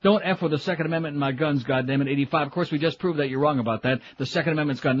 Don't F with the Second Amendment and my guns, goddammit, 85. Of course, we just proved that you're wrong about that. The Second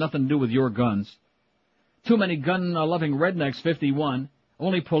Amendment's got nothing to do with your guns. Too many gun-loving rednecks, 51.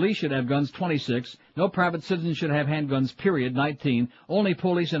 Only police should have guns, 26. No private citizens should have handguns, period, 19. Only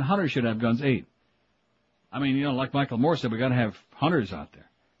police and hunters should have guns, 8. I mean, like Michael Moore said, we got to have hunters out there.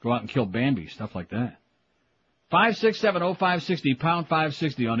 Go out and kill Bambi, stuff like that. 5670560, pound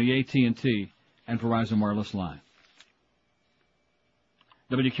 560 on the AT&T and Verizon wireless line.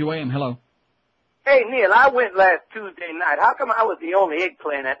 WQAM, hello. Hey, Neil, I went last Tuesday night. How come I was the only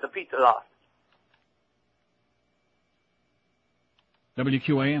eggplant at the pizza loft?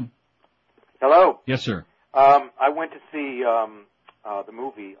 WQAM. Hello. Yes, sir. I went to see the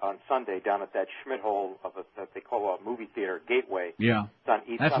movie on Sunday down at that Schmidt hole that they call a movie theater, Gateway. Yeah. It's on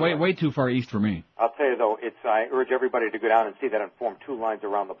East That's Sunrise. way too far east for me. I'll tell you though, I urge everybody to go down and see that and form 2 lines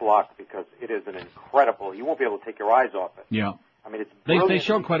around the block because it is an incredible. You won't be able to take your eyes off it. Yeah. I mean, it's They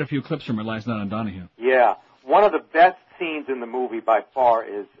showed quite a few clips from it last night on Donahue. Yeah. One of the best scenes in the movie by far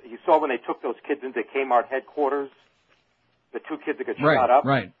is you saw when they took those kids into Kmart headquarters, the 2 kids that got shot up.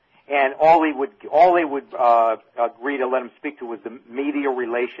 Right. And all they would agree to let him speak to was the media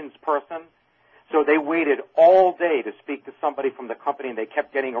relations person. So they waited all day to speak to somebody from the company, and they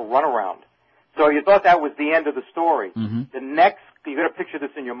kept getting a runaround. So you thought that was the end of the story. Mm-hmm. The next, you got to picture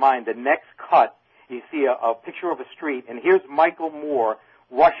this in your mind. The next cut, you see a picture of a street, and here's Michael Moore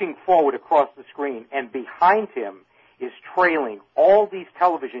rushing forward across the screen, and behind him is trailing all these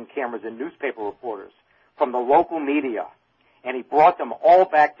television cameras and newspaper reporters from the local media. And he brought them all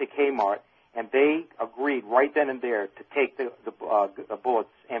back to Kmart, and they agreed right then and there to take the bullets,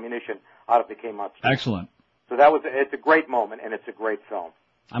 ammunition, out of the Kmart store. Excellent. So it's a great moment, and it's a great film.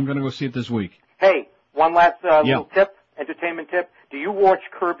 I'm going to go see it this week. Hey, one last little tip, entertainment tip. Do you watch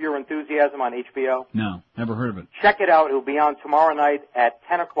Curb Your Enthusiasm on HBO? No, never heard of it. Check it out. It'll be on tomorrow night at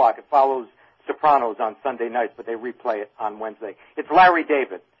 10 o'clock. It follows Sopranos on Sunday nights, but they replay it on Wednesday. It's Larry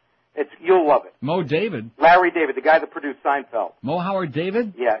David. You'll love it. Mo David? Larry David, the guy that produced Seinfeld. Mo Howard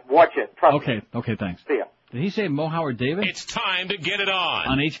David? Yeah, watch it. Trust me. Okay, thanks. See ya. Did he say Mo Howard David? It's time to get it on.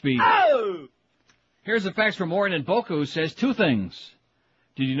 On HBO. Oh! Here's the facts from Warren in Boca, who says two things.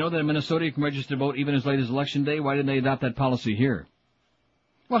 Did you know that in Minnesota you can register to vote even as late as Election Day? Why didn't they adopt that policy here?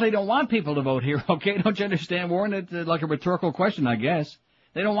 Well, they don't want people to vote here, okay? Don't you understand, Warren? It's like a rhetorical question, I guess.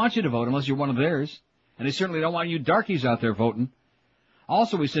 They don't want you to vote unless you're one of theirs. And they certainly don't want you darkies out there voting.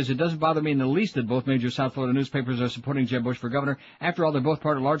 Also, he says, it doesn't bother me in the least that both major South Florida newspapers are supporting Jeb Bush for governor. After all, they're both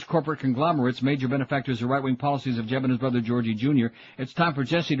part of large corporate conglomerates, major benefactors of right-wing policies of Jeb and his brother Georgie Jr. It's time for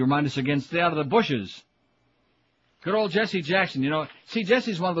Jesse to remind us again, stay out of the bushes. Good old Jesse Jackson, See,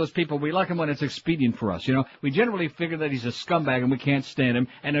 Jesse's one of those people, we like him when it's expedient for us, We generally figure that he's a scumbag and we can't stand him,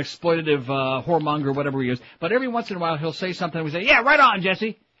 an exploitative whoremonger, whatever he is. But every once in a while he'll say something and we say, yeah, right on,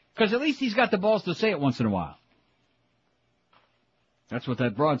 Jesse. Because at least he's got the balls to say it once in a while. That's what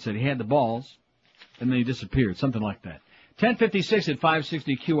that broad said. He had the balls, and then he disappeared. Something like that. 10:56 at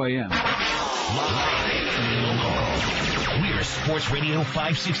 560 QAM. We're Sports Radio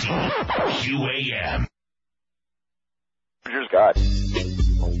 560 QAM. God.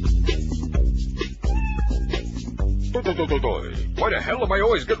 Why the hell am I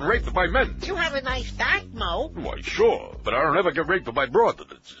always getting raped by men? You have a nice back, Mo. Why, sure, but I don't ever get raped by broad.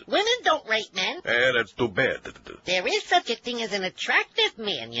 Women don't rape men. That's too bad. There is such a thing as an attractive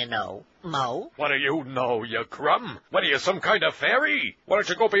man, Mo. What do you know, you crumb? What are you, some kind of fairy? Why don't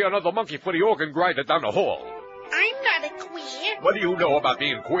you go be another monkey for the organ grinder down the hall? I'm not a queer. What do you know about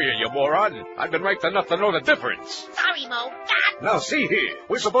being queer, you moron? I've been raped enough to know the difference. Sorry, Mo. God. Now, see here.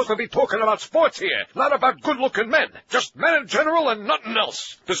 We're supposed to be talking about sports here, not about good-looking men. Just men in general and nothing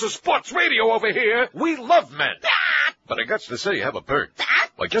else. This is sports radio over here. We love men. But I got to say, have a burn.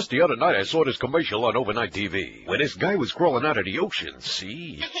 Like just the other night, I saw this commercial on overnight TV where this guy was crawling out of the ocean,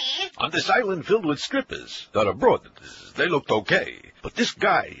 see? On this island filled with strippers. Now, abroad, they looked okay. But this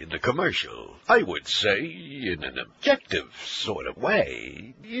guy in the commercial, I would say, in an objective sort of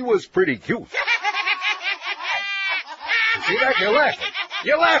way, he was pretty cute. See that? You're laughing.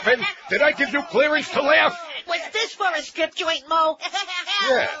 You're laughing. Did I give you clearance to laugh? Was this for a strip joint, Mo?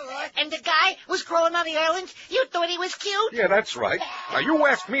 Yeah. And the guy was crawling on the island? You thought he was cute? Yeah, that's right. Now, you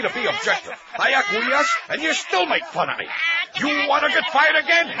asked me to be objective. I acquiesce, and you still make fun of me. You want to get fired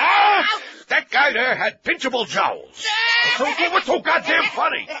again, huh? That guy there had pinchable jowls. So it was so goddamn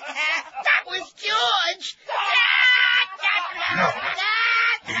funny. That was George. No.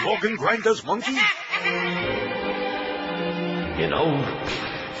 The organ grinder's monkey?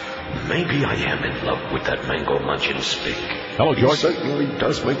 Maybe I am in love with that mango-munching spig. Hello, George. He certainly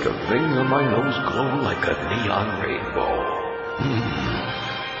does make a thing on my nose glow like a neon rainbow.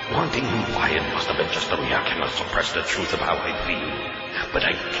 Wanting Ryan must have been just a reaction to suppress the truth of how I feel. But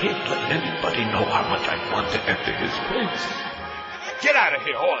I can't let anybody know how much I want to enter his face. Get out of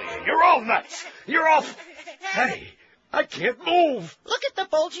here, all of you. You're all nuts. You're all... Hey, I can't move. Look at the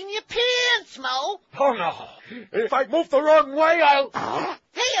bulge in your pants, Mo. Oh, no. If I move the wrong way, I'll...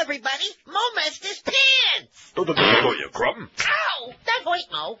 Hey, everybody. Mo messed his pants. You crumb. Ow! That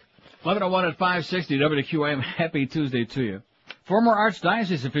hurt, Mo. 11:01 at 560 WQAM. Happy Tuesday to you. Former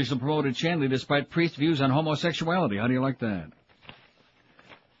Archdiocese official promoted Shanley despite priest views on homosexuality. How do you like that?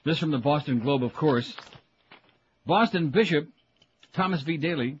 This from the Boston Globe, of course. Boston Bishop Thomas V.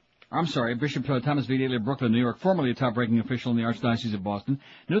 Daly, Bishop Thomas V. Daly of Brooklyn, New York, formerly a top-ranking official in the Archdiocese of Boston,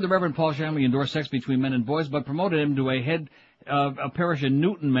 knew the Reverend Paul Shanley endorsed sex between men and boys, but promoted him to a head of a parish in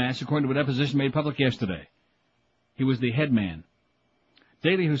Newton, Mass., according to a deposition made public yesterday. He was the head man.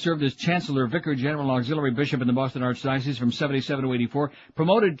 Daly, who served as Chancellor, Vicar General, Auxiliary Bishop in the Boston Archdiocese from 77 to 84,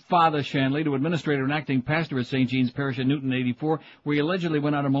 promoted Father Shanley to administrator and acting pastor at St. Jean's Parish in Newton, 84, where he allegedly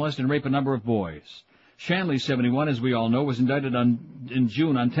went out to molest and rape a number of boys. Shanley, 71, as we all know, was indicted in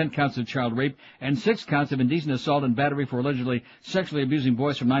June on 10 counts of child rape and 6 counts of indecent assault and battery for allegedly sexually abusing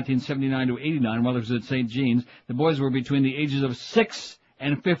boys from 1979 to 89 while he was at St. Jean's. The boys were between the ages of 6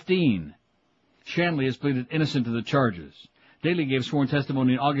 and 15. Shanley has pleaded innocent to the charges. Daly gave sworn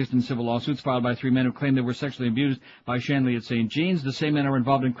testimony in August in civil lawsuits filed by 3 men who claimed they were sexually abused by Shanley at St. Jean's. The same men are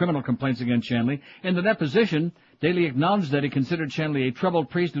involved in criminal complaints against Shanley. In the deposition, Daly acknowledged that he considered Shanley a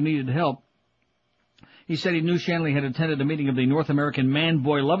troubled priest who needed help. He said he knew Shanley had attended a meeting of the North American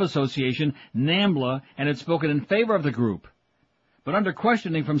Man-Boy Love Association, NAMBLA, and had spoken in favor of the group. But under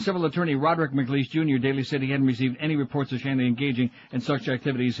questioning from civil attorney Roderick McLeish Jr., Daley said he hadn't received any reports of Shanley engaging in such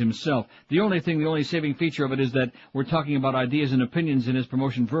activities himself. The only saving feature of it is that we're talking about ideas and opinions in his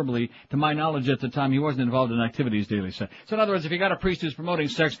promotion verbally. To my knowledge at the time, he wasn't involved in activities, Daley said. So in other words, if you got a priest who's promoting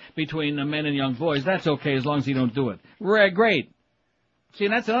sex between men and young boys, that's okay as long as he don't do it. Great. See,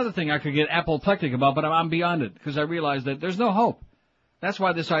 and that's another thing I could get apoplectic about, but I'm beyond it, because I realize that there's no hope. That's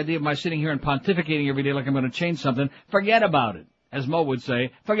why this idea of my sitting here and pontificating every day like I'm going to change something, forget about it. As Mo would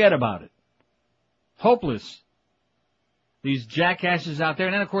say, forget about it. Hopeless. These jackasses out there.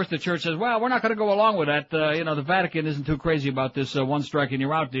 And then, of course, the church says, well, we're not going to go along with that. The Vatican isn't too crazy about this one strike and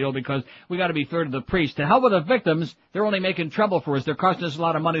you're out deal because we got to be fair to the priests. To hell with the victims. They're only making trouble for us. They're costing us a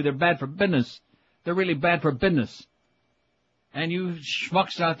lot of money. They're bad for business. They're really bad for business. And you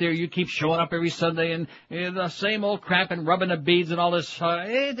schmucks out there, you keep showing up every Sunday and the same old crap and rubbing the beads and all this.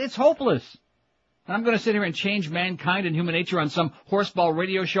 It's hopeless. I'm going to sit here and change mankind and human nature on some horseball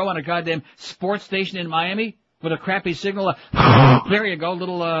radio show on a goddamn sports station in Miami with a crappy signal. There you go,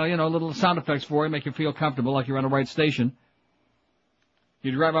 little sound effects for you, make you feel comfortable like you're on the right station.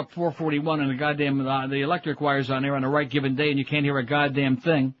 You drive up 441 and the goddamn the electric wires on there on the right given day and you can't hear a goddamn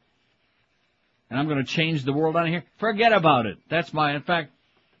thing. And I'm going to change the world out of here. Forget about it. In fact,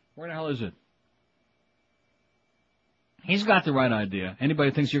 where the hell is it? He's got the right idea.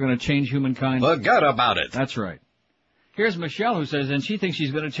 Anybody thinks you're going to change humankind? Forget about it. That's right. Here's Michelle who says, and she thinks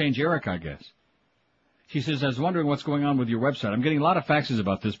she's going to change Eric, I guess. She says, I was wondering what's going on with your website. I'm getting a lot of faxes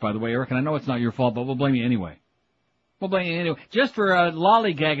about this, by the way, Eric, and I know it's not your fault, but we'll blame you anyway. Just for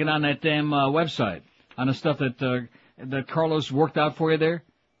lollygagging on that damn website, on the stuff that Carlos worked out for you there,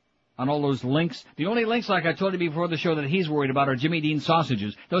 on all those links. The only links, like I told you before the show, that he's worried about are Jimmy Dean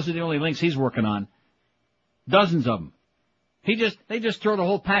sausages. Those are the only links he's working on. Dozens of them. They just throw the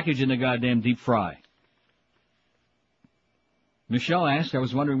whole package in the goddamn deep fry. Michelle asked, I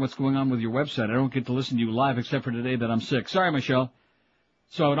was wondering what's going on with your website. I don't get to listen to you live except for today that I'm sick. Sorry, Michelle.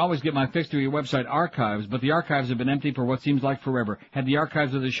 So I would always get my fix through your website archives, but the archives have been empty for what seems like forever. Had the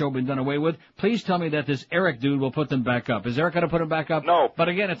archives of the show been done away with? Please tell me that this Eric dude will put them back up. Is Eric going to put them back up? No. But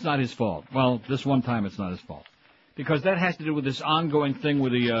again, it's not his fault. Well, this one time it's not his fault. Because that has to do with this ongoing thing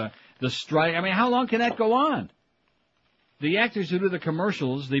with the strike. I mean, how long can that go on? The actors who do the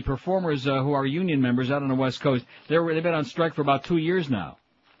commercials, the performers who are union members out on the West Coast, they've been on strike for about 2 years now.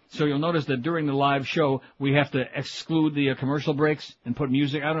 So you'll notice that during the live show, we have to exclude the commercial breaks and put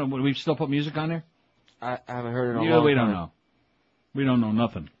music. I don't know, we still put music on there? I haven't heard it in a long time. We don't know. We don't know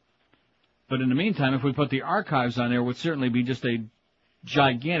nothing. But in the meantime, if we put the archives on there, it would certainly be just a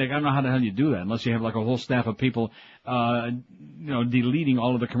gigantic, I don't know how the hell you do that, unless you have like a whole staff of people, deleting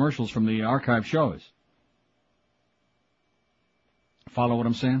all of the commercials from the archive shows. Follow what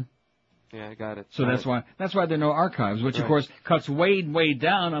I'm saying? Yeah, I got it. So that's why there are no archives, which of course cuts way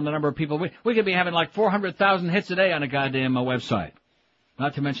down on the number of people. We could be having like 400,000 hits a day on a goddamn website.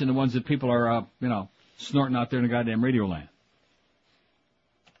 Not to mention the ones that people are, snorting out there in the goddamn radio land.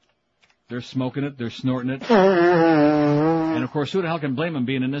 They're smoking it, they're snorting it. And of course, who the hell can blame them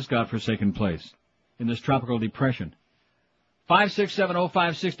being in this godforsaken place? In this tropical depression.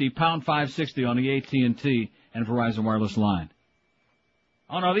 5670560, pound 560 on the AT&T and Verizon wireless line.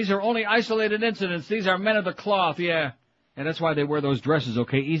 Oh, no, these are only isolated incidents. These are men of the cloth, yeah. And that's why they wear those dresses,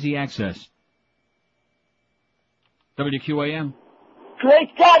 okay? Easy access. WQAM.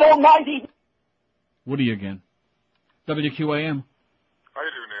 Great God Almighty. Woody again. WQAM. How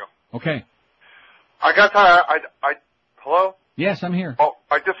you doing, Neil? Okay. I got hello? Yes, I'm here. Oh,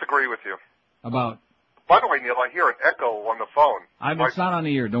 I disagree with you. About? By the way, Neil, I hear an echo on the phone. It's not on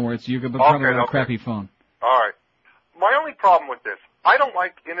the ear. Don't worry. You could probably have a crappy phone. All right. My only problem with this, I don't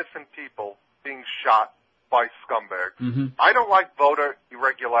like innocent people being shot by scumbags. Mm-hmm. I don't like voter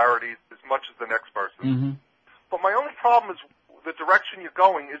irregularities as much as the next person. Mm-hmm. But my only problem is the direction you're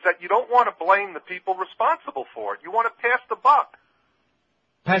going is that you don't want to blame the people responsible for it. You want to pass the buck.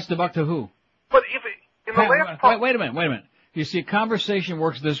 Pass the buck to who? But in the last... Wait a minute. You see, conversation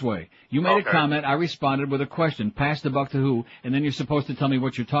works this way. You made a comment, I responded with a question. Pass the buck to who? And then you're supposed to tell me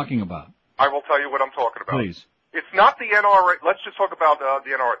what you're talking about. I will tell you what I'm talking about. Please. It's not the NRA. Let's just talk about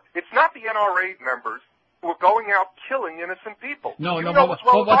the NRA. It's not the NRA members who are going out killing innocent people. But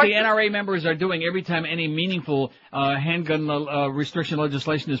what the NRA members are doing every time any meaningful handgun restriction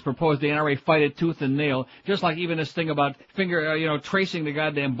legislation is proposed, the NRA fight it tooth and nail. Just like even this thing about tracing the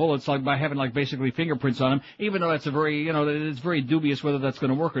goddamn bullets, like by having like basically fingerprints on them. Even though that's it's very dubious whether that's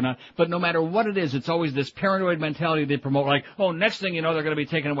going to work or not. But no matter what it is, it's always this paranoid mentality they promote. Like, next thing you know, they're going to be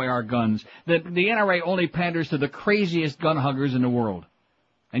taking away our guns. The NRA only panders to the craziest gun huggers in the world,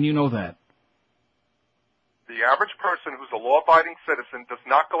 and you know that. The average person who's a law-abiding citizen does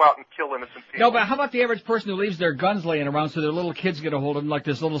not go out and kill innocent people. No, but how about the average person who leaves their guns laying around so their little kids get a hold of them, like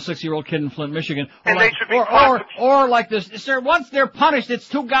this little 6-year-old kid in Flint, Michigan? And they should be or like this, sir, once they're punished, it's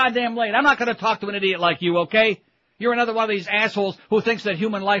too goddamn late. I'm not going to talk to an idiot like you, okay? You're another one of these assholes who thinks that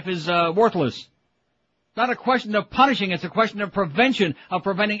human life is worthless. Not a question of punishing, it's a question of prevention, of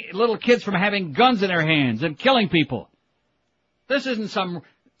preventing little kids from having guns in their hands and killing people. This isn't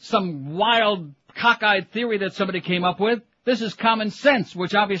some wild, cockeyed theory that somebody came up with. This is common sense,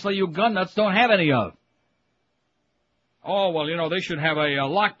 which obviously you gun nuts don't have any of. Oh, well, they should have a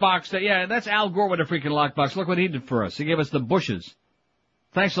lockbox. Yeah, that's Al Gore with a freaking lockbox. Look what he did for us. He gave us the Bushes.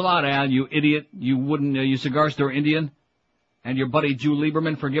 Thanks a lot, Al, you idiot, you cigar store Indian, and your buddy Jew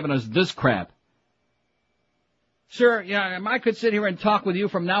Lieberman for giving us this crap. Sure, yeah, I could sit here and talk with you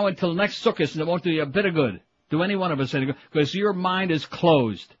from now until next Sukkot, and it won't do you a bit of good. Do any one of us any good, because your mind is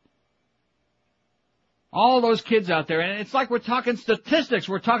closed. All those kids out there, and it's like we're talking statistics,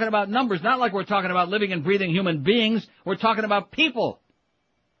 we're talking about numbers, not like we're talking about living and breathing human beings, we're talking about people.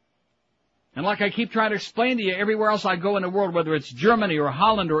 And like I keep trying to explain to you, everywhere else I go in the world, whether it's Germany or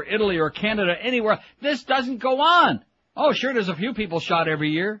Holland or Italy or Canada, anywhere, this doesn't go on. Oh, sure, there's a few people shot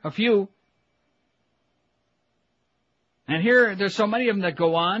every year, a few. And here, there's so many of them that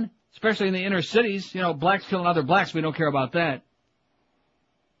go on, especially in the inner cities. Blacks killing other blacks, we don't care about that.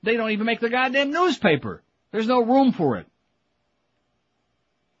 They don't even make the goddamn newspaper. There's no room for it.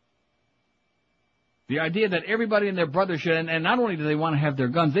 The idea that everybody and their brother should, and not only do they want to have their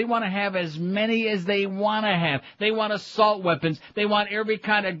guns, they want to have as many as they want to have. They want assault weapons. They want every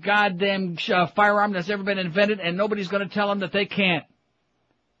kind of goddamn firearm that's ever been invented, and nobody's going to tell them that they can't.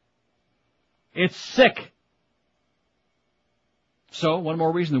 It's sick. So, one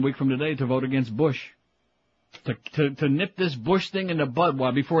more reason a week from today to vote against Bush. To nip this Bush thing in the bud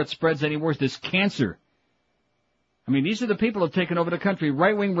before it spreads any worse, this cancer. I mean, these are the people who have taken over the country,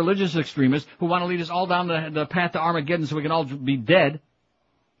 right-wing religious extremists who want to lead us all down the path to Armageddon so we can all be dead,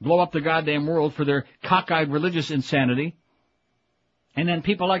 blow up the goddamn world for their cockeyed religious insanity. And then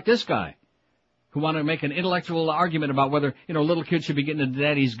people like this guy, who want to make an intellectual argument about whether, little kids should be getting a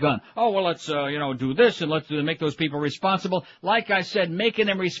daddy's gun. Oh, well, let's, do this and let's make those people responsible. Like I said, making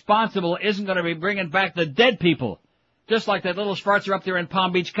them responsible isn't going to be bringing back the dead people. Just like that little Schwarzer up there in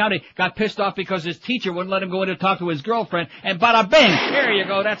Palm Beach County got pissed off because his teacher wouldn't let him go in to talk to his girlfriend, and bada bing, there you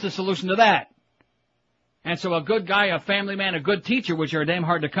go, that's the solution to that. And so a good guy, a family man, a good teacher, which are damn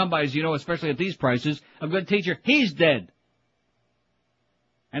hard to come by, as you know, especially at these prices, a good teacher, he's dead.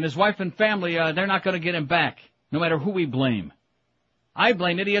 And his wife and family, they're not going to get him back, no matter who we blame. I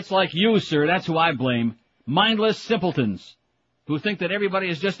blame idiots like you, sir. That's who I blame. Mindless simpletons who think that everybody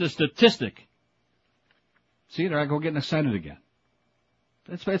is just a statistic. See, there I go getting excited again.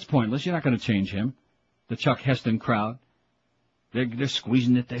 It's pointless. You're not going to change him. The Chuck Heston crowd. They're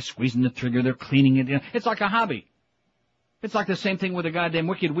squeezing it. They're squeezing the trigger. They're cleaning it. It's like a hobby. It's like the same thing with the goddamn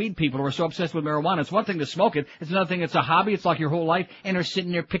wicked weed people who are so obsessed with marijuana. It's one thing to smoke it. It's another thing. It's a hobby. It's like your whole life. And they're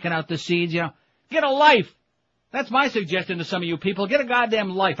sitting there picking out the seeds, Get a life. That's my suggestion to some of you people. Get a goddamn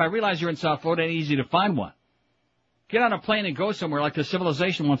life. I realize you're in South Florida. It ain't easy to find one. Get on a plane and go somewhere like the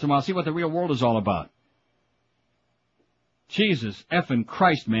civilization once in a while. See what the real world is all about. Jesus effing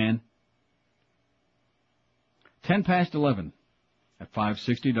Christ, man. 10:11 at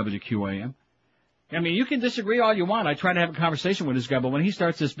 560 WQAM. I mean, you can disagree all you want. I try to have a conversation with this guy, but when he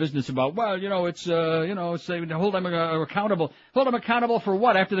starts this business about, it's hold him accountable. Hold him accountable for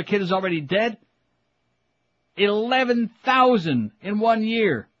what? After the kid is already dead? 11,000 in 1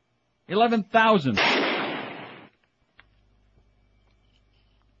 year. 11,000.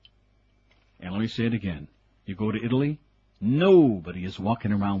 And let me say it again. You go to Italy, nobody is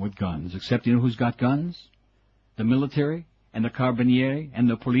walking around with guns, except you know who's got guns? The military and the Carabinieri and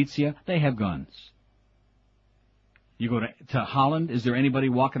the Polizia, they have guns. You go to Holland, is there anybody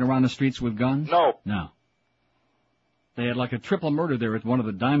walking around the streets with guns? No. They had like a triple murder there at one of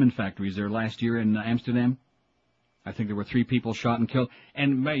the diamond factories there last year in Amsterdam. I think there were 3 people shot and killed.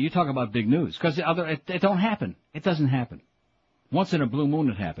 And you talk about big news, because it don't happen. It doesn't happen. Once in a blue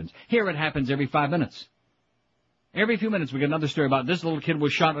moon it happens. Here it happens every 5 minutes. Every few minutes we get another story about this little kid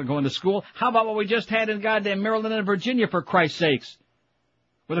was shot going to school. How about what we just had in goddamn Maryland and Virginia, for Christ's sakes?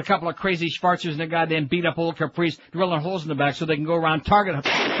 With a couple of crazy Schwarzers and a goddamn beat-up old Caprice drilling holes in the back so they can go around target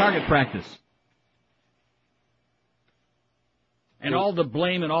practice. And all the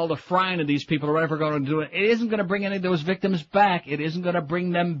blame and all the frying of these people are ever going to do it. It isn't going to bring any of those victims back. It isn't going to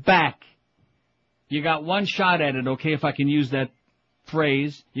bring them back. You got one shot at it, okay, if I can use that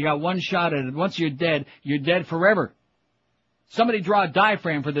phrase. You got one shot at it. Once you're dead forever. Somebody draw a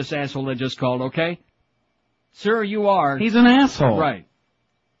diaphragm for this asshole that just called, okay? Sir, you are. He's an asshole. Right.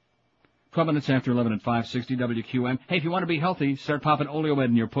 12 minutes after 11 at 560 WQM. Hey, if you want to be healthy, start popping Oleomed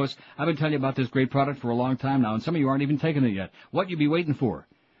in your puss. I've been telling you about this great product for a long time now, and some of you aren't even taking it yet. What you be waiting for?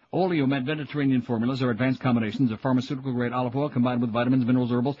 Oleomed Mediterranean formulas are advanced combinations of pharmaceutical-grade olive oil combined with vitamins,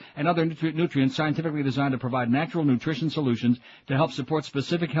 minerals, herbals, and other nutrients scientifically designed to provide natural nutrition solutions to help support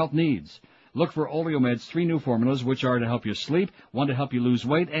specific health needs. Look for Oleomed's 3 new formulas, which are to help you sleep, 1 to help you lose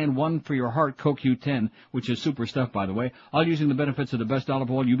weight, and 1 for your heart, CoQ10, which is super stuff, by the way, all using the benefits of the best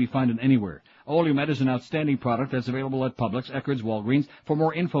olive oil you'll be finding anywhere. Oleomed is an outstanding product that's available at Publix, Eckerd's, Walgreens. For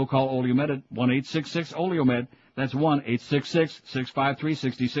more info, call Oleomed at 1-866-OLEOMED. That's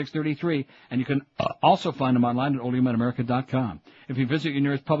 1-866-653-6633. And you can also find them online at OleomedAmerica.com. If you visit your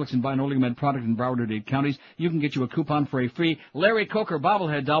nearest Publix and buy an Oleomed product in Broward or Dade counties, you can get you a coupon for a free Larry Coker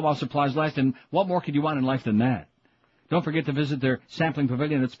bobblehead doll while supplies last. And what more could you want in life than that? Don't forget to visit their sampling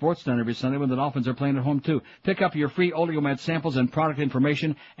pavilion at Sportstown every Sunday when the Dolphins are playing at home, too. Pick up your free Oleomed samples and product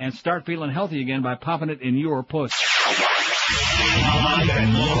information and start feeling healthy again by popping it in your puss.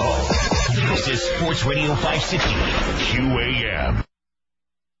 This is Sports Radio 560 QAM.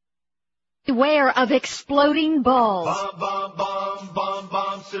 Beware of exploding balls. Bomb, bomb, bomb, bomb,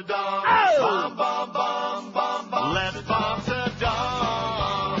 bomb, Saddam. Oh! Bomb, bomb, bomb, bomb, bomb. Let's bomb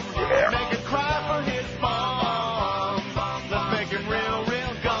Saddam. Yeah. Make him cry for his bomb. Let's make him real,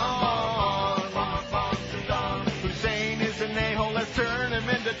 real gone. Bomb, bomb, Saddam. Hussein is an a-hole. Let's turn him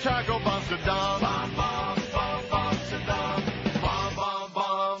into charcoal. Bomb Saddam. Bomb, bomb, bomb, bomb, Saddam. Bomb, bomb,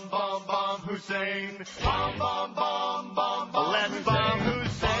 bomb, bomb, bomb, Hussein. Bomb, bomb, bomb, bomb, bomb. Let's bomb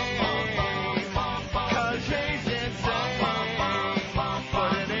Hussein.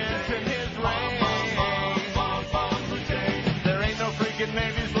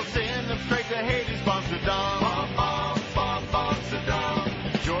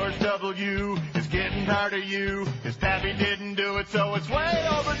 Is getting tired of you. His pappy didn't do it, so it's way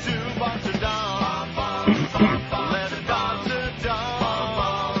overdue. Bomb Saddam. Let it bomb Saddam.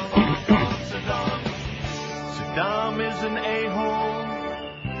 Saddam is an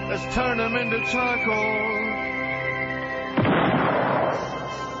a-hole. Let's turn him into charcoal.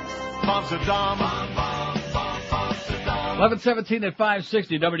 Bomb Saddam. 11:17 at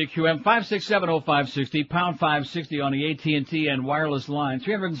 560 WQM, 5670560, pound 560 on the AT&T and wireless line.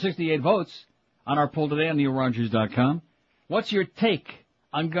 368 votes on our poll today on NeilRogers.com. What's your take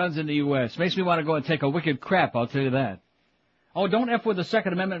on guns in the U.S.? Makes me want to go and take a wicked crap, I'll tell you that. Oh, don't F with the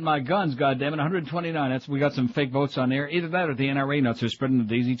Second Amendment in my guns, goddammit. 129. We got some fake votes on there. Either that or the NRA nuts are spreading the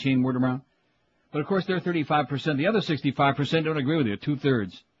daisy chain word around. But of course they're 35%. The other 65% don't agree with you,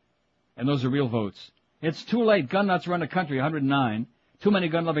 2/3. And those are real votes. It's too late. Gun nuts run the country, 109. Too many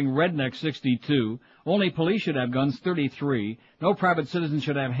gun-loving rednecks, 62. Only police should have guns, 33. No private citizens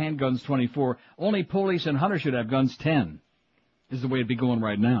should have handguns, 24. Only police and hunters should have guns, 10. This is the way it'd be going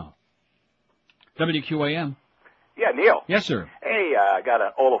right now. WQAM. Yeah, Neil. Yes, sir. Hey, I got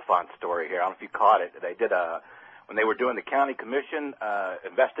an Oliphant story here. I don't know if you caught it. They did when they were doing the county commission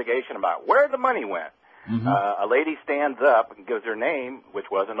investigation about where the money went. Mm-hmm. A lady stands up and gives her name,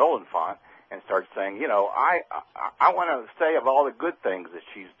 which was an Oliphant, and starts saying, you know, I want to say of all the good things that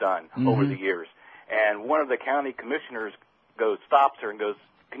she's done over the years. And one of the county commissioners stops her and goes,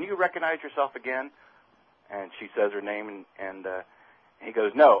 can you recognize yourself again? And she says her name, and he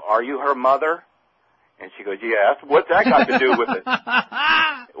goes, no, are you her mother? And she goes, yes. What's that got to do with it?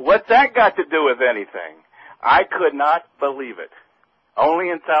 What's that got to do with anything? I could not believe it.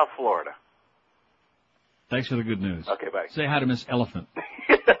 Only in South Florida. Thanks for the good news. Okay, bye. Say hi to Miss Elephant.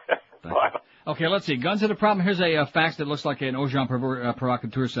 Okay, let's see. Guns are the problem. Here's a fax that looks like an agent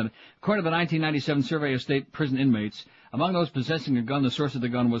provocateur said. According to the 1997 survey of state prison inmates, among those possessing a gun, the source of the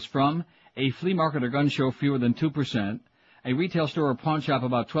gun was from a flea market or gun show, fewer than 2%, a retail store or pawn shop,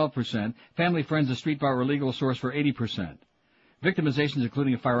 about 12%, family, friends, a street bar or legal source for 80%. Victimizations,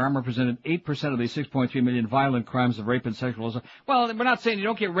 including a firearm, represented 8% of the 6.3 million violent crimes of rape and sexual assault. Well, we're not saying you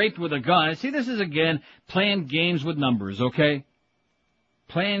don't get raped with a gun. See, this is, again, playing games with numbers, okay?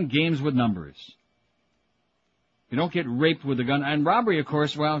 Playing games with numbers. You don't get raped with a gun. And robbery, of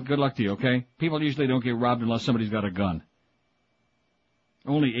course, well, good luck to you, okay? People usually don't get robbed unless somebody's got a gun.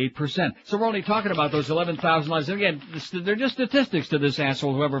 Only 8%. So we're only talking about those 11,000 lives. And again, they're just statistics to this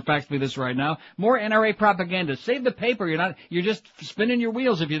asshole, whoever faxed me this right now. More NRA propaganda. Save the paper. You're just spinning your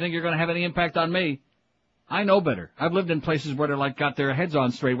wheels if you think you're going to have any impact on me. I know better. I've lived in places where they're got their heads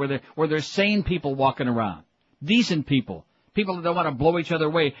on straight, where there's sane people walking around. Decent people. People that don't want to blow each other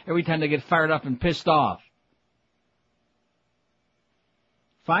away every time they get fired up and pissed off.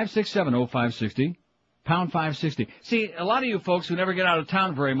 5670560. Pound 560. See, a lot of you folks who never get out of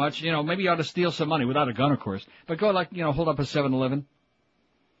town very much, maybe you ought to steal some money without a gun, of course. But go hold up a 7-Eleven.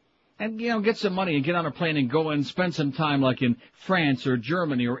 And, get some money and get on a plane and go and spend some time like in France or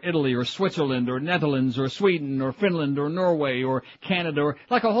Germany or Italy or Switzerland or Netherlands or Sweden or Finland or Norway or Canada or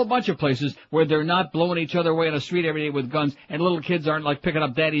like a whole bunch of places where they're not blowing each other away on the street every day with guns and little kids aren't like picking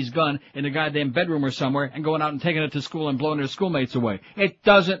up daddy's gun in a goddamn bedroom or somewhere and going out and taking it to school and blowing their schoolmates away. It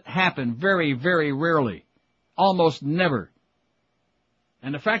doesn't happen very, very rarely. Almost never.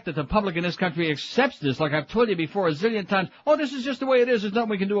 And the fact that the public in this country accepts this, like I've told you before a zillion times, this is just the way it is, there's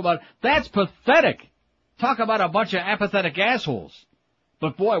nothing we can do about it, that's pathetic. Talk about a bunch of apathetic assholes.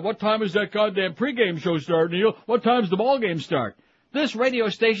 But boy, what time is that goddamn pregame show start, Neil? What time's the ball game start? This radio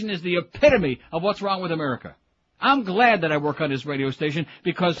station is the epitome of what's wrong with America. I'm glad that I work on this radio station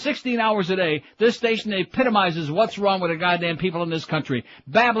because 16 hours a day, this station epitomizes what's wrong with the goddamn people in this country.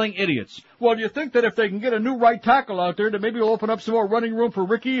 Babbling idiots. Well, do you think that if they can get a new right tackle out there, that maybe it'll open up some more running room for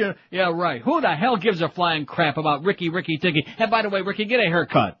Ricky? Yeah, right. Who the hell gives a flying crap about Ricky Ticky? And by the way, Ricky, get a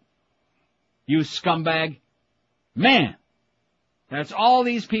haircut. You scumbag. Man, that's all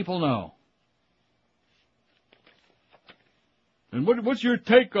these people know. And what's your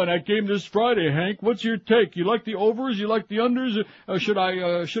take on that game this Friday, Hank? What's your take? You like the overs? You like the unders?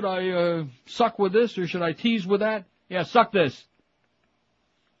 Should I suck with this or should I tease with that? Yeah, suck this.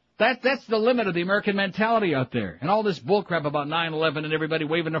 That's the limit of the American mentality out there. And all this bullcrap about 9/11 and everybody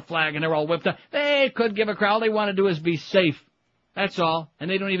waving their flag and they're all whipped up. They could give a crap. All they want to do is be safe. That's all.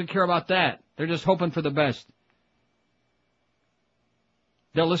 And they don't even care about that. They're just hoping for the best.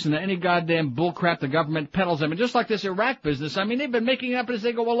 They'll listen to any goddamn bullcrap the government peddles them. And just like this Iraq business, I mean, they've been making it up as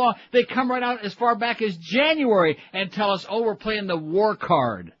they go along. They come right out as far back as January and tell us, we're playing the war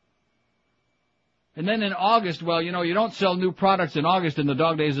card. And then in August, you don't sell new products in August in the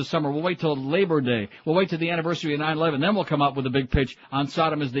dog days of summer. We'll wait till Labor Day. We'll wait till the anniversary of 9/11. Then we'll come up with a big pitch on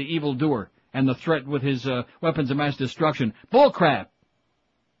Saddam as the evildoer and the threat with his weapons of mass destruction. Bullcrap.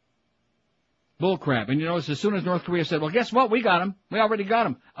 Bullcrap. And as soon as North Korea said, well, guess what? We got him. We already got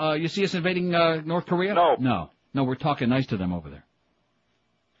him. You see us invading North Korea? No. No, we're talking nice to them over there.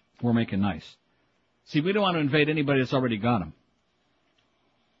 We're making nice. See, we don't want to invade anybody that's already got him.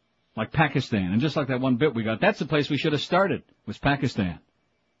 Like Pakistan. And just like that one bit we got, that's the place we should have started, was Pakistan.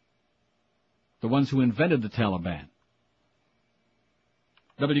 The ones who invented the Taliban.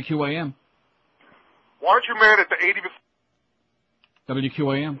 WQAM. Why aren't you mad at the 80th?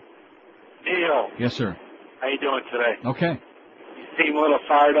 WQAM. Neil. Yes, sir. How you doing today? Okay. You seem a little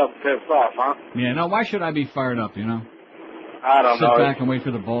fired up, pissed off, huh? Yeah, no, why should I be fired up, I don't know. Sit back and wait for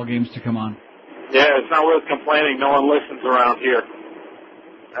the ball games to come on. Yeah, it's not worth complaining. No one listens around here.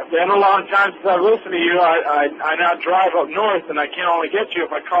 It's been a long time since I've listened to you. I now drive up north, and I can only get you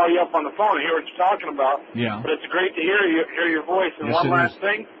if I call you up on the phone and hear what you're talking about. Yeah. But it's great to hear your voice. And yes, one last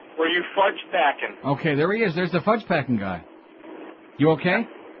thing, were you fudge packing? Okay, there he is. There's the fudge packing guy. You okay?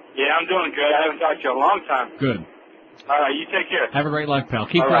 Yeah, I'm doing good. I haven't talked to you in a long time. Good. All right, you take care. Have a great life, pal.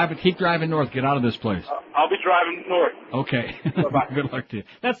 Keep driving north. Get out of this place. I'll be driving north. Okay. Bye-bye. Good luck to you.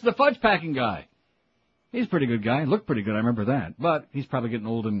 That's the fudge packing guy. He's a pretty good guy. Looked pretty good, I remember that. But he's probably getting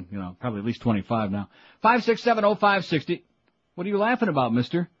old and, probably at least 25 now. 5670560. What are you laughing about,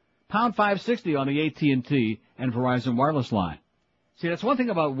 mister? Pound 560 on the AT&T and Verizon wireless line. See, that's one thing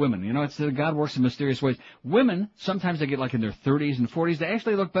about women. It's that God works in mysterious ways. Women, sometimes they get like in their 30s and 40s. They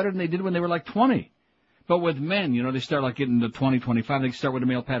actually look better than they did when they were like 20. But with men, they start like getting to 20, 25. They start with a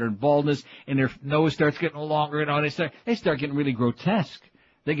male pattern baldness and their nose starts getting longer. They start getting really grotesque.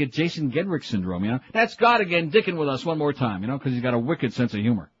 They get Jason Gedrick syndrome, That's God again dicking with us one more time, because he's got a wicked sense of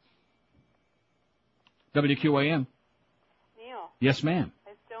humor. WQAM. Neil. Yes, ma'am.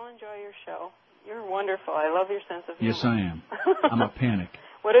 I still enjoy your show. You're wonderful. I love your sense of humor. Yes, I am. I'm a panic.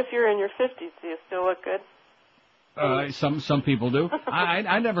 What if you're in your 50s? Do you still look good? Some people do.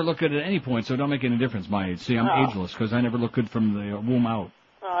 I never look good at any point, so it don't make any difference my age. See, I'm ageless because I never look good from the womb out.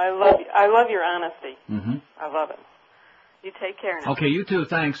 Oh, I love your honesty. Mm-hmm. I love it. You take care now. Okay, you too,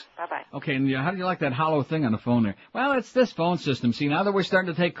 thanks. Bye-bye. Okay, and how do you like that hollow thing on the phone there? Well, it's this phone system. See, now that we're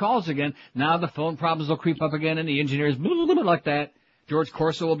starting to take calls again, now the phone problems will creep up again, and the engineers, like that. George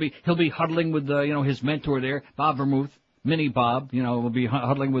Corso he'll be huddling with, his mentor there, Bob Vermouth, Mini Bob, will be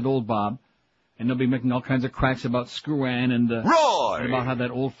huddling with old Bob. And they'll be making all kinds of cracks about Screwan and about how that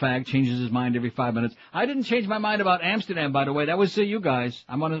old fag changes his mind every 5 minutes. I didn't change my mind about Amsterdam, by the way. That was you guys.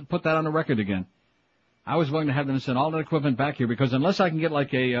 I'm going to put that on the record again. I was willing to have them send all that equipment back here because unless I can get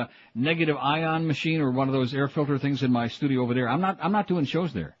like a negative ion machine or one of those air filter things in my studio over there, I'm not doing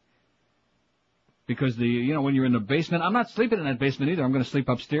shows there. Because when you're in the basement, I'm not sleeping in that basement either. I'm going to sleep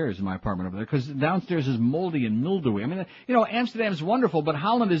upstairs in my apartment over there because downstairs is moldy and mildewy. I mean, Amsterdam's wonderful, but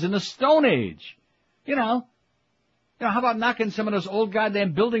Holland is in the Stone Age. How about knocking some of those old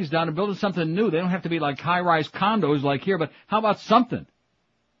goddamn buildings down and building something new? They don't have to be like high-rise condos like here, but how about something?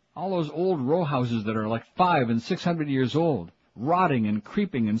 All those old row houses that are like 500 and 600 years old, rotting and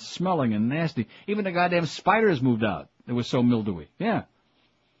creeping and smelling and nasty. Even the goddamn spiders moved out. It was so mildewy. Yeah.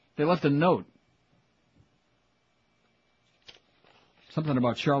 They left a note. Something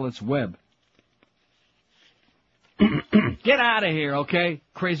about Charlotte's Web. Get out of here, okay?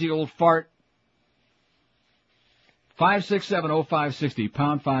 Crazy old fart. 5670560,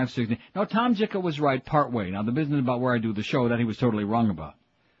 pound 560. Now, Tom Jicka was right partway. Now, the business about where I do the show, that he was totally wrong about.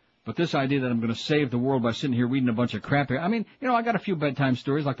 But this idea that I'm going to save the world by sitting here reading a bunch of crap here, I mean, I got a few bedtime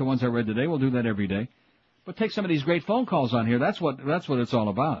stories like the ones I read today. We'll do that every day. But take some of these great phone calls on here. That's what it's all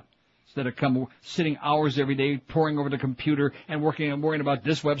about. Instead of sitting hours every day, poring over the computer and worrying about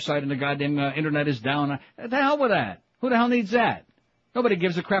this website and the goddamn internet is down. The hell with that. Who the hell needs that? Nobody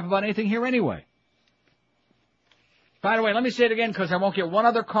gives a crap about anything here anyway. By the way, let me say it again because I won't get one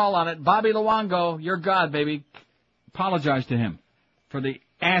other call on it. Bobby Luongo, you're God, baby. Apologize to him for the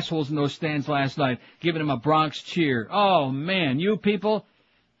assholes in those stands last night, giving him a Bronx cheer. Oh, man, you people,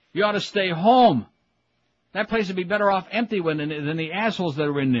 you ought to stay home. That place would be better off empty than the assholes that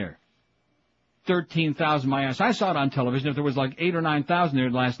are in there. 13,000, my ass. I saw it on television. If there was like 8,000 or 9,000 there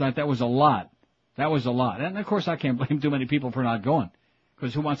last night, that was a lot. That was a lot. And, of course, I can't blame too many people for not going.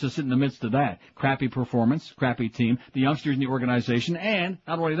 Because who wants to sit in the midst of that? Crappy performance, crappy team, the youngsters in the organization, and,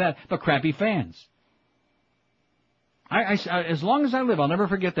 not only that, but crappy fans. I as long as I live, I'll never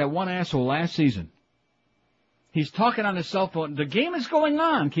forget that one asshole last season. He's talking on his cell phone. The game is going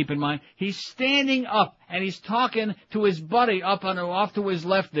on, keep in mind. He's standing up, and he's talking to his buddy off to his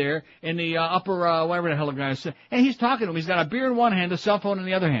left there in the upper, whatever the hell the guy is. And he's talking to him. He's got a beer in one hand, a cell phone in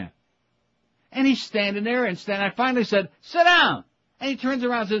the other hand. And he's standing there, and I finally said, sit down. And he turns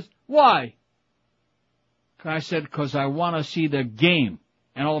around and says, why? I said, because I want to see the game.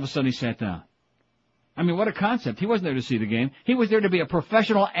 And all of a sudden he sat down. I mean, what a concept. He wasn't there to see the game. He was there to be a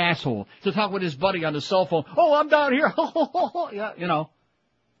professional asshole, to talk with his buddy on the cell phone. Oh, I'm down here. Yeah,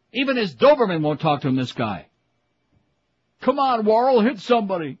 Even his Doberman won't talk to him, this guy. Come on, Warrell, hit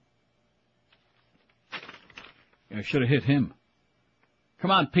somebody. Yeah, I should have hit him.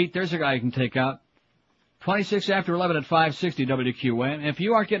 Come on, Pete, there's a guy you can take out. 26 after 11 at 560 WQAM. If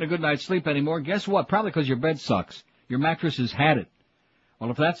you aren't getting a good night's sleep anymore, guess what? Probably because your bed sucks. Your mattress has had it. Well,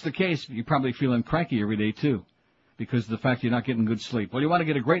 if that's the case, you're probably feeling cranky every day, too, because of the fact you're not getting good sleep. Well, you want to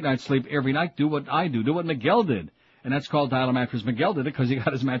get a great night's sleep every night, do what I do. Do what Miguel did. And that's called Dial-A-Mattress. Miguel did it because he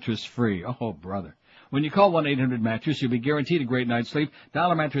got his mattress free. Oh, brother. When you call 1-800-MATTRESS, you'll be guaranteed a great night's sleep.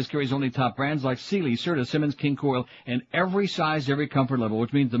 Dial-A-Mattress carries only top brands like Sealy, Serta, Simmons, King Coil, and every size, every comfort level,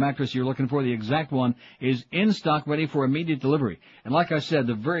 which means the mattress you're looking for, the exact one, is in stock, ready for immediate delivery. And like I said,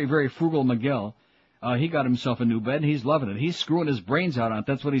 the very, very frugal Miguel, he got himself a new bed, and he's loving it. He's screwing his brains out on it.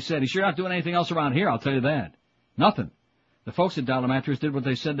 That's what he said. He's sure not doing anything else around here, I'll tell you that. Nothing. The folks at Dial-A-Mattress did what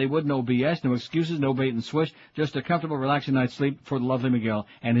they said they would. No BS, no excuses, no bait and switch. Just a comfortable, relaxing night's sleep for the lovely Miguel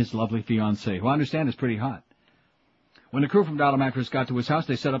and his lovely fiancée, who I understand is pretty hot. When the crew from Dial-A-Mattress got to his house,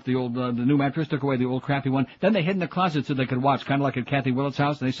 they set up the new mattress, took away the old crappy one. Then they hid in the closet so they could watch, kind of like at Kathy Willett's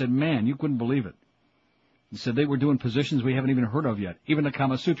house. And they said, man, you couldn't believe it. He said they were doing positions we haven't even heard of yet. Even the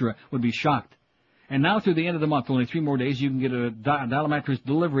Kama Sutra would be shocked. And now through the end of the month, only 3 more days, you can get a Dial-A-Mattress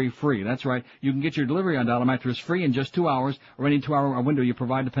delivery free. That's right. You can get your delivery on Dial-A-Mattress free in just 2 hours, or any 2-hour window you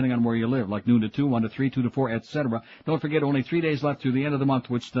provide depending on where you live, like noon to 2, 1 to 3, 2 to 4, etc. Don't forget, only 3 days left through the end of the month,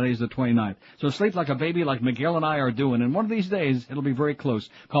 which today is the 29th. So sleep like a baby like Miguel and I are doing, and one of these days, it'll be very close.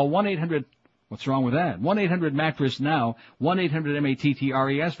 Call 1-800... What's wrong with that? 1-800-MATTRESS now.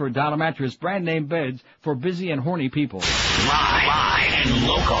 1-800-MATTRES for Dial-A-Mattress brand name beds for busy and horny people. Live and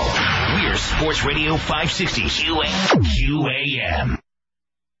local. We're Sports Radio 560 QAM.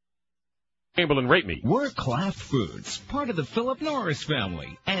 Chamberlain, rate me. We're Kraft Foods, part of the Philip Norris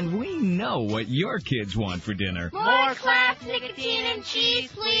family, and we know what your kids want for dinner. More Kraft nicotine and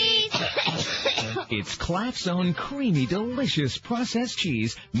cheese, please. It's Kraft's own creamy, delicious processed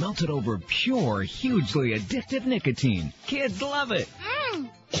cheese melted over pure, hugely addictive nicotine. Kids love it.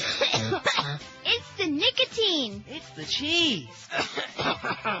 It's the nicotine. It's the cheese.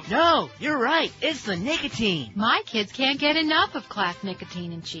 No, you're right. It's the nicotine. My kids can't get enough of Kraft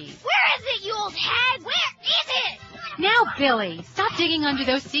nicotine and cheese. Where is it, you old hag? Where is it? Now, Billy, stop digging under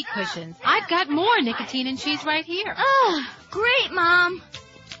those seat cushions. I've got more nicotine and cheese right here. Oh, great, Mom.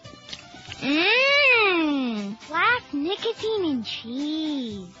 Claf nicotine and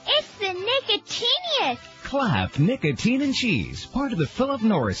cheese. It's the nicotiniest. Claf Nicotine and Cheese, part of the Philip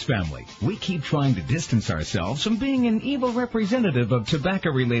Norris family. We keep trying to distance ourselves from being an evil representative of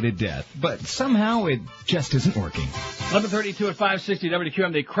tobacco-related death, but somehow it just isn't working. 11:32 at 560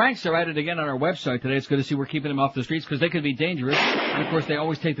 WQAM. The cranks are at it again on our website today. It's good to see we're keeping them off the streets because they could be dangerous. And, of course, they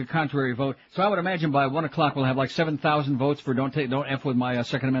always take the contrary vote. So I would imagine by 1 o'clock we'll have like 7,000 votes for don't F with my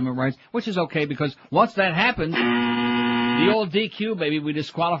Second Amendment rights, which is okay because once that happens, the old DQ, baby, we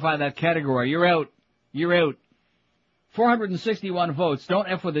disqualify that category. You're out. You're out. 461 votes. Don't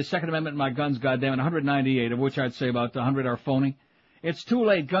F with the Second Amendment in my guns, goddammit. 198, of which I'd say about 100 are phony. It's too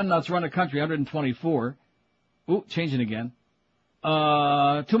late. Gun nuts run the country. 124. Ooh, changing again.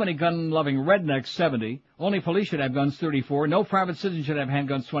 Too many gun-loving rednecks, 70. Only police should have guns, 34. No private citizen should have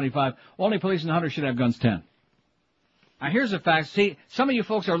handguns, 25. Only police and hunters should have guns, 10. Now, here's the fact. See, some of you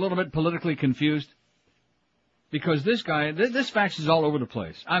folks are a little bit politically confused. Because this guy, this fax is all over the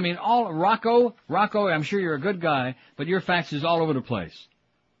place. I mean, Rocco, I'm sure you're a good guy, but your fax is all over the place.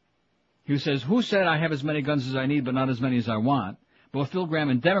 He says, who said I have as many guns as I need, but not as many as I want? Both Phil Graham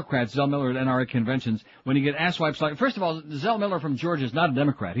and Democrats, Zell Miller at NRA conventions, when you get asswipes like, first of all, Zell Miller from Georgia is not a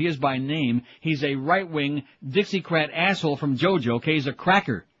Democrat. He is by name. He's a right-wing Dixiecrat asshole from JoJo, okay? He's a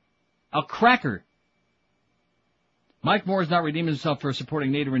cracker. A cracker. Mike Moore has not redeemed himself for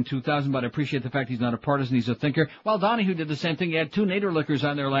supporting Nader in 2000, but I appreciate the fact he's not a partisan, he's a thinker. Well, Donahue did the same thing. He had 2 Nader lickers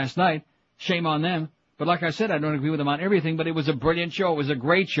on there last night. Shame on them. But like I said, I don't agree with him on everything, but it was a brilliant show. It was a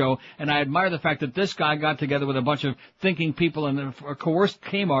great show, and I admire the fact that this guy got together with a bunch of thinking people and coerced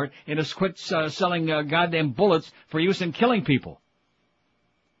Kmart into quit selling goddamn bullets for use in killing people.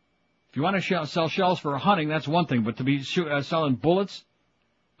 If you want to sell shells for hunting, that's one thing, but to be selling bullets?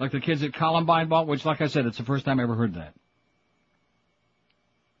 Like the kids at Columbine bought, which, like I said, it's the first time I ever heard that.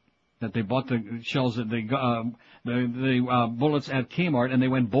 That they bought the shells, the bullets at Kmart, and they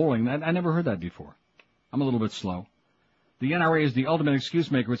went bowling. I never heard that before. I'm a little bit slow. The NRA is the ultimate excuse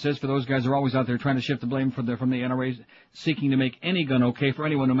maker. It says for those guys who are always out there trying to shift the blame from the NRA, seeking to make any gun okay for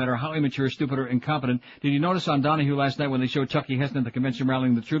anyone, no matter how immature, stupid, or incompetent. Did you notice on Donahue last night when they showed Chucky Heston at the convention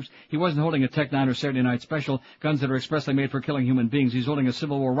rallying the troops? He wasn't holding a Tech 9 or Saturday Night Special, guns that are expressly made for killing human beings. He's holding a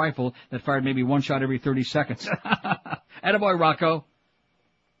Civil War rifle that fired maybe one shot every 30 seconds. Attaboy, Rocco.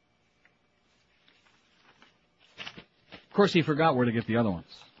 Of course, he forgot where to get the other ones.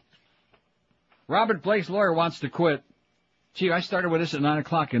 Robert Blake's lawyer wants to quit. Gee, I started with this at 9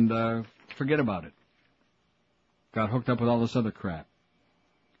 o'clock and forget about it. Got hooked up with all this other crap.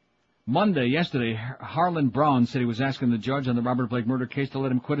 Yesterday, Harlan Braun said he was asking the judge on the Robert Blake murder case to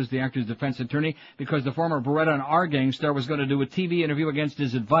let him quit as the actor's defense attorney because the former Beretta and R-Gang star was going to do a TV interview against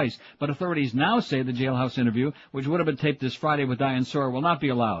his advice. But authorities now say the jailhouse interview, which would have been taped this Friday with Diane Sawyer, will not be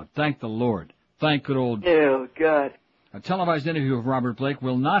allowed. Thank the Lord. Thank good old... Oh, God. A televised interview of Robert Blake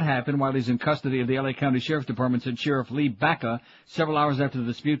will not happen while he's in custody of the L.A. County Sheriff's Department, said Sheriff Lee Baca, several hours after the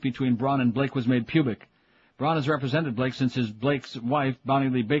dispute between Braun and Blake was made public. Braun has represented Blake since Blake's wife, Bonnie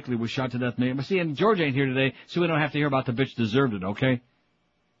Lee Bakley, was shot to death. But see, and George ain't here today, so we don't have to hear about the bitch deserved it, okay?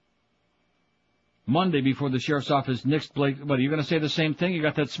 Monday, before the sheriff's office nixed Blake, what, are you going to say the same thing? You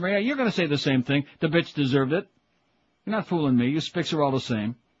got that smear? You're going to say the same thing. The bitch deserved it. You're not fooling me. You spics are all the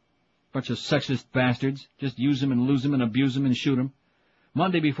same. Bunch of sexist bastards. Just use them and lose them and abuse them and shoot them.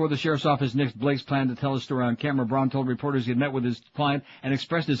 Monday, before the sheriff's office nixed Blake's plan to tell his story on camera, Braun told reporters he had met with his client and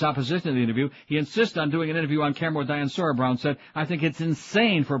expressed his opposition to the interview. He insists on doing an interview on camera with Diane Sawyer, Braun said. I think it's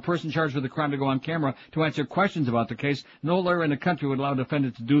insane for a person charged with a crime to go on camera to answer questions about the case. No lawyer in the country would allow a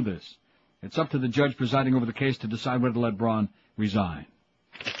defendant to do this. It's up to the judge presiding over the case to decide whether to let Braun resign.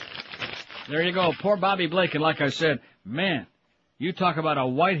 There you go. Poor Bobby Blake. And like I said, man, you talk about a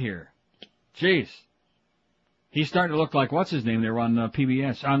white hair. Jeez. He's starting to look like, what's his name there on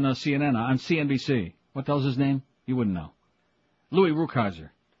PBS, on CNN, on CNBC. What the hell's his name? You wouldn't know. Louis Rukeyser.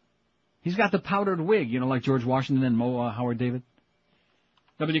 He's got the powdered wig, you know, like George Washington and Mo Howard David.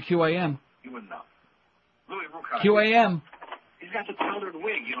 WQAM. You wouldn't know. Louis Rukeyser. QAM. He's got the powdered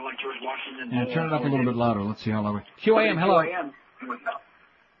wig, you know, like George Washington. Yeah, turn it up a little bit louder. Let's see how loud. QAM, hello. QAM. You wouldn't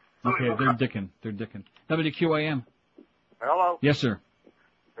know. Okay, they're dicking. WQAM. Hello. Yes, sir.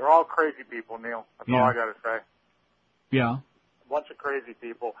 They're all crazy people, Neil. That's all I got to say. Yeah. A bunch of crazy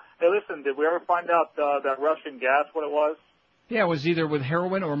people. Hey, listen, did we ever find out that Russian gas, what it was? Yeah, it was either with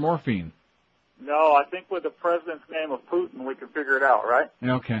heroin or morphine. No, I think with the president's name of Putin, we can figure it out, right?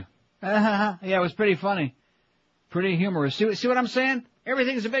 Okay. Yeah, it was pretty funny. Pretty humorous. See what I'm saying?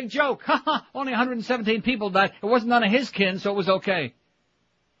 Everything's a big joke. Only 117 people died. It wasn't none of his kin, so it was okay.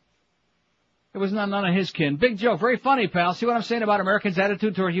 It was none of his kin. Big joke. Very funny, pal. See what I'm saying about Americans'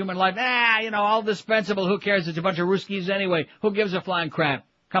 attitude toward human life? All dispensable. Who cares? It's a bunch of Ruskies anyway. Who gives a flying crap?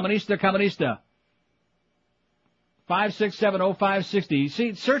 Comunista, comunista. 5670560.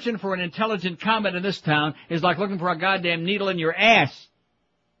 See, searching for an intelligent comment in this town is like looking for a goddamn needle in your ass.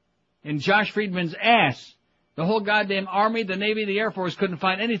 In Josh Friedman's ass. The whole goddamn Army, the Navy, the Air Force couldn't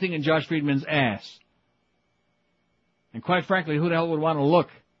find anything in Josh Friedman's ass. And quite frankly, who the hell would want to look?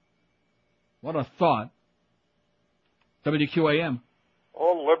 What a thought. WQAM.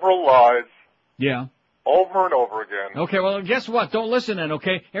 Oh, liberal lies. Yeah. Over and over again. Okay, well, guess what? Don't listen then,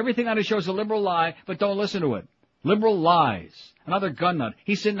 okay? Everything on the show is a liberal lie, but don't listen to it. Liberal lies. Another gun nut.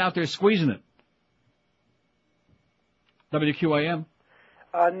 He's sitting out there squeezing it. WQAM.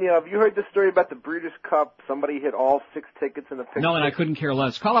 Neil, have you heard the story about the Breeders' Cup? Somebody hit all 6 tickets in the picture. No, and I couldn't care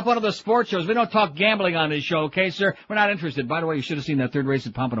less. Call up one of the sports shows. We don't talk gambling on this show, okay, sir? We're not interested. By the way, you should have seen that third race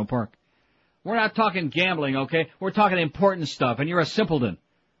at Pompano Park. We're not talking gambling, okay? We're talking important stuff, and you're a simpleton.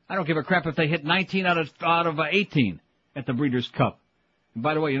 I don't give a crap if they hit 19 out of 18 at the Breeders' Cup. And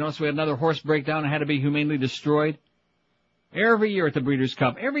by the way, you notice we had another horse breakdown and had to be humanely destroyed? Every year at the Breeders'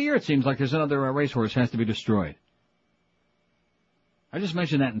 Cup, every year it seems like there's another racehorse has to be destroyed. I just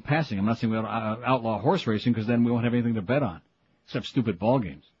mentioned that in passing. I'm not saying we ought to outlaw horse racing because then we won't have anything to bet on, except stupid ball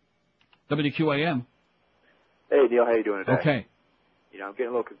games. WQAM. Hey, Neil, how you doing today? Okay. I'm getting a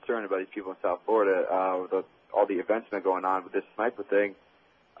little concerned about these people in South Florida with all the events that are going on with this sniper thing.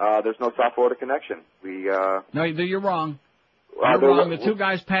 There's no South Florida connection. No, you're wrong. You're wrong. The 2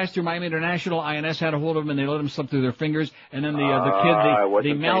 guys passed through Miami International. INS had a hold of them and they let them slip through their fingers. And then the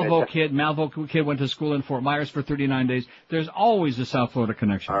Malvo kid went to school in Fort Myers for 39 days. There's always a South Florida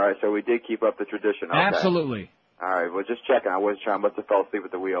connection. All right, so we did keep up the tradition. Okay. Absolutely. All right, well, just checking. I wasn't trying. Must have fell asleep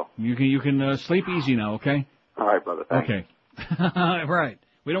at the wheel. You can sleep easy now, okay? All right, brother. Thanks. Okay. Right.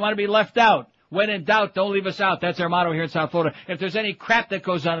 We don't want to be left out. When in doubt, don't leave us out. That's our motto here in South Florida. If there's any crap that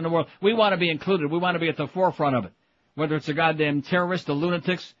goes on in the world, we want to be included. We want to be at the forefront of it. Whether it's the goddamn terrorists, the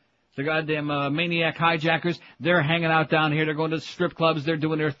lunatics, the goddamn maniac hijackers, they're hanging out down here. They're going to strip clubs. They're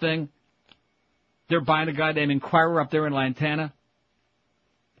doing their thing. They're buying a goddamn Inquirer up there in Lantana.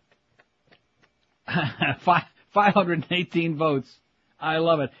 518 votes. I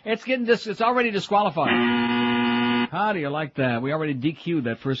love it. It's already disqualified. How do you like that? We already DQ'd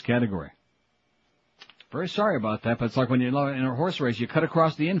that first category. Very sorry about that, but it's like when you're in a horse race, you cut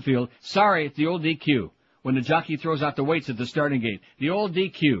across the infield. Sorry, it's the old DQ. When the jockey throws out the weights at the starting gate. The old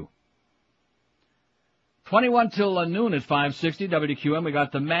DQ. 21 till noon at 560 WQM. We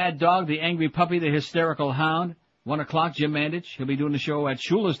got the Mad Dog, the Angry Puppy, the Hysterical Hound. 1 o'clock, Jim Mandich. He'll be doing the show at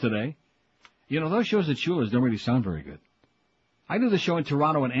Shula's today. Those shows at Shula's don't really sound very good. I do the show in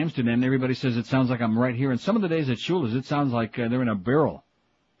Toronto and Amsterdam, and everybody says it sounds like I'm right here. And some of the days at Shula's, it sounds like they're in a barrel.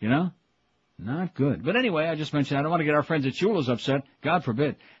 Not good. But anyway, I just mentioned I don't want to get our friends at Shula's upset. God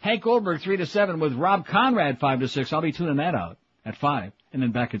forbid. Hank Goldberg, 3 to 7 with Rob Conrad, 5 to 6. I'll be tuning that out at 5 and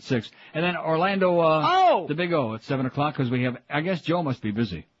then back at 6. And then Orlando, the Big O at 7 o'clock because we have, I guess Joe must be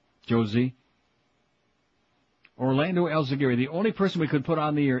busy. Joe Z. Orlando Elzagiri, the only person we could put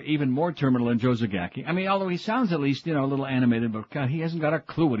on the air even more terminal than Joe Zagacki. I mean, although he sounds at least, a little animated, but God, he hasn't got a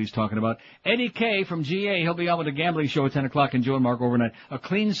clue what he's talking about. Eddie K from GA, he'll be on with the gambling show at 10 o'clock and Joe and Mark overnight. A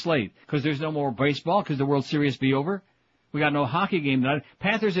clean slate, because there's no more baseball, because the World Series be over. We got no hockey game tonight.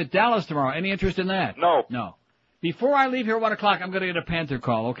 Panthers at Dallas tomorrow. Any interest in that? No. Before I leave here at 1 o'clock, I'm going to get a Panther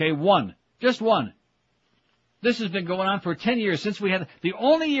call, okay? 1. Just 1. This has been going on for 10 years since we had, the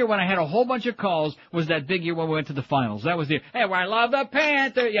only year when I had a whole bunch of calls was that big year when we went to the finals. That was the year. Hey, I love the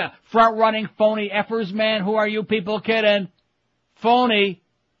Panther. Yeah. Front running phony effers, man. Who are you people kidding? Phony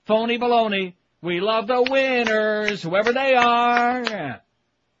baloney. We love the winners, whoever they are. Yeah.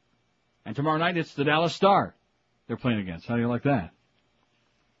 And tomorrow night it's the Dallas Star they're playing against. How do you like that?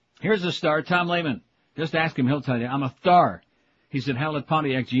 Here's the star, Tom Lehman. Just ask him, he'll tell you. I'm a star. He's at Hallett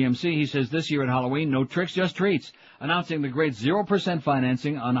Pontiac GMC. He says this year at Halloween, no tricks, just treats. Announcing the great 0%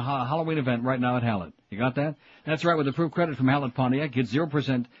 financing on a Halloween event right now at Hallett. You got that? That's right. With approved credit from Hallett Pontiac, get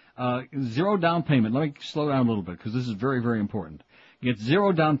 0%, zero down payment. Let me slow down a little bit because this is very, very important. Get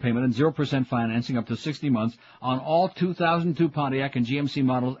 0 down payment and 0% financing up to 60 months on all 2002 Pontiac and GMC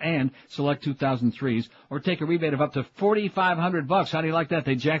models and select 2003s, or take a rebate of up to $4,500. How do you like that?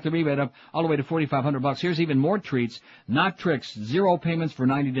 They jacked the rebate up all the way to $4,500. Here's even more treats, not tricks. 0 payments for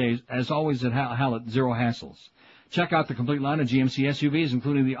 90 days. As always at Hallett, 0 hassles. Check out the complete line of GMC SUVs,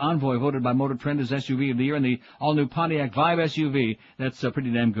 including the Envoy, voted by Motor Trend as SUV of the year, and the all-new Pontiac Vibe SUV. That's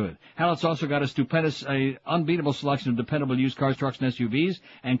pretty damn good. Hallett's also got a stupendous, unbeatable selection of dependable used cars, trucks, and SUVs,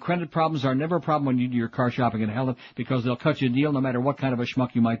 and credit problems are never a problem when you do your car shopping at Hallett, because they'll cut you a deal no matter what kind of a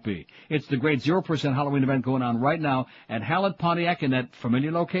schmuck you might be. It's the great 0% Halloween event going on right now at Hallett Pontiac in that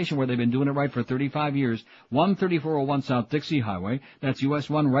familiar location where they've been doing it right for 35 years, 13401 South Dixie Highway. That's US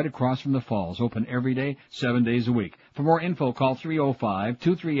 1 right across from the Falls. Open every day, 7 days a week. For more info, call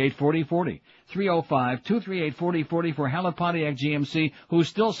 305-238-4040. 305-238-4040 for Hallett Pontiac GMC, who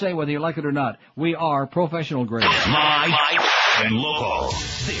still say, whether you like it or not, we are professional grade. Live and local.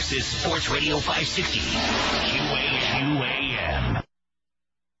 This is Sports Radio 560. QAM.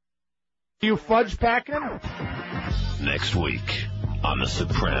 You fudge packing? Next week on The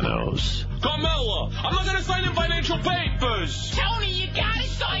Sopranos. Carmella, I'm not going to sign in financial papers. Tony, you got to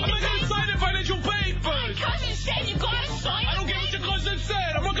sign I'm not going to sign in financial papers. My cousin said you got to sign I don't care what your cousin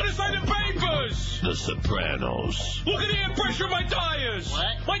said. I'm not going to sign in papers. The Sopranos. Look at the air pressure in my tires.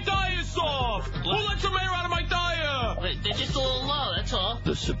 What? My tire's soft. Who let some air out of my tire? Wait, they're just a little low, that's all.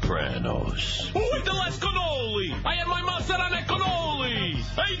 The Sopranos. Who ate the last cannoli? I had my mouth set on that cannoli.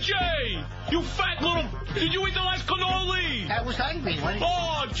 Hey, Jay, you fat little... Did you eat the last cannoli? I was hungry.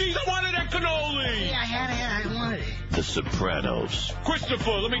 Oh, jeez, I wanted that cannoli. Yeah, I wanted it. The Sopranos.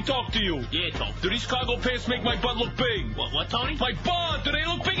 Christopher, let me talk to you. Yeah, Tom. Do these cargo pants make my butt look big? What, Tony? My butt, do they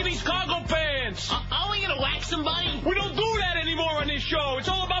look big in these cargo pants? Are we going to whack somebody? We don't do that anymore on this show. It's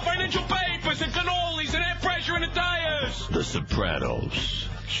all about financial papers and cannolis and air pressure in the tires. The Sopranos.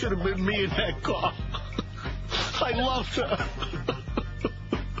 Should have been me in that car. I loved her.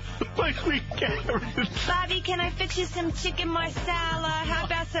 My sweet Karen. Bobby, can I fix you some chicken marsala? How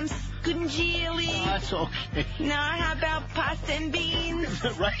about some scungili? Oh, that's okay. No, how about pasta and beans?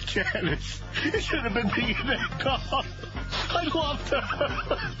 Right, Janice. It should have been me in that car. I loved her.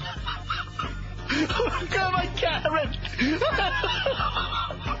 Look at my Karen.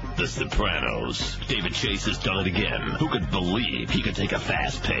 The Sopranos. David Chase has done it again. Who could believe he could take a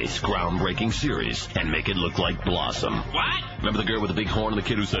fast-paced, groundbreaking series and make it look like Blossom? What? Remember the girl with the big horn and the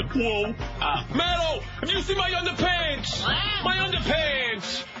kid who said, whoa? Meadow, have you seen my underpants? What? My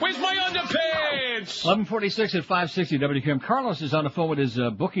underpants. Where's my underpants? 11:46 at 560 WQM. Carlos is on the phone with his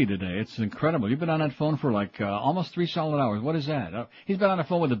bookie today. It's incredible. You've been on that phone for like almost 3 solid hours. What is that? He's been on the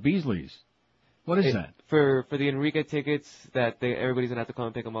phone with the Beasleys. What is that? For the Enrique tickets that everybody's gonna have to come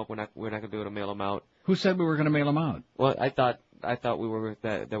and pick them up. We're not gonna be able to mail them out. Who said we were gonna mail them out? Well, I thought we were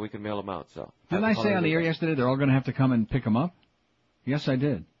that we could mail them out. So didn't I say on the air yesterday they're all gonna have to come and pick them up? Yes, I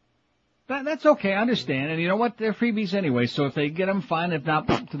did. That's okay. I understand. And you know what? They're freebies anyway. So if they get them, fine. If not,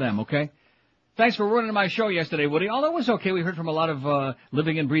 up to them. Okay. Thanks for ruining my show yesterday, Woody. Although it was okay. We heard from a lot of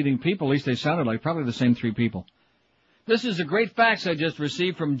living and breathing people. At least they sounded like probably the same 3 people. This is a great fax I just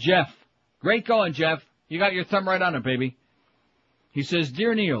received from Jeff. Great going, Jeff. You got your thumb right on it, baby. He says,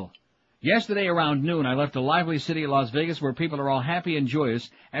 Dear Neil, yesterday around noon I left a lively city of Las Vegas where people are all happy and joyous.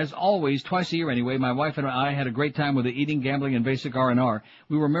 As always, twice a year anyway, my wife and I had a great time with the eating, gambling, and basic R&R.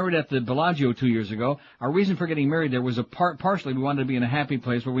 We were married at the Bellagio 2 years ago. Our reason for getting married there was partially we wanted to be in a happy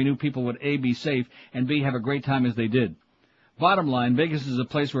place where we knew people would A, be safe, and B, have a great time as they did. Bottom line, Vegas is a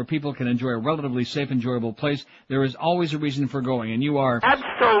place where people can enjoy a relatively safe, enjoyable place. There is always a reason for going, and you are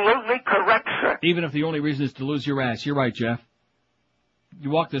absolutely correct, sir. Even if the only reason is to lose your ass. You're right, Jeff.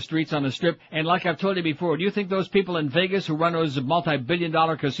 You walk the streets on the Strip, and like I've told you before, do you think those people in Vegas who run those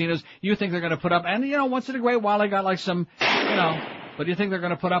multi-billion-dollar casinos, you think they're going to put up, and, once in a great while they got like some, but do you think they're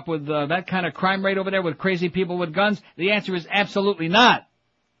going to put up with that kind of crime rate over there with crazy people with guns? The answer is absolutely not.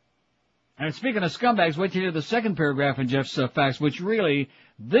 And speaking of scumbags, wait till you hear the second paragraph in Jeff's fax, which really,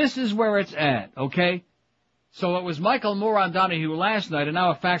 this is where it's at, okay? So it was Michael Moore on Donahue last night, and now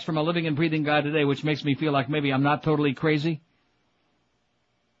a fax from a living and breathing guy today, which makes me feel like maybe I'm not totally crazy.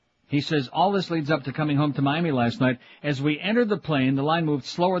 He says, all this leads up to coming home to Miami last night. As we entered the plane, the line moved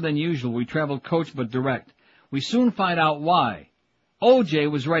slower than usual. We traveled coach but direct. We soon find out why. OJ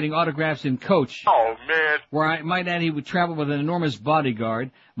was writing autographs in coach. Oh, man. Where I might add he would travel with an enormous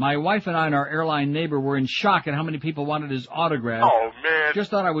bodyguard. My wife and I and our airline neighbor were in shock at how many people wanted his autograph. Oh, man. Just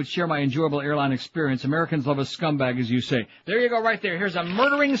thought I would share my enjoyable airline experience. Americans love a scumbag, as you say. There you go right there. Here's a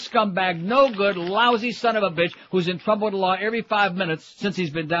murdering scumbag, no good, lousy son of a bitch who's in trouble with the law every 5 minutes since he's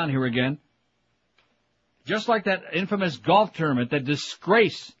been down here again. Just like that infamous golf tournament, that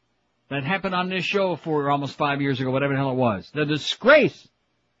disgrace that happened on this show for almost 5 years ago, whatever the hell it was. The disgrace.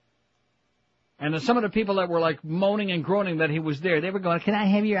 And some of the people that were like moaning and groaning that he was there, they were going, can I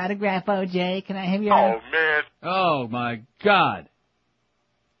have your autograph, OJ? Can I have your autograph? Oh, man. Oh, my God.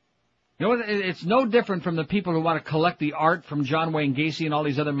 You know what? It's no different from the people who want to collect the art from John Wayne Gacy and all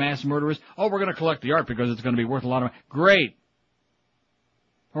these other mass murderers. Oh, we're going to collect the art because it's going to be worth a lot of money. Great.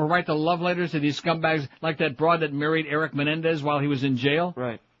 Or write the love letters to these scumbags like that broad that married Eric Menendez while he was in jail.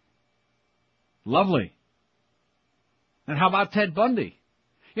 Right. Lovely. And how about Ted Bundy?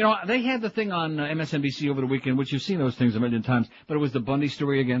 You know, they had the thing on MSNBC over the weekend, which you've seen those things a million times, but it was the Bundy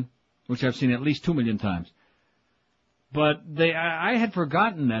story again, which I've seen at least 2 million times. But I had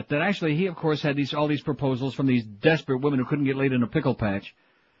forgotten that actually he, of course, had all these proposals from these desperate women who couldn't get laid in a pickle patch.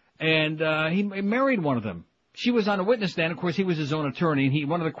 And, he married one of them. She was on a witness stand. Of course, he was his own attorney.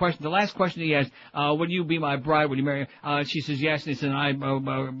 And the last question he asked, would you be my bride? Would you marry? She says yes. And he said, I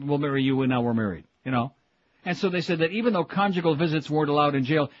will marry you, and now we're married. You know? And so they said that even though conjugal visits weren't allowed in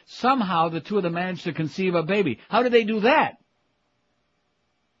jail, somehow the two of them managed to conceive a baby. How did they do that?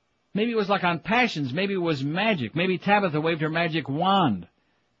 Maybe it was like on Passions. Maybe it was magic. Maybe Tabitha waved her magic wand.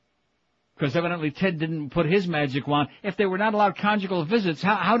 Because evidently Ted didn't put his magic wand. If they were not allowed conjugal visits,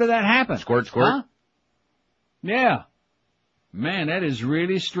 how did that happen? Squirt, squirt. Huh? Yeah. Man, that is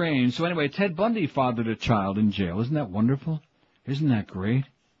really strange. So anyway, Ted Bundy fathered a child in jail. Isn't that wonderful? Isn't that great?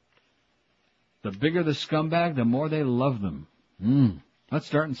 The bigger the scumbag, the more they love them. Let's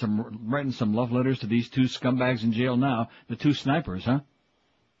start writing some love letters to these two scumbags in jail now. The two snipers, huh?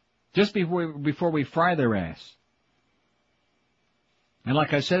 Just before we fry their ass. And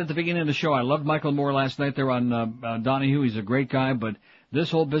like I said at the beginning of the show, I loved Michael Moore last night there on Donahue. He's a great guy, but this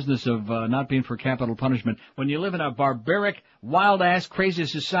whole business of not being for capital punishment, when you live in a barbaric, wild-ass, crazy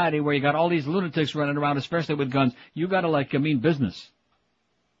society where you got all these lunatics running around, especially with guns, you gotta mean business.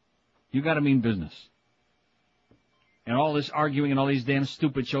 You gotta mean business. And all this arguing and all these damn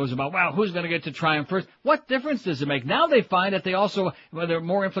stupid shows about, well, who's going to get to triumph first? What difference does it make? Now they find that they're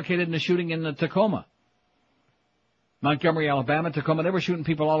more implicated in the shooting in Tacoma. Montgomery, Alabama, Tacoma, they were shooting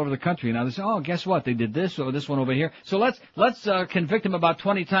people all over the country. Now they say, oh, guess what? They did this or this one over here. So let's convict him about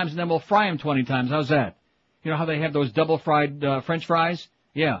 20 times and then we'll fry him 20 times. How's that? You know how they have those double fried French fries?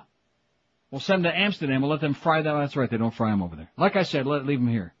 Yeah. We'll send them to Amsterdam. We'll let them fry them. That's right. They don't fry them over there. Like I said, leave them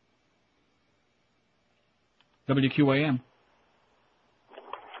here. WQAM.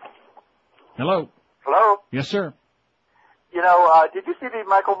 Hello. Hello. Yes, sir. You know, did you see the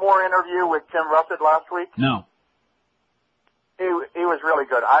Michael Moore interview with Tim Russert last week? No. He was really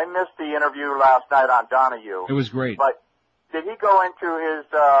good. I missed the interview last night on Donahue. It was great. But did he go into his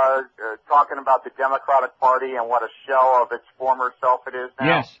talking about the Democratic Party and what a shell of its former self it is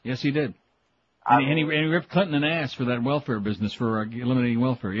now? Yes, he did. And he ripped Clinton an ass for that welfare business, for eliminating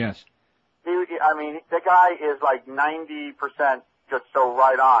welfare, yes. The guy is like 90% just so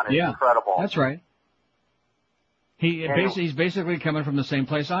right on. It's incredible. That's right. He's basically coming from the same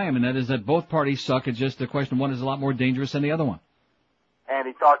place I am, and that is that both parties suck. It's just a question one is a lot more dangerous than the other one. And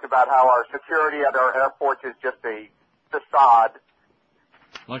he talked about how our security at our airports is just a facade.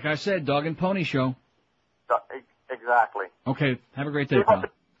 Like I said, dog and pony show. Exactly. Okay, have a great day, pal.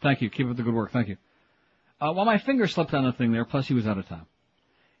 Thank you. Keep up the good work. Thank you. Well, my finger slipped on the thing there, plus he was out of time.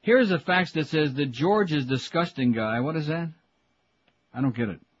 Here's a fax that says that George is disgusting guy. What is that? I don't get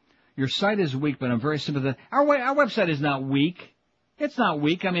it. Your site is weak, but I'm very sympathetic. Our website is not weak. It's not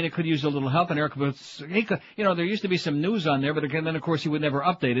weak. I mean, it could use a little help, and Eric, there used to be some news on there, but again, then of course he would never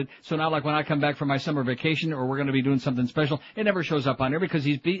update it. So now, like when I come back from my summer vacation, or we're going to be doing something special, it never shows up on there because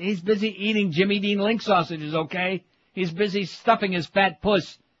he's busy eating Jimmy Dean Link sausages. Okay, he's busy stuffing his fat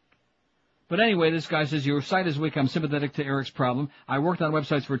puss. But anyway, this guy says, your site is weak. I'm sympathetic to Eric's problem. I worked on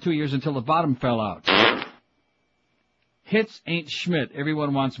websites for 2 years until the bottom fell out. Hits ain't Schmidt.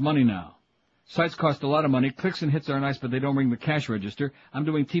 Everyone wants money now. Sites cost a lot of money. Clicks and hits are nice, but they don't ring the cash register. I'm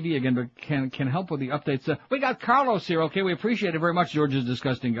doing TV again, but can help with the updates. We got Carlos here, okay? We appreciate it very much, George's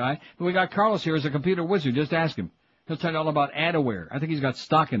disgusting guy. But we got Carlos here as a computer wizard. Just ask him. He'll tell you all about AdAware. I think he's got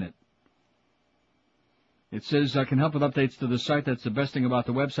stock in it. It says, I can help with updates to the site. That's the best thing about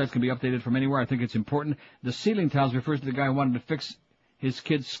the website. Can be updated from anywhere. I think it's important. The ceiling tiles refers to the guy who wanted to fix his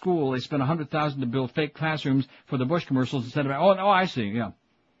kid's school. They spent $100,000 to build fake classrooms for the Bush commercials instead of, I see, yeah.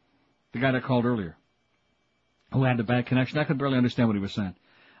 The guy that called earlier, who had the bad connection. I could barely understand what he was saying.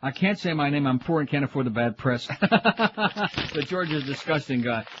 I can't say my name. I'm poor and can't afford the bad press. But George is a disgusting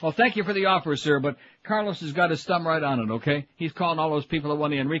guy. Well, thank you for the offer, sir, but Carlos has got his thumb right on it, okay? He's calling all those people that won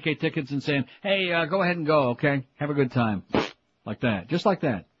the Enrique tickets and saying, hey, go ahead and go, okay? Have a good time. Like that. Just like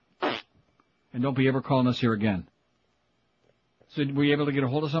that. And don't be ever calling us here again. So were you able to get a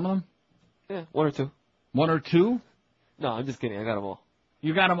hold of some of them? Yeah, one or two. One or two? No, I'm just kidding. I got them all.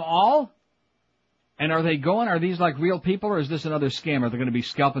 You got them all? And are they going? Are these like real people, or is this another scam? Are they going to be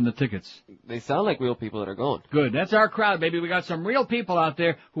scalping the tickets? They sound like real people that are going. Good. That's our crowd, baby. We got some real people out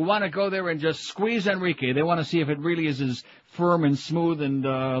there who want to go there and just squeeze Enrique. They want to see if it really is as firm and smooth and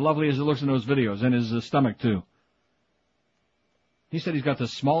lovely as it looks in those videos, and his stomach, too. He said he's got the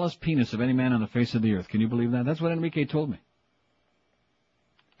smallest penis of any man on the face of the earth. Can you believe that? That's what Enrique told me.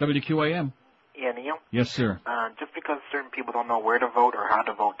 WQAM. Yeah, Neil? Yes, sir. Just because certain people don't know where to vote or how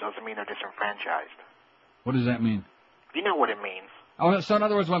to vote doesn't mean they're disenfranchised. What does that mean? You know what it means. Oh, so in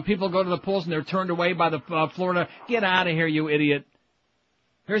other words, when people go to the polls and they're turned away by the Florida, get out of here, you idiot.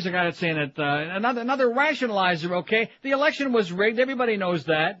 Here's a guy that's saying that, another rationalizer, okay? The election was rigged. Everybody knows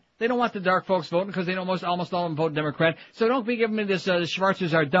that. They don't want the dark folks voting because they know almost all of them vote Democrat. So don't be giving me this,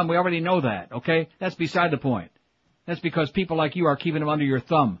 Schwarzers are dumb. We already know that, okay? That's beside the point. That's because people like you are keeping them under your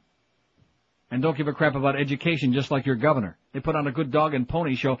thumb. And don't give a crap about education just like your governor. They put on a good dog and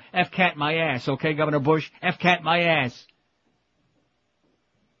pony show. F-cat my ass, okay, Governor Bush? F-cat my ass.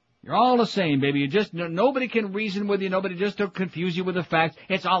 You're all the same, baby. You just, nobody can reason with you. Nobody just to confuse you with the facts.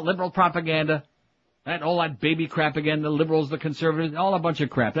 It's all liberal propaganda. All that baby crap again. The liberals, the conservatives, all a bunch of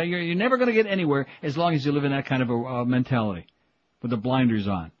crap. Now, you're never going to get anywhere as long as you live in that kind of a mentality. With the blinders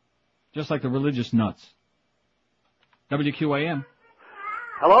on. Just like the religious nuts. WQAM.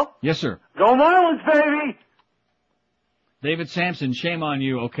 Hello? Yes, sir. Go Marlins, baby! David Sampson, shame on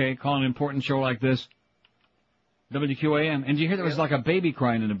you, okay, calling an important show like this. WQAM. And do you hear there was like a baby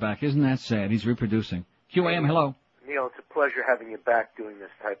crying in the back? Isn't that sad? He's reproducing. QAM, hello. Neil, it's a pleasure having you back doing this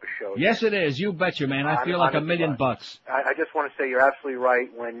type of show. Yes, it is. You betcha, man. I feel like $1 million bucks. I just want to say you're absolutely right.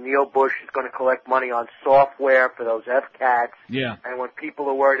 When Neil Bush is going to collect money on software for those F-cats, yeah, and when people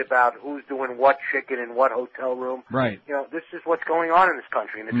are worried about who's doing what chicken in what hotel room, right? You know, this is what's going on in this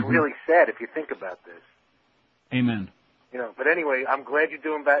country, and it's really sad if you think about this. Amen. You know, but anyway, I'm glad you're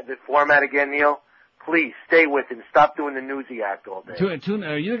doing this format again, Neil. Please stay with it and stop doing the Newsy act all day.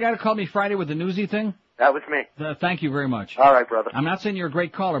 You got to call me Friday with the Newsy thing? That was me. Thank you very much. All right, brother. I'm not saying you're a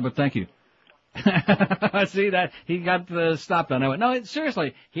great caller, but thank you. See that? He got stopped on that one. No,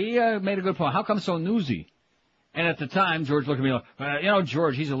 seriously, he made a good point. How come so newsy? And at the time, George looked at me like,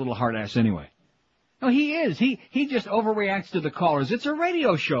 George, he's a little hard ass anyway. No, he is. He just overreacts to the callers. It's a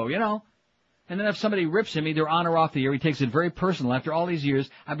radio show, you know. And then if somebody rips him, either on or off the air, he takes it very personal. After all these years,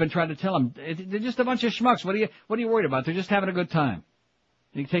 I've been trying to tell him, they're just a bunch of schmucks. What are you worried about? They're just having a good time.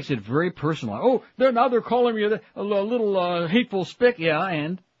 And he takes it very personal. Oh, they're calling me a little hateful spick. Yeah,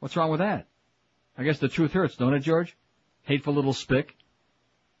 and what's wrong with that? I guess the truth hurts, don't it, George? Hateful little spick.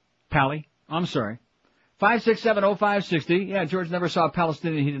 Pally. I'm sorry. 5670560. Yeah, George never saw a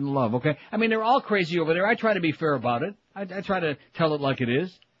Palestinian he didn't love, okay? I mean, they're all crazy over there. I try to be fair about it. I try to tell it like it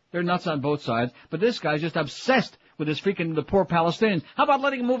is. They're nuts on both sides. But this guy's just obsessed with his the poor Palestinians. How about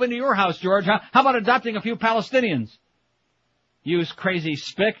letting him move into your house, George? How about adopting a few Palestinians? You crazy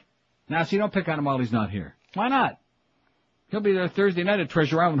spick. Now, see, don't pick on him while he's not here. Why not? He'll be there Thursday night at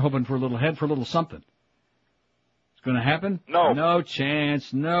Treasure Island hoping for a little something. It's going to happen? No. No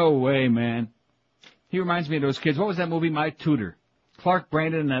chance. No way, man. He reminds me of those kids. What was that movie, My Tutor? Clark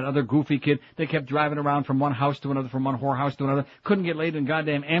Brandon and that other goofy kid, they kept driving around from one house to another, from one whorehouse to another. Couldn't get laid in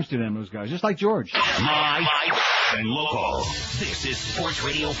goddamn Amsterdam, those guys. Just like George. My and local. This is Sports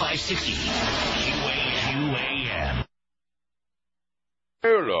Radio 560. QAM.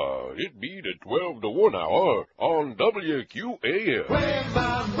 Well, it be the 12 to 1 hour on WQAM.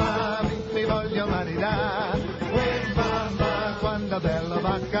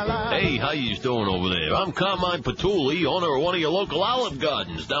 Hey, how you doing over there? I'm Carmine Patulli, owner of one of your local Olive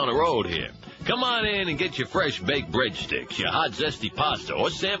Gardens down the road here. Come on in and get your fresh baked breadsticks, your hot zesty pasta, or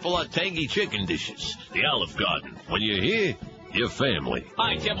sample our tangy chicken dishes. The Olive Garden. When you're here, your family.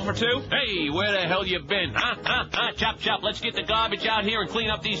 Hi, table for two? Hey, where the hell you been? Chop. Let's get the garbage out here and clean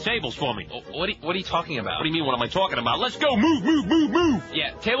up these tables for me. What are you talking about? What do you mean, what am I talking about? Let's go. Move.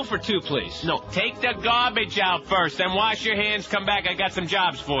 Yeah, table for two, please. No, take the garbage out first, then wash your hands, come back. I got some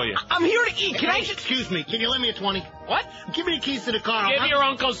jobs for you. I'm here to eat. Excuse me, can you lend me a 20? What? Give me the keys to the car. Give your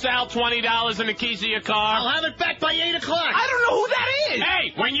Uncle Sal $20 and the keys to your car. I'll have it back by 8 o'clock. I don't know who that is.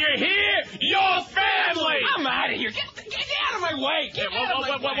 Hey, when you're here, your family. I'm out of here. Get out of my way.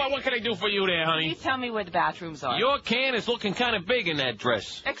 What can I do for you there, honey? You tell me where the bathrooms are. Your can is looking kind of big in that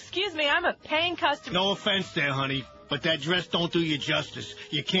dress. Excuse me, I'm a paying customer. No offense there, honey, but that dress don't do you justice.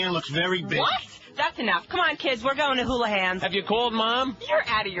 Your can looks very big. What? That's enough. Come on, kids, we're going to Hula Hands. Have you called Mom? You're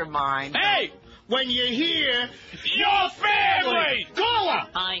out of your mind. Hey! When you're here, your family! Call her!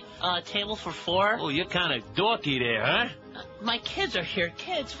 Hi, table for four? Oh, you're kind of dorky there, huh? My kids are here.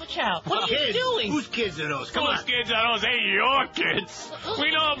 Kids, watch out. What are you Kids? doing? Whose kids are those? Come on. Whose kids are those? Ain't your kids. We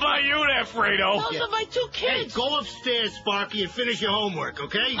know about you there, Fredo. Those are my 2 kids. Hey, go upstairs, Sparky, and finish your homework,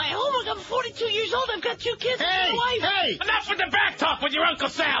 okay? My homework? I'm 42 years old. I've got 2 kids Hey, and a wife. hey! Enough with the back talk with your Uncle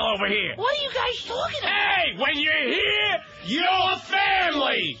Sal over here. What are you guys talking about? Hey, when you're here, you're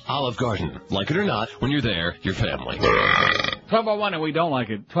family. Olive Garden. Like it or not, when you're there, you're family. 1201 and we don't like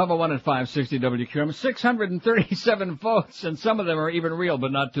it. 1201 at 560 WQM. 637 votes, and some of them are even real,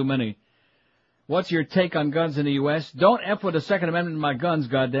 but not too many. What's your take on guns in the U.S.? Don't F with the Second Amendment in my guns,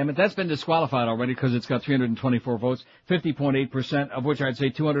 goddammit. That's been disqualified already because it's got 324 votes, 50.8%, of which I'd say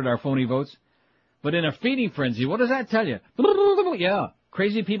 200 are phony votes. But in a feeding frenzy, what does that tell you? Yeah,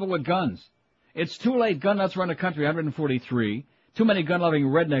 crazy people with guns. It's too late. Gun nuts run the country, 143. Too many gun-loving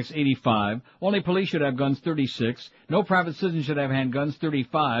rednecks, 85. Only police should have guns, 36. No private citizens should have handguns,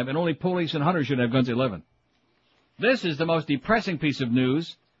 35. And only police and hunters should have guns, 11. This is the most depressing piece of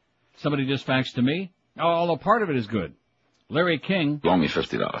news. Somebody just faxed to me. Although part of it is good. Larry King Loan me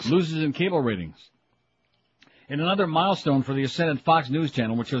 $50. loses in cable ratings. In another milestone for the ascendant Fox News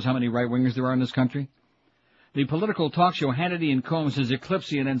Channel, which shows how many right-wingers there are in this country, the political talk show Hannity and Combs has eclipsed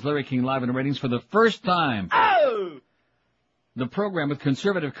CNN's Larry King Live in ratings for the first time. Oh! The program with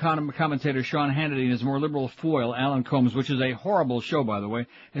conservative commentator Sean Hannity and his more liberal foil, Alan Combs, which is a horrible show, by the way,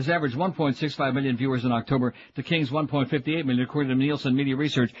 has averaged 1.65 million viewers in October to King's 1.58 million, according to Nielsen Media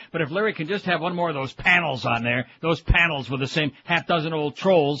Research. But if Larry can just have one more of those panels on there, those panels with the same half-dozen old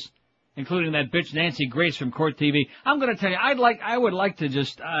trolls, including that bitch Nancy Grace from Court TV, I'm going to tell you, I would like to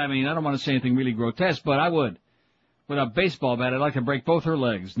just, I don't want to say anything really grotesque, but I would. With a baseball bat, I'd like to break both her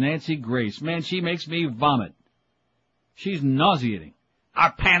legs. Nancy Grace. Man, she makes me vomit. She's nauseating.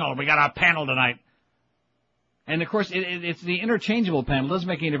 We got our panel tonight. And of course, it's the interchangeable panel. It doesn't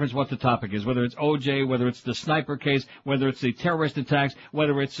make any difference what the topic is, whether it's OJ, whether it's the sniper case, whether it's the terrorist attacks,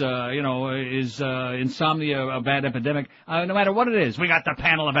 whether it's, is insomnia a bad epidemic. No matter what it is, we got the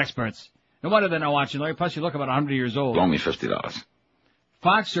panel of experts. No wonder they're not watching, Larry. Plus, you look about 100 years old. Loan me $50.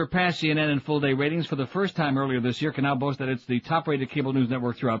 Fox surpassed CNN in full-day ratings for the first time earlier this year, can now boast that it's the top-rated cable news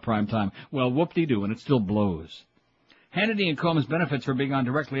network throughout prime time. Well, whoop-de-doo, and it still blows. Hannity and Combs benefits for being on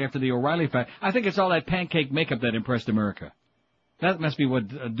directly after the O'Reilly fact. I think it's all that pancake makeup that impressed America. That must be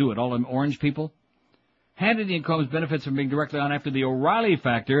what do it, all them orange people. Hannity and Combs benefits from being directly on after the O'Reilly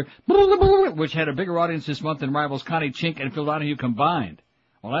factor, which had a bigger audience this month than rivals Connie Chink and Phil Donahue combined.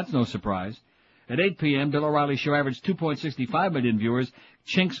 Well, that's no surprise. At 8 p.m., Bill O'Reilly's show averaged 2.65 million viewers.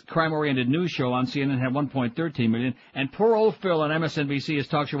 Chink's crime-oriented news show on CNN had 1.13 million. And poor old Phil on MSNBC, his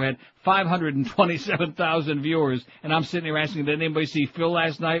talk show had 527,000 viewers. And I'm sitting here asking, did anybody see Phil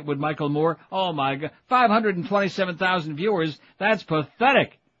last night with Michael Moore? Oh, my God. 527,000 viewers. That's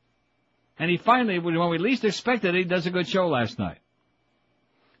pathetic. And he finally, when we least expected it, he does a good show last night.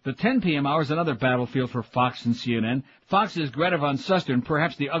 The 10 p.m. hour is another battlefield for Fox and CNN. Fox's Greta Van Susteren,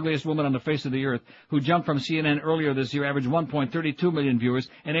 perhaps the ugliest woman on the face of the earth, who jumped from CNN earlier this year, averaged 1.32 million viewers,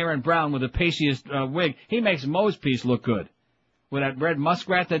 and Aaron Brown with the pastiest wig. He makes Moe's piece look good. With that red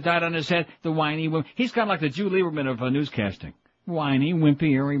muskrat that died on his head, the whiny woman. He's kind of like the Jew Lieberman of newscasting. Whiny,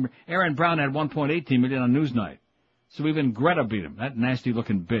 wimpy Aaron Brown had 1.18 million on Newsnight. So even Greta beat him, that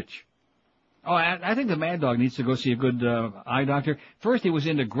nasty-looking bitch. Oh, I think the Mad Dog needs to go see a good eye doctor. First he was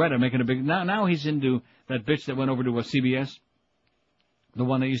into Greta making a big... Now he's into that bitch that went over to CBS. The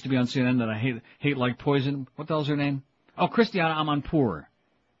one that used to be on CNN that I hate like poison. What the hell's her name? Oh, Christiane Amanpour.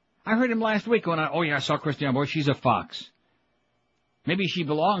 I heard him last week when I saw Christiane. Boy, she's a Fox. Maybe she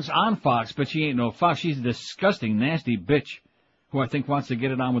belongs on Fox, but she ain't no Fox. She's a disgusting, nasty bitch who I think wants to get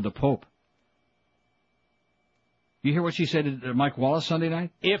it on with the Pope. You hear what she said to Mike Wallace Sunday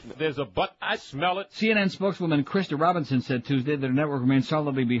night? If there's a but, I smell it. CNN spokeswoman Krista Robinson said Tuesday that her network remains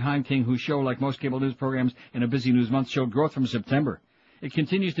solidly behind King, whose show, like most cable news programs in a busy news month, showed growth from September. It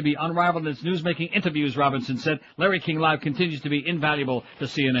continues to be unrivaled in its news-making interviews, Robinson said. Larry King Live continues to be invaluable to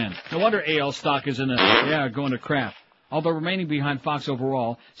CNN. No wonder AL stock is going to crap. Although remaining behind Fox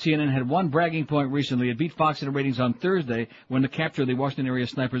overall, CNN had one bragging point recently. It beat Fox in ratings on Thursday when the capture of the Washington area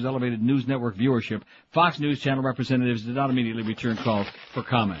snipers elevated news network viewership. Fox News Channel representatives did not immediately return calls for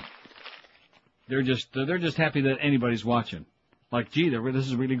comment. They're just happy that anybody's watching. Like, gee, this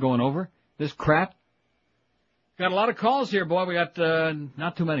is really going over? This crap? Got a lot of calls here, boy. We got,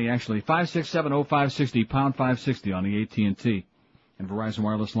 not too many, actually. 567-0560, pound 560 on the AT&T. And Verizon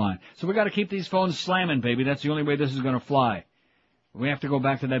Wireless line. So we got to keep these phones slamming, baby. That's the only way this is going to fly. We have to go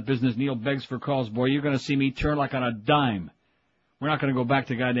back to that business. Neil begs for calls, boy. You're going to see me turn like on a dime. We're not going to go back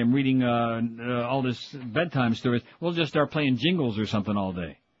to goddamn reading all this bedtime stories. We'll just start playing jingles or something all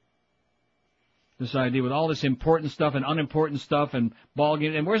day. This idea with all this important stuff and unimportant stuff and ball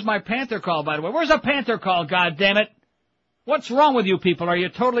game. And where's my Panther call, by the way? Where's a Panther call, goddammit? What's wrong with you people? Are you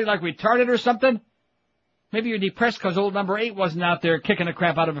totally like retarded or something? Maybe you're depressed because old number 8 wasn't out there kicking the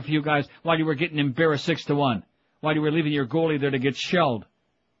crap out of a few guys while you were getting embarrassed 6-1. While you were leaving your goalie there to get shelled.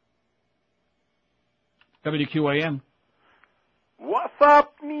 WQAM. What's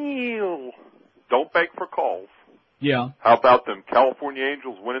up, Neil? Don't beg for calls. Yeah. How about them California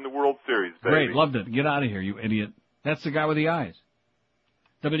Angels winning the World Series, baby? Great, loved it. Get out of here, you idiot. That's the guy with the eyes.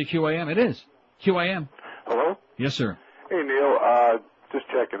 WQAM, it is. QAM. Hello? Yes, sir. Hey, Neil, just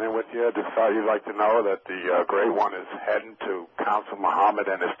checking in with you. Just thought you'd like to know that the Great One is heading to counsel Muhammad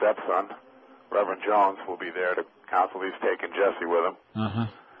and his stepson. Reverend Jones will be there to counsel. He's taking Jesse with him. Uh-huh.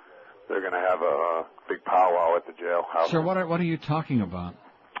 They're going to have a big powwow at the jailhouse. Sir, what are you talking about?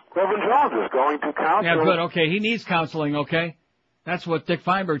 Reverend Jones is going to counsel. Yeah, good, okay. He needs counseling, okay? That's what Dick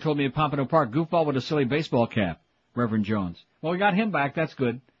Feinberg told me at Pompano Park. Goofball with a silly baseball cap, Reverend Jones. Well, we got him back. That's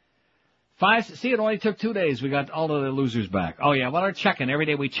good. See, it only took 2 days. We got all of the losers back. Oh, yeah, well, we're checking. Every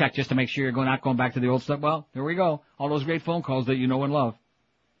day we check just to make sure you're not going back to the old stuff. Well, here we go. All those great phone calls that you know and love.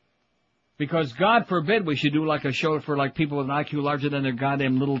 Because God forbid we should do like a show for like people with an IQ larger than their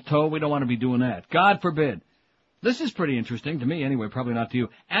goddamn little toe. We don't want to be doing that. God forbid. This is pretty interesting to me anyway, probably not to you.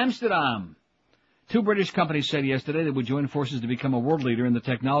 Amsterdam. 2 British companies said yesterday they would join forces to become a world leader in the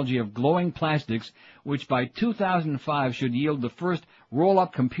technology of glowing plastics, which by 2005 should yield the first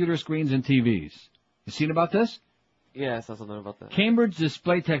roll-up computer screens and TVs. You seen about this? Yeah, I saw something about that. Cambridge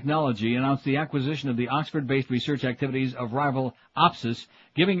Display Technology announced the acquisition of the Oxford-based research activities of rival Opsys,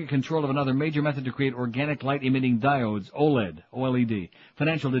 giving it control of another major method to create organic light-emitting diodes, OLED.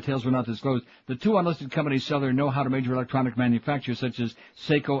 Financial details were not disclosed. The 2 unlisted companies sell their know-how to major electronic manufacturers such as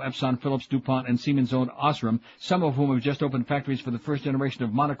Seiko, Epson, Philips, DuPont, and Siemens-owned Osram, some of whom have just opened factories for the first generation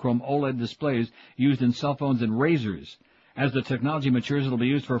of monochrome OLED displays used in cell phones and razors. As the technology matures, it will be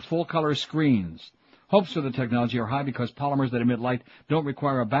used for full-color screens. Hopes for the technology are high because polymers that emit light don't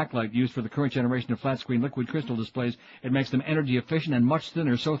require a backlight used for the current generation of flat-screen liquid crystal displays. It makes them energy efficient and much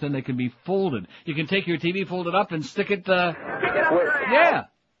thinner, so thin they can be folded. You can take your TV, fold it up, and stick it, yeah.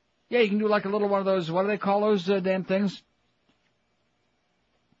 Yeah, you can do like a little one of those, what do they call those damn things?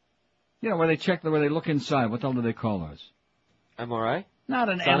 You know, where they check, where they look inside. What the hell do they call those? MRI? Not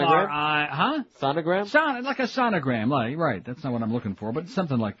an Sonogram? MRI, huh? Sonogram? Like a sonogram, right. That's not what I'm looking for, but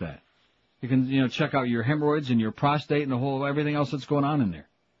something like that. You can, check out your hemorrhoids and your prostate and the whole, everything else that's going on in there.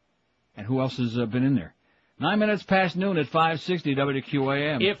 And who else has been in there? 9 minutes past noon at 560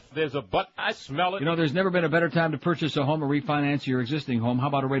 WQAM. If there's a butt, I smell it. There's never been a better time to purchase a home or refinance your existing home. How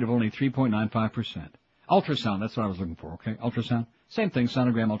about a rate of only 3.95%? Ultrasound, that's what I was looking for, okay? Ultrasound. Same thing,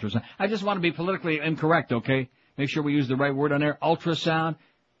 sonogram, ultrasound. I just want to be politically incorrect, okay? Make sure we use the right word on there. Ultrasound.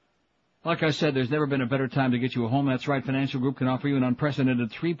 Like I said, there's never been a better time to get you a home. That's right. Financial Group can offer you an unprecedented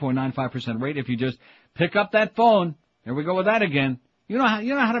 3.95% rate if you just pick up that phone. Here we go with that again. You know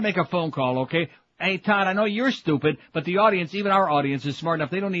how to make a phone call, okay? Hey, Todd, I know you're stupid, but the audience, even our audience, is smart enough.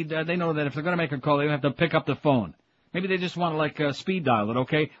 They don't need, they know that if they're going to make a call, they have to pick up the phone. Maybe they just want to, speed dial it,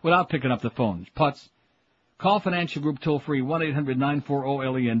 okay? Without picking up the phone. Putz. Call Financial Group toll-free,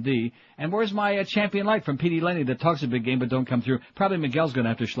 1-800-940-LEND. And where's my champion light from P.D. Lenny that talks a big game but don't come through? Probably Miguel's going to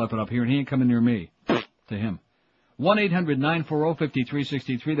have to schlep it up here, and he ain't coming near me. To him.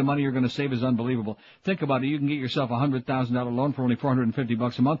 1-800-940-5363. The money you're going to save is unbelievable. Think about it. You can get yourself a $100,000 loan for only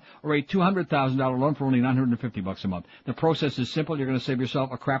 $450 a month, or a $200,000 loan for only $950 a month. The process is simple. You're going to save yourself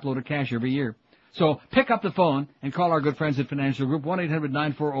a crap load of cash every year. So pick up the phone and call our good friends at Financial Group,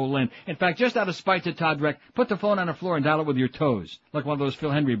 1-800-940-LEND. In fact, just out of spite to Todd Dreck, put the phone on the floor and dial it with your toes, like one of those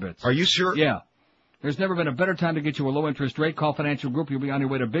Phil Henry bits. Are you sure? Yeah. There's never been a better time to get you a low-interest rate. Call Financial Group. You'll be on your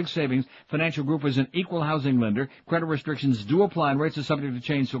way to big savings. Financial Group is an equal housing lender. Credit restrictions do apply and rates are subject to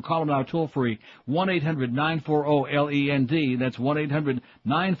change, so call them now toll-free, 1-800-940-LEND. That's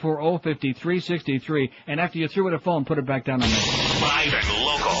 1-800-940-5363. And after you're through with the phone, put it back down on the... Live and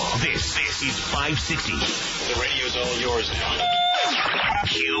local. This is 560. The radio's all yours now.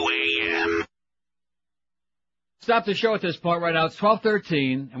 QAM. Stop the show at this point right now. It's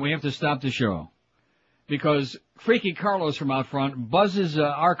 12:13, and we have to stop the show. Because Freaky Carlos from out front buzzes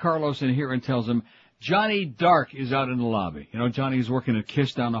our Carlos in here and tells him Johnny Dark is out in the lobby. Johnny's working at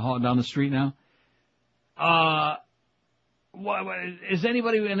Kiss down the street now. Is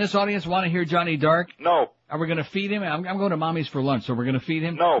anybody in this audience want to hear Johnny Dark? No. Are we going to feed him? I'm going to Mommy's for lunch, so we're going to feed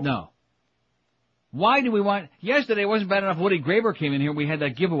him? No. No. Why do we want... Yesterday it wasn't bad enough Woody Graber came in here. We had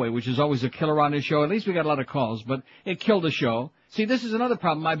that giveaway, which is always a killer on this show. At least we got a lot of calls, but it killed the show. See, this is another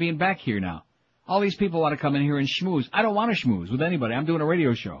problem, my being back here now. All these people want to come in here and schmooze. I don't want to schmooze with anybody. I'm doing a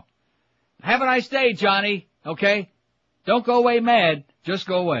radio show. Have a nice day, Johnny. Okay? Don't go away mad. Just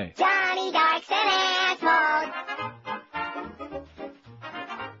go away. Johnny Darks and Asshole.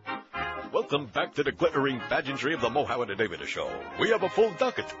 Welcome back to the glittering pageantry of the Mo Howard and David Show. We have a full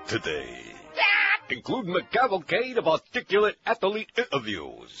docket today, including a cavalcade of articulate athlete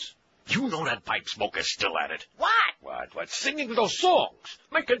interviews. You know that pipe smoker's still at it. What? Singing those songs,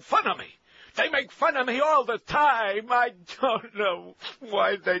 making fun of me. They make fun of me all the time. I don't know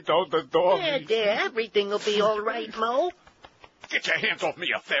why they don't adore me. There, everything will be all right, Mo. Get your hands off me,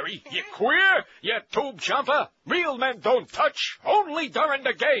 you fairy. You queer? You tube jumper? Real men don't touch, only during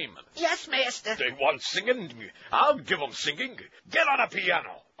the game. Yes, master. They want singing? I'll give them singing. Get on a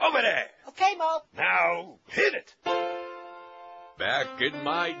piano. Over there. Okay, Mo. Now, hit it. Back in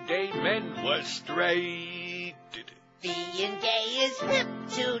my day, men were straight. Being gay is hip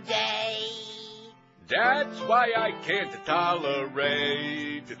today. That's why I can't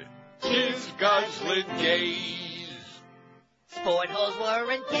tolerate jizz guzzling gays. Sport holes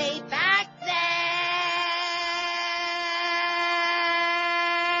weren't gay back then.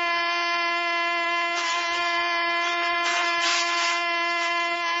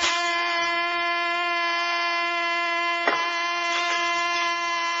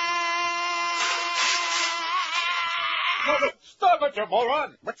 Stop it, you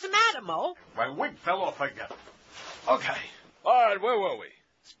moron! What's the matter, Mo? My wig fell off again. Okay. All right, where were we?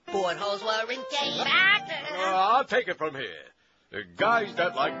 Sport holes weren't gay back then. I'll take it from here. The guys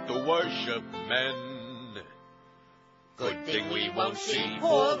that like to worship men. Good thing we won't see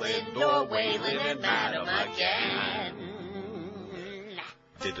Portland or Wayland and Madam again.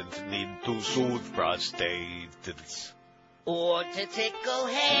 Didn't need to soothe prostates. Or to tickle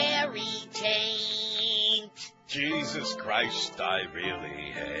hairy taint. Jesus Christ, I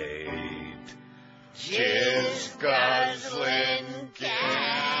really hate jizz guzzling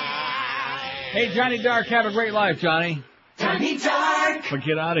guy. Hey, Johnny Dark, have a great life, Johnny. Johnny Dark! But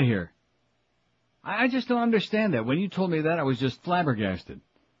get out of here. I just don't understand that. When you told me that, I was just flabbergasted.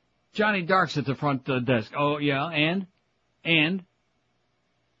 Johnny Dark's at the front desk. Oh, yeah, and?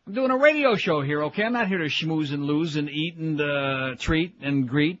 I'm doing a radio show here, okay? I'm not here to schmooze and lose and eat and treat and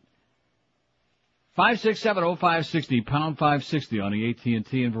greet. 5670560, pound 560 on the AT&T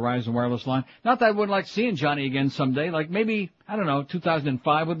and Verizon wireless line. Not that I wouldn't like seeing Johnny again someday. Like maybe, I don't know,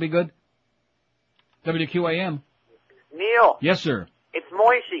 2005 would be good. WQAM. Neil. Yes, sir. It's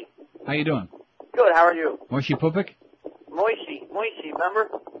Moishy. How you doing? Good, how are you? Moishi Pupik? Moishy, remember?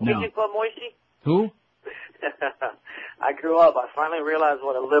 No. Kitchen Club Moishy? Who? I grew up. I finally realized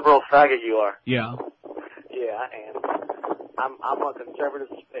what a liberal faggot you are. Yeah. Yeah, I am. I'm a conservative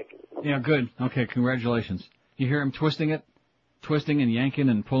spick. Yeah, good. Okay, congratulations. You hear him twisting and yanking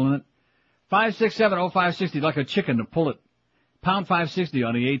and pulling it? 5670560, like a chicken to pull it. Pound 560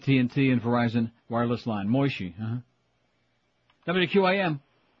 on the AT&T and Verizon wireless line. Moishi, WQAM.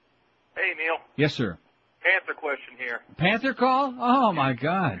 Hey, Neil. Yes, sir. Panther question here. Panther call? Oh, my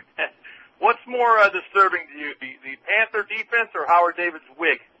God. What's more disturbing to you, the Panther defense or Howard David's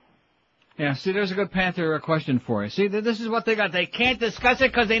wig? Yeah, see, there's a good Panther question for you. See, this is what they got. They can't discuss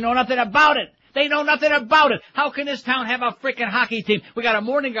it because they know nothing about it. They know nothing about it. How can this town have a freaking hockey team? We got a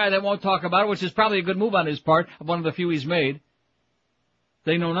morning guy that won't talk about it, which is probably a good move on his part, one of the few he's made.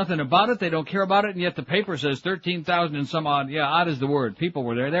 They know nothing about it. They don't care about it, and yet the paper says 13,000 and some odd. Yeah, odd is the word. People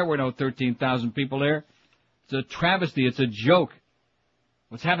were there. There were no 13,000 people there. It's a travesty. It's a joke.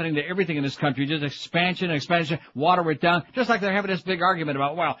 What's happening to everything in this country? Just expansion, water it down. Just like they're having this big argument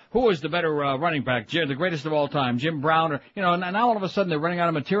about, well, who is the better running back, the greatest of all time, Jim Brown, or, and now all of a sudden they're running out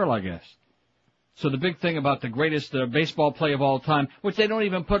of material, I guess. So the big thing about the greatest baseball play of all time, which they don't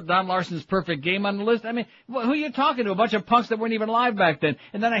even put Don Larson's perfect game on the list. I mean, who are you talking to? A bunch of punks that weren't even live back then.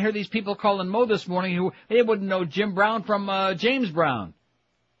 And then I hear these people calling Mo this morning who, they wouldn't know Jim Brown from James Brown.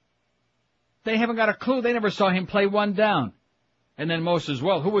 They haven't got a clue. They never saw him play one down. And then Mo says,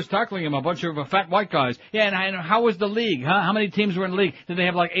 well, who was tackling him? A bunch of fat white guys. Yeah, and how was the league? Huh? How many teams were in the league? Did they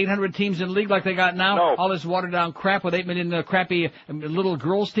have like 800 teams in the league like they got now? No. All this watered down crap with 8 million crappy little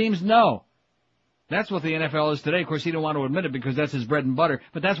girls teams? No. That's what the NFL is today. Of course, he don't want to admit it because that's his bread and butter,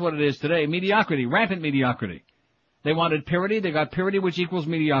 but that's what it is today. Mediocrity, rampant mediocrity. They wanted parity. They got parity, which equals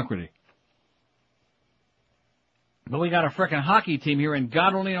mediocrity. But we got a frickin' hockey team here, and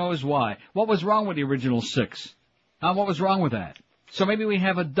God only knows why. What was wrong with the original 6? What was wrong with that? So maybe we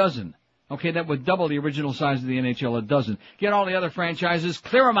have a dozen. Okay, that would double the original size of the NHL, a dozen. Get all the other franchises,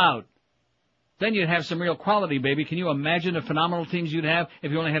 clear them out. Then you'd have some real quality, baby. Can you imagine the phenomenal teams you'd have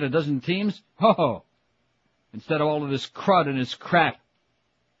if you only had a dozen teams? Ho-ho. Instead of all of this crud and this crap.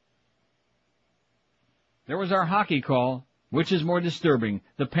 There was our hockey call. Which is more disturbing,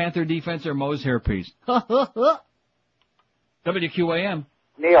 the Panther defense or Moe's hairpiece? WQAM.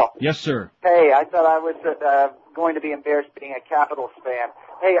 Neil. Yes, sir. Hey, I thought I was going to be embarrassed being a Capitals fan.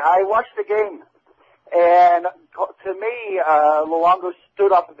 Hey, I watched the game, and to me, Luongo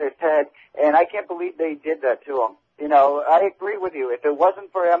stood up of his head, and I can't believe they did that to him. You know, I agree with you. If it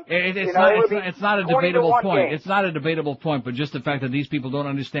wasn't for him, it's not a debatable point. Game. It's not a debatable point, but just the fact that these people don't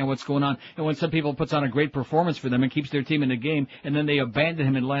understand what's going on, and when some people puts on a great performance for them and keeps their team in the game, and then they abandon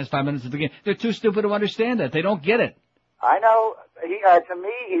him in the last 5 minutes of the game, they're too stupid to understand that. They don't get it. I know. To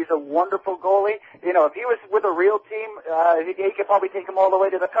me, he's a wonderful goalie. You know, if he was with a real team, he could probably take them all the way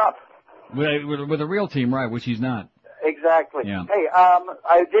to the cup. With a real team, right, which he's not. Exactly. Yeah. Hey,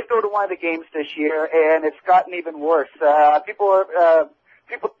 I did go to one of the games this year, and it's gotten even worse. People are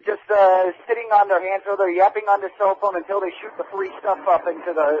just sitting on their hands, or they're yapping on their cell phone until they shoot the free stuff up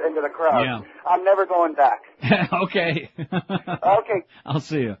into the crowd. Yeah. I'm never going back. Okay. Okay. I'll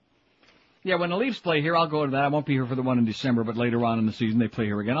see you. Yeah, when the Leafs play here, I'll go to that. I won't be here for the one in December, but later on in the season they play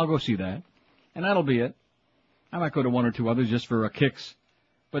here again. I'll go see that. And that'll be it. I might go to one or two others just for kicks.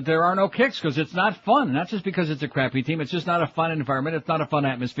 But there are no kicks because it's not fun. Not just because it's a crappy team. It's just not a fun environment. It's not a fun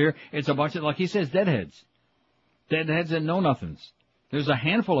atmosphere. It's a bunch of, like he says, deadheads. Deadheads and know-nothings. There's a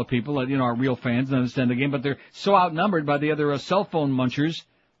handful of people that, are real fans and understand the game, but they're so outnumbered by the other cell phone munchers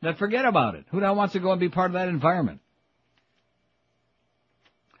that forget about it. Who now wants to go and be part of that environment?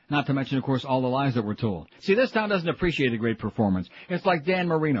 Not to mention, of course, all the lies that we're told. See, this town doesn't appreciate a great performance. It's like Dan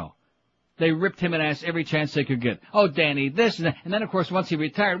Marino. They ripped him an ass every chance they could get. Oh, Danny, this and that. And then, of course, once he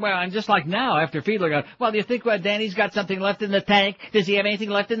retired, well, and just like now, after Fiedler got, well, do you think Danny's got something left in the tank? Does he have anything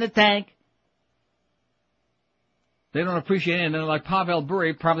left in the tank? They don't appreciate it. And then, like Pavel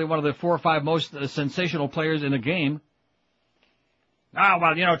Bure, probably one of the 4 or 5 most sensational players in the game. Oh,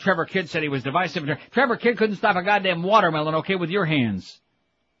 well, Trevor Kidd said he was divisive. Trevor Kidd couldn't stop a goddamn watermelon, okay, with your hands.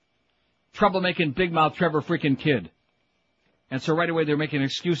 Trouble-making big mouth Trevor freaking Kidd. And so right away they're making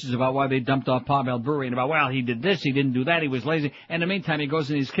excuses about why they dumped off Pavel Bure and about, well, he did this, he didn't do that, he was lazy. And in the meantime, he goes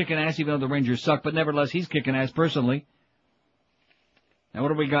and he's kicking ass even though the Rangers suck, but nevertheless, he's kicking ass personally. Now what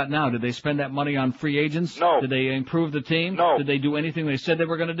do we got now? Did they spend that money on free agents? No. Did they improve the team? No. Did they do anything they said they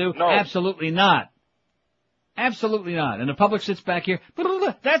were going to do? No. Absolutely not. Absolutely not. And the public sits back here.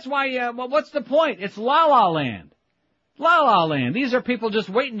 That's why, what's the point? It's la-la land. La-la land. These are people just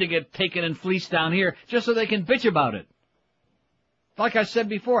waiting to get taken and fleeced down here just so they can bitch about it. Like I said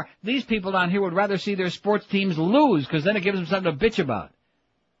before, these people down here would rather see their sports teams lose because then it gives them something to bitch about.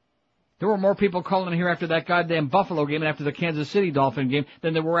 There were more people calling here after that goddamn Buffalo game and after the Kansas City Dolphin game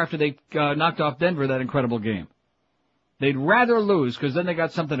than there were after they knocked off Denver, that incredible game. They'd rather lose because then they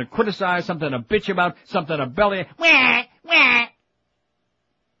got something to criticize, something to bitch about, something to belly. Wah, wah.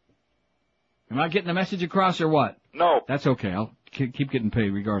 Am I getting the message across or what? No. That's okay. I'll keep getting paid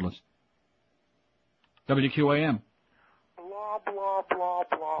regardless. WQAM. Blah, blah,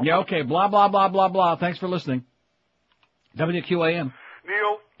 blah. Yeah, okay. Blah, blah, blah, blah, blah. Thanks for listening. WQAM.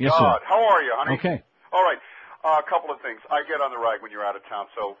 Neil? Yes, sir. How are you, honey? Okay. All right. A couple of things. I get on the rag when you're out of town,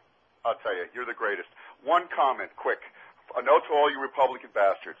 so I'll tell you, you're the greatest. One comment, quick. A note to all you Republican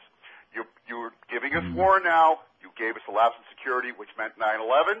bastards. You're giving us war now. You gave us a lapse in security, which meant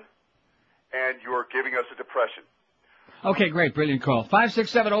 9/11, and you're giving us a depression. Okay, great. Brilliant call.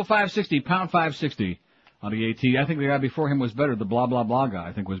 5670560, pound 560 on the AT. I think the guy before him was better. The blah, blah, blah guy,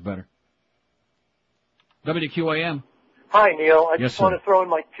 I think, was better. WQAM. Hi, Neil. I Yes, just want sir. to throw in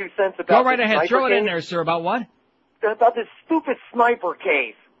my 2 cents about Go right this ahead. sniper Throw it in case. there, sir. About what? About this stupid sniper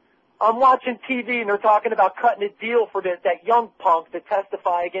case. I'm watching TV and they're talking about cutting a deal for that young punk to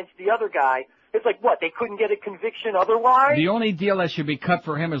testify against the other guy. It's like, what, they couldn't get a conviction otherwise? The only deal that should be cut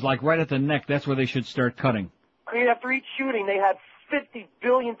for him is like right at the neck. That's where they should start cutting. I mean, after each shooting, they had 50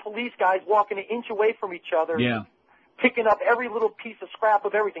 billion police guys walking an inch away from each other, Yeah. picking up every little piece of scrap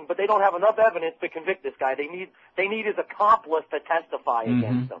of everything, but they don't have enough evidence to convict this guy. They need his accomplice to testify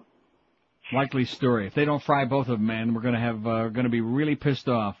against him. Likely story. If they don't fry both of them, man, we're gonna be really pissed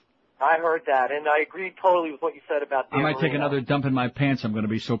off. I heard that, and I agree totally with what you said about I Dan might take Marino. another dump in my pants. I'm gonna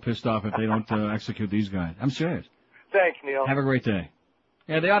be so pissed off if they don't execute these guys. I'm serious. Thanks, Neil. Have a great day.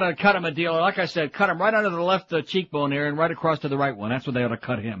 Yeah, they ought to cut him a deal. Like I said, cut him right under the left cheekbone there and right across to the right one. That's what they ought to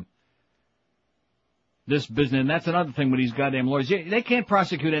cut him. This business, and that's another thing with these goddamn lawyers. They can't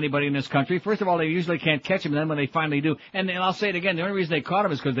prosecute anybody in this country. First of all, they usually can't catch him, and then when they finally do, and I'll say it again, the only reason they caught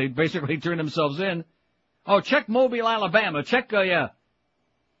him is because they basically turned themselves in. Oh, check Mobile, Alabama. Check, yeah.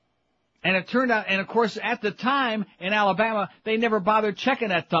 And it turned out, and of course, at the time in Alabama, they never bothered checking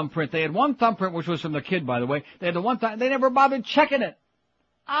that thumbprint. They had one thumbprint, which was from the kid, by the way. They had the one they never bothered checking it.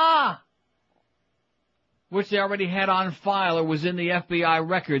 which they already had on file. It was in the FBI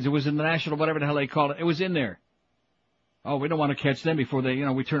records. It was in the national, whatever the hell they called it. It was in there. Oh, we don't want to catch them before they,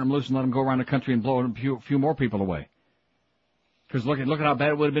 we turn them loose and let them go around the country and blow a few more people away. Because look at how bad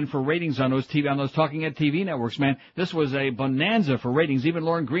it would have been for ratings on those talking head TV networks, man. This was a bonanza for ratings. Even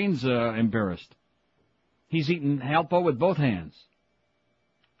Lauren Green's embarrassed. He's eating Halpo with both hands.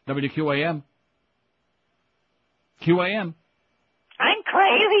 WQAM. QAM. I'm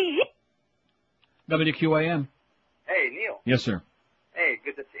crazy. WQAM. Hey, Neil. Yes, sir. Hey,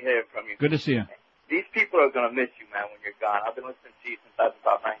 good to hear from you. Good to see you. These people are going to miss you, man, when you're gone. I've been listening to you since I was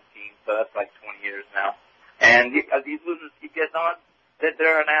about 19, so that's like 20 years now. And these losers keep getting on,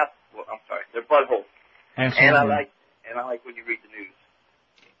 they're an ass. Well, I'm sorry, they're buttholes. And I like when you read the news.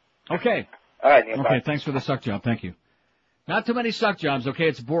 Okay. All right, Neil. Okay, bye. thanks for the suck job. Thank you. Not too many suck jobs, okay?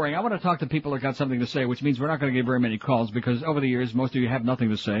 It's boring. I want to talk to people that got something to say, which means we're not going to get very many calls because over the years, most of you have nothing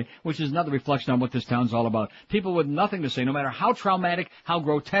to say, which is another reflection on what this town's all about. People with nothing to say, no matter how traumatic, how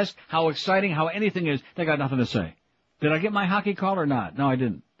grotesque, how exciting, how anything is, they got nothing to say. Did I get my hockey call or not? No, I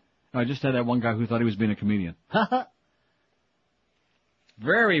didn't. I just had that one guy who thought he was being a comedian.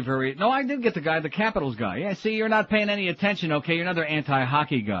 Very, no, I did get the Capitals guy. Yeah, see, you're not paying any attention, okay? You're another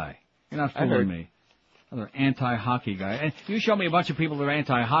anti-hockey guy. You're not fooling me. Another anti-hockey guy. And you show me a bunch of people that are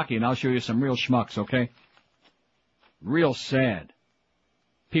anti-hockey, and I'll show you some real schmucks, okay? Real sad.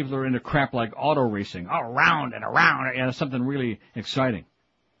 People that are into crap like auto racing. Oh, around and around. Yeah, something really exciting.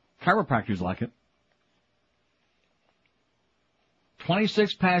 Chiropractors like it.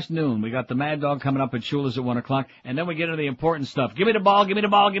 26 past noon. We got the Mad Dog coming up at Shula's at 1 o'clock, and then we get into the important stuff. Give me the ball, give me the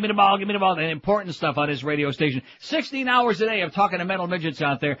ball, give me the ball, give me the ball. The important stuff on this radio station. 16 hours a day of talking to mental midgets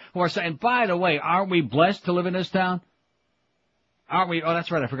out there who are saying, by the way, aren't we blessed to live in this town? Aren't we? Oh,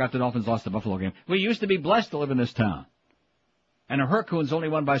 that's right. I forgot the Dolphins lost the Buffalo game. We used to be blessed to live in this town. And the Hurricanes only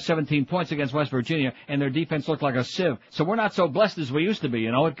won by 17 points against West Virginia, and their defense looked like a sieve. So we're not so blessed as we used to be,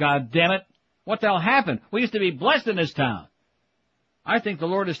 you know it? God damn it. What the hell happened? We used to be blessed in this town. I think the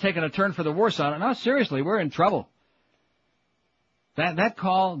Lord has taken a turn for the worse on it. No, seriously, we're in trouble. That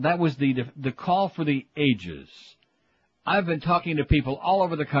call, that was the call for the ages. I've been talking to people all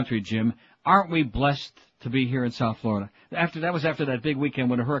over the country, Jim. Aren't we blessed to be here in South Florida? After that big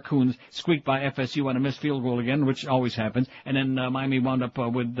weekend when the Hurricanes squeaked by FSU on a missed field goal again, which always happens, and then Miami wound up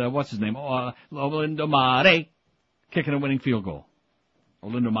with what's his name, Orlando Mare, kicking a winning field goal.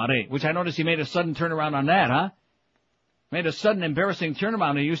 Orlando Mare, which I noticed he made a sudden turnaround on that, huh? Made a sudden embarrassing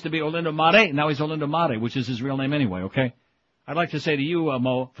turnaround. He used to be Orlando Mare. Now he's Orlando Mare, which is his real name anyway, okay? I'd like to say to you,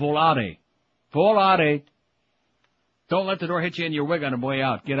 Mo, volare. Volare. Don't let the door hit you in your wig on the way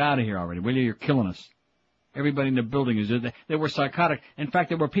out. Get out of here already, will you? You're killing us. Everybody in the building they were psychotic. In fact,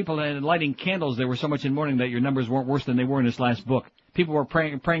 there were people lighting candles. They were so much in mourning that your numbers weren't worse than they were in this last book. People were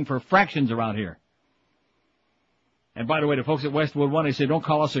praying for fractions around here. And by the way, the folks at Westwood One, they say, don't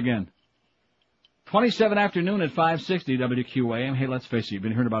call us again. 27 afternoon at 560 WQAM. Hey, let's face it, you've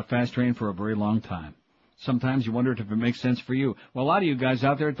been hearing about Fast Train for a very long time. Sometimes you wonder if it makes sense for you. Well, a lot of you guys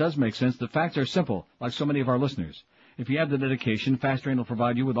out there, it does make sense. The facts are simple, like so many of our listeners. If you have the dedication, Fast Train will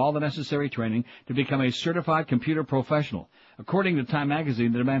provide you with all the necessary training to become a certified computer professional. According to Time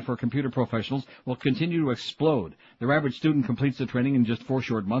Magazine, the demand for computer professionals will continue to explode. Their average student completes the training in just 4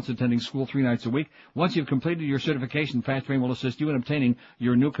 short months, attending school 3 nights a week. Once you've completed your certification, Fast Train will assist you in obtaining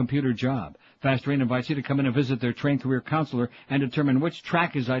your new computer job. Fast Train invites you to come in and visit their trained career counselor and determine which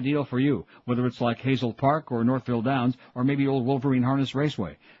track is ideal for you, whether it's like Hazel Park or Northville Downs or maybe Old Wolverine Harness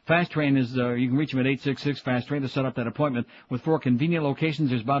Raceway. Fast Train is, you can reach them at 866-FAST-TRAIN to set up that appointment. With 4 convenient locations,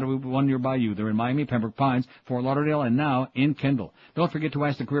 there's about one nearby you. They're in Miami, Pembroke Pines, Fort Lauderdale, and now in Kendall. Don't forget to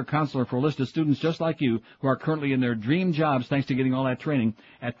ask the career counselor for a list of students just like you who are currently in their dream jobs thanks to getting all that training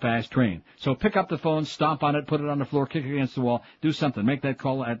at Fast Train. So pick up the phone, stomp on it, put it on the floor, kick it against the wall, do something. Make that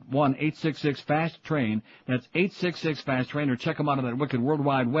call at 1-866-FAST-TRAIN. That's 866-FAST-TRAIN, or check them out on that wicked World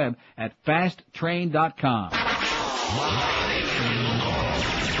Wide Web at fasttrain.com.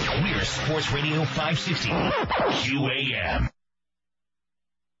 We're Sports Radio 560 QAM.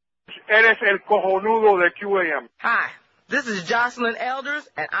 Eres el cojonudo de QAM. Hi, this is Jocelyn Elders,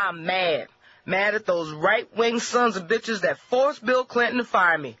 and I'm mad. Mad at those right-wing sons of bitches that forced Bill Clinton to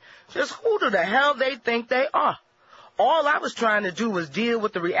fire me. Just who the hell they think they are? All I was trying to do was deal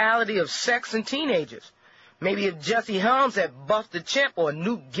with the reality of sex and teenagers. Maybe if Jesse Helms had buffed the chimp or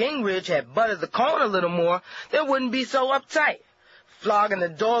Newt Gingrich had buttered the corn a little more, they wouldn't be so uptight. Flogging the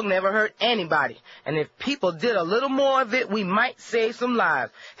dog never hurt anybody. And if people did a little more of it, we might save some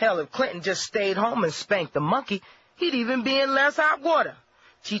lives. Hell, if Clinton just stayed home and spanked the monkey, he'd even be in less hot water.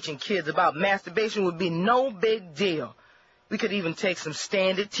 Teaching kids about masturbation would be no big deal. We could even take some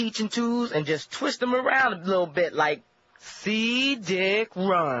standard teaching tools and just twist them around a little bit like, see Dick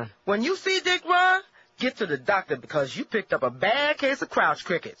run. When you see Dick run, get to the doctor because you picked up a bad case of crouch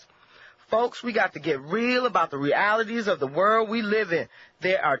crickets. Folks, we got to get real about the realities of the world we live in.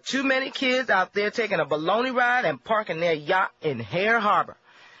 There are too many kids out there taking a baloney ride and parking their yacht in Hare Harbor.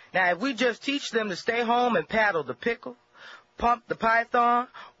 Now, if we just teach them to stay home and paddle the pickle, pump the python,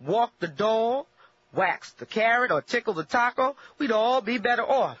 walk the dog, wax the carrot, or tickle the taco, we'd all be better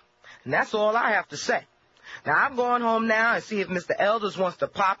off. And that's all I have to say. Now, I'm going home now and see if Mr. Elders wants to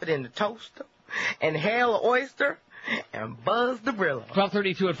pop it in the toaster, inhale an oyster, and buzz the Brillo.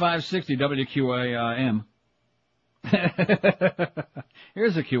 1232 at 560 WQAM.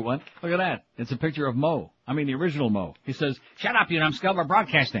 Here's a cute one. Look at that. It's a picture of Mo. I mean, the original Mo. He says, "Shut up, you numbskull. We're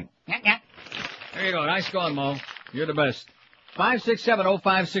broadcasting." There you go. Nice going, Mo. You're the best.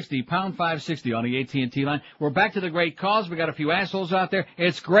 567-0560, pound 560 on the AT&T line. We're back to the great cause. We got a few assholes out there.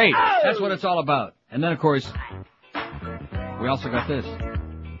 It's great. That's what it's all about. And then, of course, we also got this.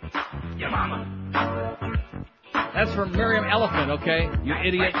 Your mama. That's from Miriam Elephant, okay? You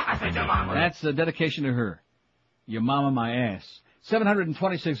idiot. I said your mama. That's the dedication to her. Your mama, my ass.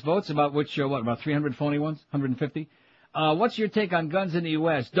 726 votes, about which, about 300 phony ones? 150? What's your take on guns in the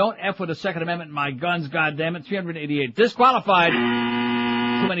U.S.? Don't F with the Second Amendment, my guns, goddammit. 388. Disqualified.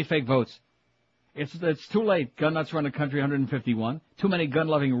 Too many fake votes. It's too late. Gun nuts run the country, 151. Too many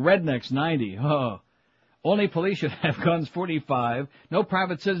gun-loving rednecks, 90. Oh. Only police should have guns, 45. No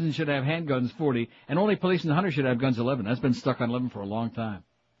private citizens should have handguns, 40. And only police and hunters should have guns, 11. That's been stuck on 11 for a long time.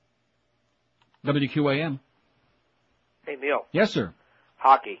 WQAM. Hey, Neil. Yes, sir.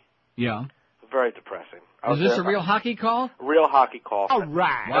 Hockey. Yeah. Very depressing. Is this a real hockey call? Real hockey call. All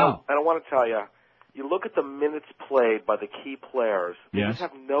right. Wow. And I want to tell you, you look at the minutes played by the key players. They Yes. just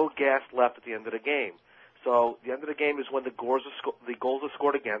have no gas left at the end of the game. So the end of the game is when the goals are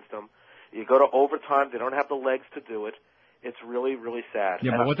scored against them. You go to overtime. They don't have the legs to do it. It's really, really sad.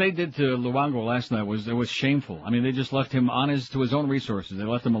 Yeah, but what they did to Luongo last night was shameful. I mean, they just left him to his own resources. They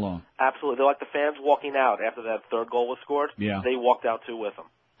left him alone. Absolutely. They're like the fans walking out after that third goal was scored. Yeah. They walked out too with him.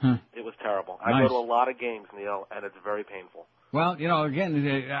 Huh. It was terrible. I Nice. go to a lot of games, Neil, and it's very painful. Well,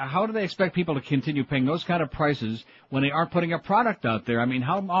 again, how do they expect people to continue paying those kind of prices when they aren't putting a product out there? I mean,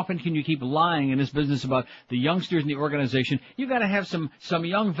 how often can you keep lying in this business about the youngsters in the organization? You got to have some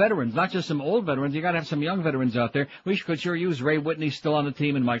young veterans, not just some old veterans. You got to have some young veterans out there. We could sure use Ray Whitney still on the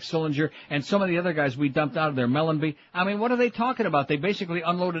team and Mike Sillinger and some of the other guys we dumped out of there, Mellenby. I mean, what are they talking about? They basically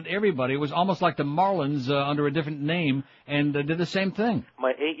unloaded everybody. It was almost like the Marlins under a different name and did the same thing.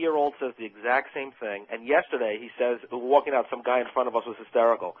 My 8-year-old says the exact same thing. And yesterday he says, walking out, some guy in front of us was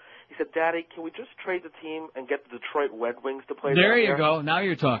hysterical. He said, "Daddy, can we just trade the team and get the Detroit Red Wings to play There down you here?" go. Now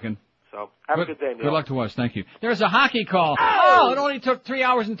you're talking. So have a good day, Neil. Good luck to us. Thank you. There's a hockey call. Oh, it only took 3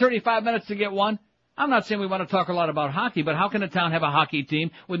 hours and 35 minutes to get one. I'm not saying we want to talk a lot about hockey, but how can a town have a hockey team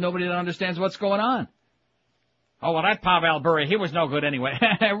with nobody that understands what's going on? Oh, well, that Pavel Bure, he was no good anyway.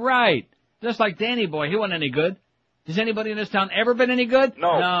 Right. Just like Danny Boy, he wasn't any good. Has anybody in this town ever been any good?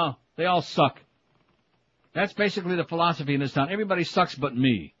 No. No. They all suck. That's basically the philosophy in this town. Everybody sucks but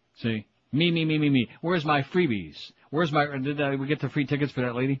me. See? Me. Where's my freebies? Did we get the free tickets for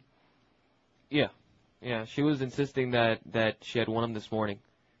that lady? Yeah. Yeah, she was insisting that she had won them this morning.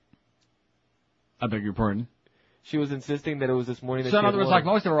 I beg your pardon? She was insisting that it was this morning that So she in had other words, won. like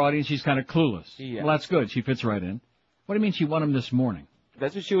most of our audience, she's kind of clueless. Yeah. Well, that's good. She fits right in. What do you mean she won them this morning?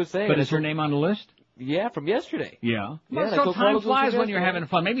 That's what she was saying. But is her name on the list? Yeah, from yesterday. Yeah. Yeah, So told time Carlos flies Wilson when you're yesterday. having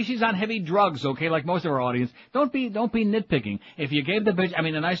fun. Maybe she's on heavy drugs, okay, like most of our audience. Don't be nitpicking. If you gave the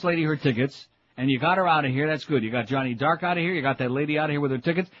nice lady her tickets, and you got her out of here, that's good. You got Johnny Dark out of here, you got that lady out of here with her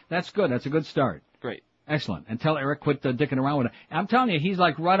tickets, that's good. That's a good start. Great. Excellent. And tell Eric quit dicking around with it. I'm telling you, he's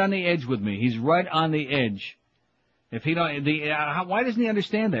like right on the edge with me. He's right on the edge. If he don't, why doesn't he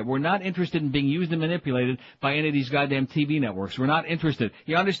understand that? We're not interested in being used and manipulated by any of these goddamn TV networks. We're not interested.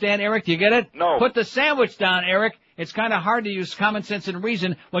 You understand, Eric? Do you get it? No. Put the sandwich down, Eric. It's kind of hard to use common sense and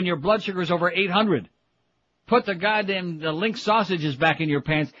reason when your blood sugar's over 800. Put the goddamn link sausages back in your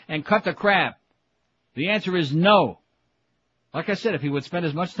pants and cut the crap. The answer is no. Like I said, if he would spend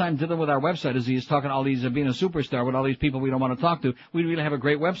as much time dealing with our website as he is talking all these, being a superstar with all these people we don't want to talk to, we'd really have a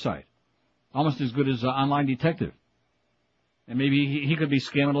great website. Almost as good as Online Detective. And maybe he could be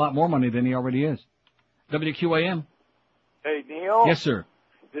scamming a lot more money than he already is. WQAM. Hey, Neil. Yes, sir.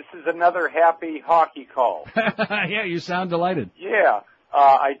 This is another happy hockey call. Yeah, you sound delighted. Yeah.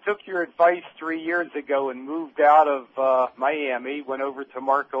 I took your advice 3 years ago and moved out of Miami, went over to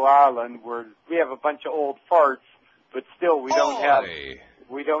Marco Island where we have a bunch of old farts, but still we don't have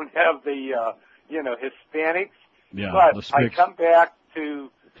the Hispanics. Yeah, but the I Spicks. come back to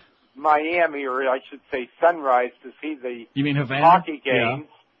Miami, or I should say Sunrise, to see the You mean Havana? hockey games.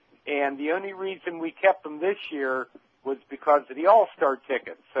 And the only reason we kept them this year was because of the All-Star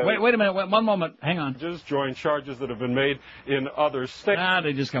tickets. So Wait a minute. One moment. Hang on. Just join charges that have been made in other states.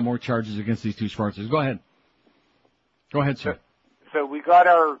 They just got more charges against these two Schwarzes. Go ahead. Go ahead, sir. So we got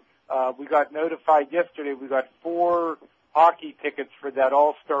we got notified yesterday. We got 4 hockey tickets for that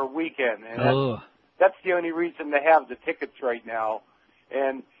All-Star weekend, and that's the only reason to have the tickets right now.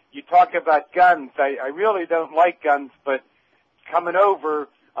 And you talk about guns. I really don't like guns, but coming over,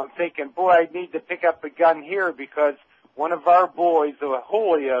 I'm thinking, boy, I need to pick up a gun here because one of our boys,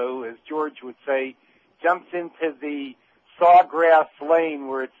 Julio, as George would say, jumps into the sawgrass lane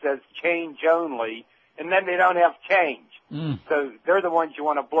where it says change only, and then they don't have change. So they're the ones you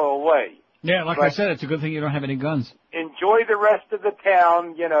want to blow away. Yeah, like I said, it's a good thing you don't have any guns. Enjoy the rest of the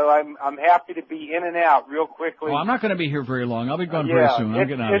town. You know, I'm happy to be in and out real quickly. Well, I'm not going to be here very long. I'll be gone very soon. I'm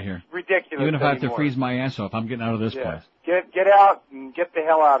getting out of here. It's ridiculous. Even if I have to anymore. freeze my ass off, I'm getting out of this place. Get out and get the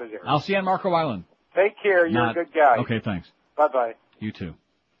hell out of there. I'll see you on Marco Island. Take care. You're a good guy. Okay, thanks. Bye-bye. You too.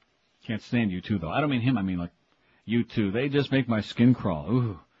 Can't stand you too, though. I don't mean him. I mean, like, you too. They just make my skin crawl.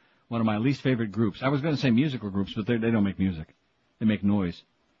 Ooh. One of my least favorite groups. I was going to say musical groups, but they don't make music. They make noise.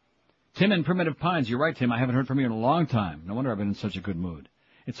 Tim in Primitive Pines. You're right, Tim. I haven't heard from you in a long time. No wonder I've been in such a good mood.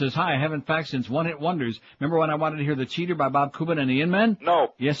 It says, hi, I haven't faxed since One Hit Wonders. Remember when I wanted to hear The Cheater by Bob Cuban and the In-Men?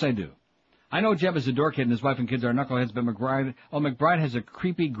 No. Yes, I do. I know Jeb is a dork kid and his wife and kids are knuckleheads, but McBride has a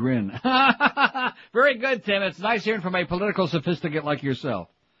creepy grin. Very good, Tim. It's nice hearing from a political sophisticate like yourself.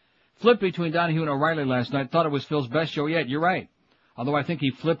 Flipped between Donahue and O'Reilly last night. Thought it was Phil's best show yet. You're right. Although I think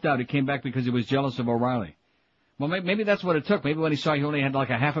he flipped out. He came back because he was jealous of O'Reilly. Well, maybe that's what it took. Maybe when he saw he only had like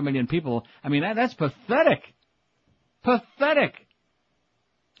 500,000 people. I mean, that's pathetic. Pathetic.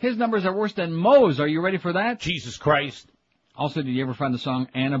 His numbers are worse than Moe's. Are you ready for that? Jesus Christ. Also, did you ever find the song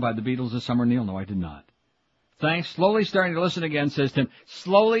Anna by the Beatles this summer, Neil? No, I did not. Thanks. Slowly starting to listen again, says Tim.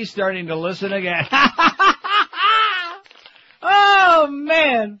 Slowly starting to listen again. Oh,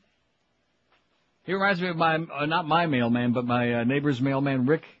 man. He reminds me of my, not my mailman, but my neighbor's mailman,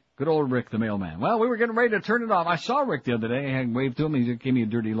 Rick. Good old Rick, the mailman. Well, we were getting ready to turn it off. I saw Rick the other day. I waved to him. He gave me a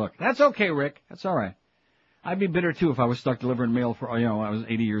dirty look. That's okay, Rick. That's all right. I'd be bitter, too, if I was stuck delivering mail for, when I was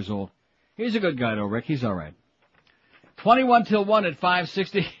 80 years old. He's a good guy, though, Rick. He's all right. 21 till 1 at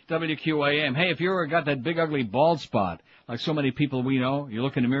 560 WQAM. Hey, if you ever got that big, ugly bald spot, like so many people we know, you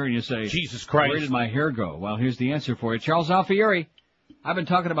look in the mirror and you say, Jesus Christ, where did my hair go? Well, here's the answer for you. Charles Alfieri. I've been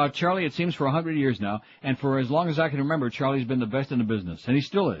talking about Charlie, it seems, for 100 years now, and for as long as I can remember, Charlie's been the best in the business, and he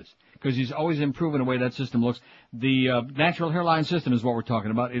still is, because he's always improving the way that system looks. The natural hairline system is what we're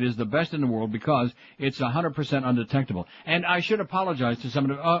talking about. It is the best in the world because it's 100% undetectable. And I should apologize to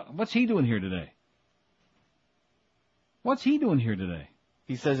somebody. What's he doing here today? What's he doing here today?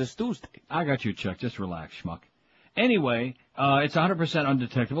 He says it's Tuesday. I got you, Chuck. Just relax, schmuck. Anyway, it's 100%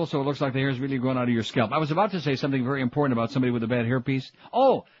 undetectable, so it looks like the hair's really growing out of your scalp. I was about to say something very important about somebody with a bad hairpiece.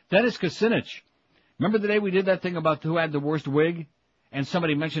 Oh, Dennis Kucinich. Remember the day we did that thing about who had the worst wig? And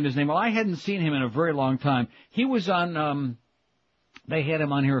somebody mentioned his name. Well, I hadn't seen him in a very long time. He was on, they had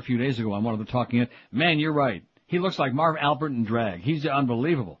him on here a few days ago on one of the Talking It. Man, you're right. He looks like Marv Albert in drag. He's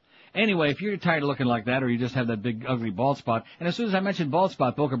unbelievable. Anyway, if you're tired of looking like that, or you just have that big, ugly bald spot, and as soon as I mentioned bald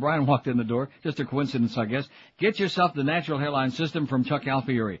spot, Boca Brian walked in the door, just a coincidence, I guess, get yourself the natural hairline system from Chuck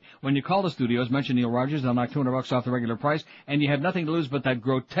Alfieri. When you call the studios, mention Neil Rogers, they'll knock $200 off the regular price, and you have nothing to lose but that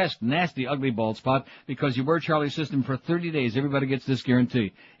grotesque, nasty, ugly bald spot, because you wear Charlie's system for 30 days. Everybody gets this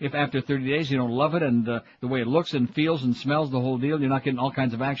guarantee. If after 30 days you don't love it, and the way it looks and feels and smells, the whole deal, you're not getting all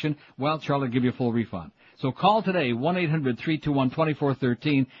kinds of action, well, Charlie will give you a full refund. So call today,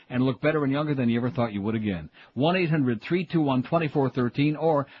 1-800-321-2413, and look better and younger than you ever thought you would again. 1-800-321-2413,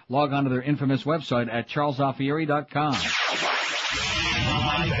 or log on to their infamous website at charlesalfieri.com.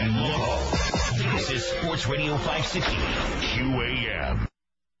 Live and local. This is Sports Radio 560, QAM.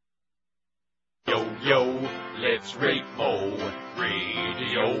 Yo, yo, let's rate Mo.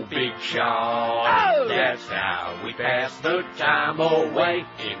 Radio Big Shot. Oh! That's how we pass the time away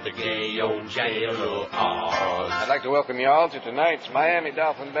in the gay old jail of Oz. I'd like to welcome you all to tonight's Miami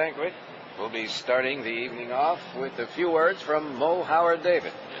Dolphin Banquet. We'll be starting the evening off with a few words from Mo Howard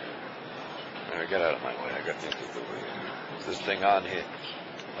David. Get out of my way. I got things to do here. Is this thing on here?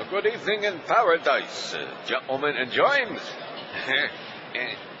 A good evening in paradise, gentlemen and joins.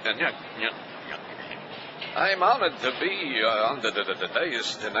 I'm honored to be on the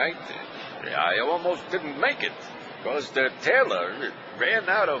dais tonight. I almost didn't make it, because the tailor ran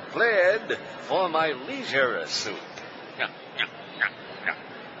out of plaid for my leisure suit.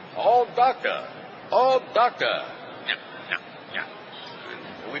 Oh, doctor,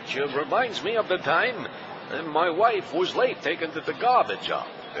 which reminds me of the time my wife was late taking the garbage out.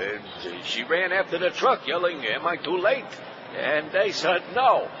 And she ran after the truck yelling, "Am I too late?" And they said,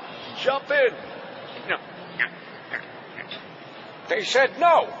 "No, jump in." No. They said,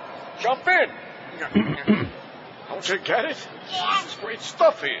 "No, jump in." Don't you get it? Yeah. This is great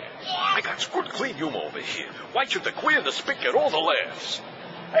stuff here. I got good clean humor over here. Why should the queer the spit get all the laughs?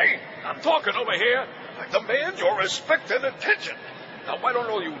 Hey, I'm talking over here. I demand your respect and attention. Now, why don't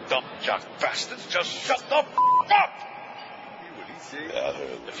all you dumb jock bastards just shut the f*** up?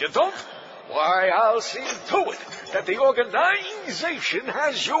 If you don't, why, I'll see to it that the organization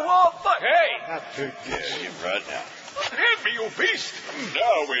has you all the... Hey! Right now. Hand me, you beast!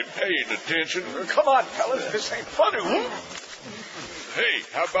 Now we're paying attention. Come on, fellas, this ain't funny. Hey,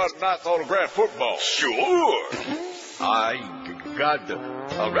 how about not autograph football? Sure. I got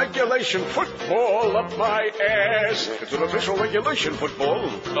a regulation football up my ass. It's an official regulation football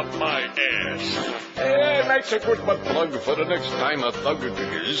up my ass. And that's a good one plug for the next time a thug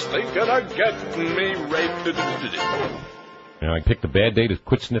is thinking of getting me raped. Now, I picked a bad day to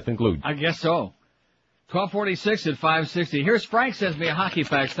quit sniffing glue. I guess so. 1246 at 560. Here's Frank sends me a hockey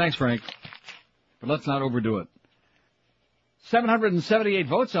fax. Thanks, Frank. But let's not overdo it. 778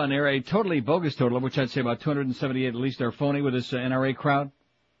 votes on there, a totally bogus total, of which I'd say about 278 at least are phony with this NRA crowd.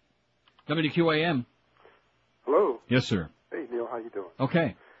 WQAM. Hello. Yes, sir. Hey, Neil, how you doing?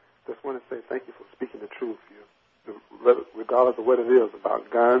 Okay. Just want to say thank you for speaking the truth. Regardless of what it is, about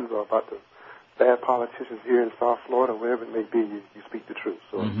guns or about the bad politicians here in South Florida, wherever it may be, you speak the truth.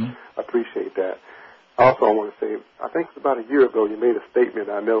 So I appreciate that. Also, I want to say, I think it was about a year ago you made a statement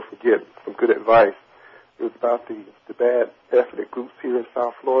I'll never forget, some good advice. It was about the bad ethnic groups here in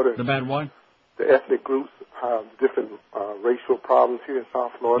South Florida. The bad what? The ethnic groups, different racial problems here in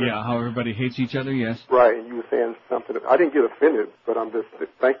South Florida. Yeah, how everybody hates each other, yes. Right, and you were saying something. I didn't get offended, but I'm just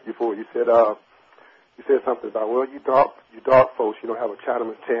thank you for it. You said something about, well, you dark folks, you don't have a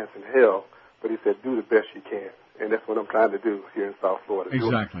Chinaman's chance in hell. But he said, do the best you can. And that's what I'm trying to do here in South Florida.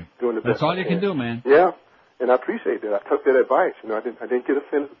 Exactly. Doing the best that's all you can do, man. Yeah, and I appreciate that. I took that advice. I didn't get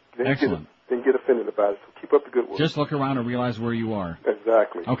offended. Excellent. Didn't get offended about it. So keep up the good work. Just look around and realize where you are.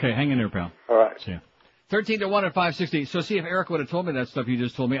 Exactly. Okay, hang in there, pal. All right. See ya. 13 to 1 at 560. So see, if Eric would have told me that stuff you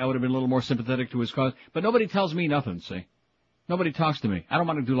just told me, I would have been a little more sympathetic to his cause. But nobody tells me nothing, see. Nobody talks to me. I don't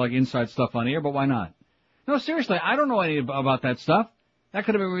want to do like inside stuff on the air, but why not? No, seriously, I don't know any about that stuff. That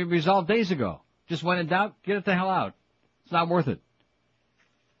could have been resolved days ago. Just when in doubt, get it the hell out. It's not worth it.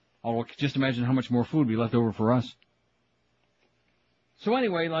 Oh, just imagine how much more food would be left over for us. So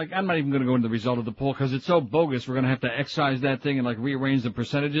anyway, I'm not even going to go into the result of the poll because it's so bogus. We're going to have to excise that thing and rearrange the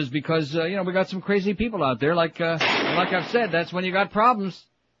percentages because we got some crazy people out there. Like I've said, that's when you got problems.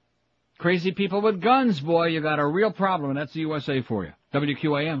 Crazy people with guns, boy, you got a real problem, and that's the USA for you.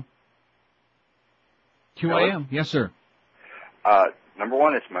 WQAM. QAM, yes, sir. Number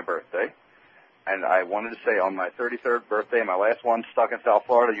one, it's my birthday. And I wanted to say on my 33rd birthday, my last one stuck in South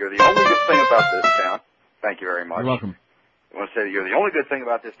Florida, you're the only good thing about this town. Thank you very much. You're welcome. I want to say that you're the only good thing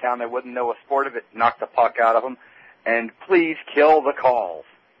about this town. They wouldn't know a sport if it knocked the puck out of them. And please kill the calls.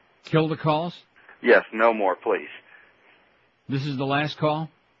 Kill the calls? Yes, no more, please. This is the last call?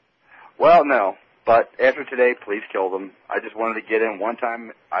 Well, no. But after today, please kill them. I just wanted to get in one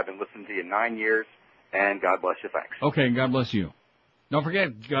time. I've been listening to you 9 years. And God bless you. Thanks. Okay, God bless you. Don't forget,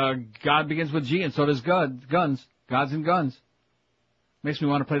 God begins with G, and so does guns. Gods and guns. Makes me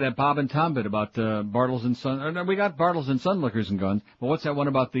want to play that Bob and Tom bit about Bartles and Son. No, we got Bartles and Son liquors and guns. But what's that one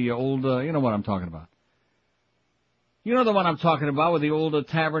about the old? You know what I'm talking about. You know the one I'm talking about with the old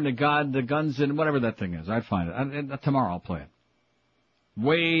tavern, the God, the guns, and whatever that thing is. I'd find it. Tomorrow I'll play it.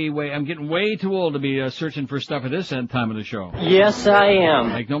 I'm getting way too old to be searching for stuff at this time of the show. Yes, I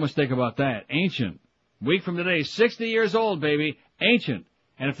am. Make no mistake about that. Ancient. Week from today, 60 years old, baby. Ancient.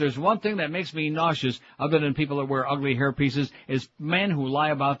 And if there's one thing that makes me nauseous, other than people that wear ugly hair pieces, is men who lie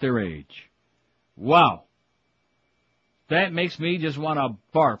about their age. Wow. That makes me just want to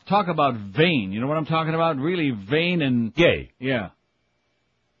barf. Talk about vain. You know what I'm talking about? Really vain and gay. Yeah.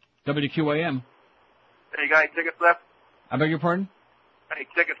 WQAM. Hey, you got any tickets left? I beg your pardon? Any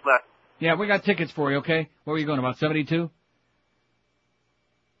tickets left? Yeah, we got tickets for you, okay? Where were you going, about 72? You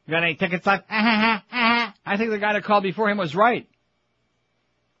got any tickets left? I think the guy that called before him was right.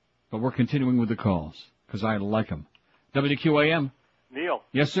 But we're continuing with the calls, because I like them. WQAM. Neil.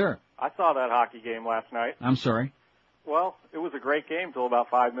 Yes, sir. I saw that hockey game last night. I'm sorry. Well, it was a great game till about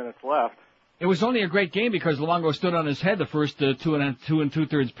 5 minutes left. It was only a great game because Luongo stood on his head the first two and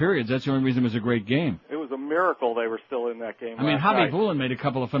 2/3 periods. That's the only reason it was a great game. It was a miracle they were still in that game. I mean, Javi Bulin made a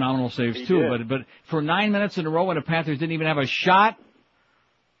couple of phenomenal saves too, but for 9 minutes in a row when the Panthers didn't even have a shot,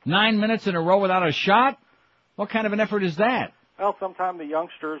 9 minutes in a row without a shot? What kind of an effort is that? Well, sometimes the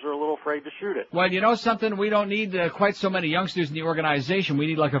youngsters are a little afraid to shoot it. Well, you know something? We don't need quite so many youngsters in the organization. We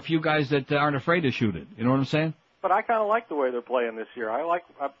need like a few guys that aren't afraid to shoot it. You know what I'm saying? But I kind of like the way they're playing this year.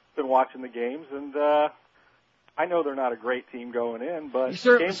 I've been watching the games, and I know they're not a great team going in, but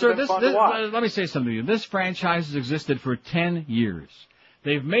games have been fun to watch. Let me say something to you. This franchise has existed for 10 years.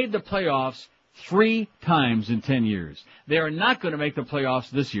 They've made the playoffs 3 times in 10 years. They are not going to make the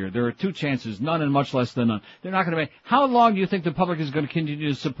playoffs this year. There are 2 chances, none and much less than none. They're not going to make. How long do you think the public is going to continue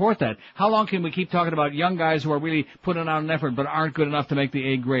to support that? How long can we keep talking about young guys who are really putting out an effort but aren't good enough to make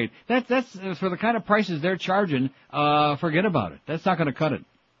the A grade? That's for the kind of prices they're charging. Forget about it. That's not going to cut it.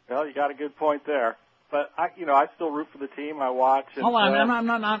 Well, you got a good point there. But I still root for the team. I watch. And, I'm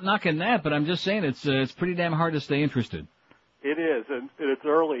not knocking that, but I'm just saying it's pretty damn hard to stay interested. It is, and it's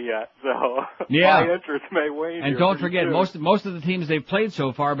early yet, so yeah. My interest may wane. And don't forget, most of the teams they've played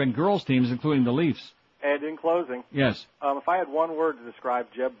so far have been girls' teams, including the Leafs. And in closing, yes, if I had one word to describe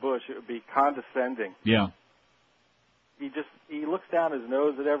Jeb Bush, it would be condescending. Yeah. He looks down his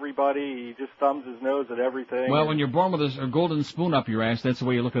nose at everybody. He just thumbs his nose at everything. Well, when you're born with a golden spoon up your ass, that's the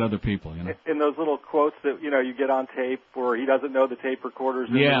way you look at other people, you know. In those little quotes that you get on tape where he doesn't know the tape recorder's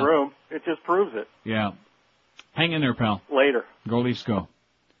in the room, it just proves it. Yeah. Hang in there, pal. Later. Go Leafs, go.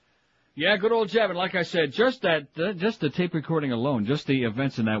 Yeah, good old Jeb. And like I said, just the tape recording alone, just the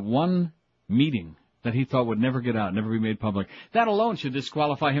events in that one meeting that he thought would never get out, never be made public, that alone should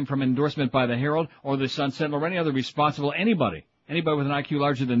disqualify him from endorsement by the Herald or the Sun Sentinel or any other responsible anybody with an IQ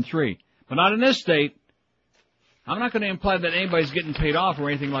larger than 3. But not in this state. I'm not going to imply that anybody's getting paid off or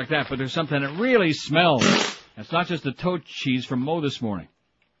anything like that, but there's something that really smells. It's not just the toe cheese from Mo this morning.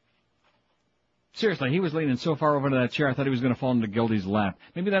 Seriously, he was leaning so far over into that chair, I thought he was going to fall into Gildy's lap.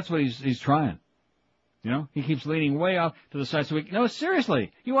 Maybe that's what he's trying. You know, he keeps leaning way off to the side. No,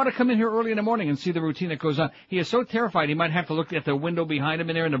 seriously, you ought to come in here early in the morning and see the routine that goes on. He is so terrified he might have to look at the window behind him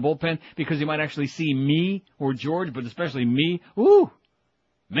in there in the bullpen because he might actually see me or George, but especially me. Ooh,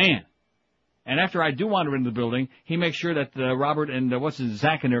 man. And after I do wander into the building, he makes sure that Robert and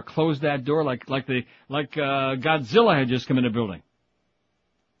Zach in there close that door like Godzilla had just come in the building.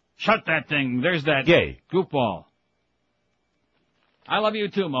 Shut that thing. There's that goofball. I love you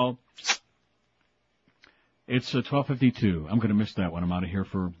too, Mo. It's 12:52. I'm going to miss that when I'm out of here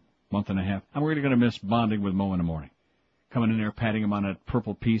for a month and a half. I'm really going to miss bonding with Mo in the morning. Coming in there, patting him on that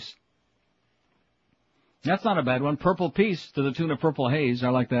purple piece. That's not a bad one. Purple piece to the tune of Purple Haze. I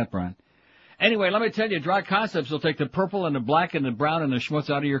like that, Brian. Anyway, let me tell you, Dry Concepts will take the purple and the black and the brown and the schmutz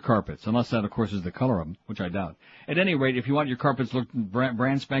out of your carpets. Unless that, of course, is the color of them, which I doubt. At any rate, if you want your carpets look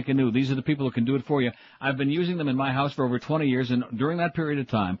brand spanking new, these are the people who can do it for you. I've been using them in my house for over 20 years, and during that period of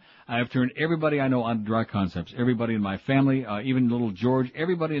time, I have turned everybody I know on to Dry Concepts. Everybody in my family, even little George,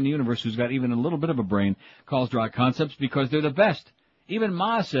 everybody in the universe who's got even a little bit of a brain calls Dry Concepts because they're the best. Even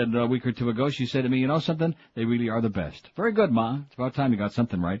Ma said a week or two ago, she said to me, you know something? They really are the best. Very good, Ma. It's about time you got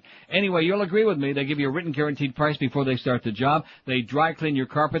something right. Anyway, you'll agree with me. They give you a written guaranteed price before they start the job. They dry clean your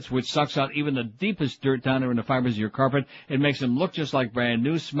carpets, which sucks out even the deepest dirt down there in the fibers of your carpet. It makes them look just like brand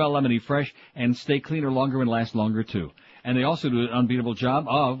new, smell lemony fresh, and stay cleaner longer and last longer, too. And they also do an unbeatable job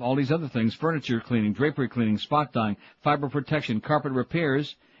of all these other things: furniture cleaning, drapery cleaning, spot dyeing, fiber protection, carpet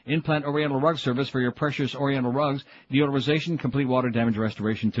repairs, in-plant Oriental rug service for your precious Oriental rugs, deodorization, complete water damage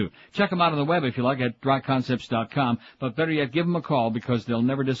restoration, too. Check them out on the web if you like at dryconcepts.com, but better yet, give them a call because they'll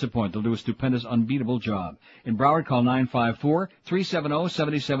never disappoint. They'll do a stupendous, unbeatable job. In Broward, call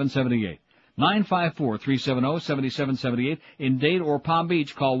 954-370-7778. 954-370-7778. In Dade or Palm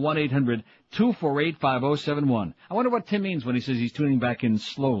Beach, call 1-800-248-5071. I wonder what Tim means when he says he's tuning back in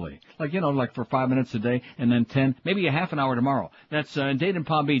slowly. Like for 5 minutes a day and then 10, maybe a half an hour tomorrow. That's in Dade and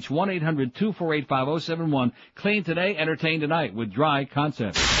Palm Beach, 1-800-248-5071. Clean today, entertain tonight with Dry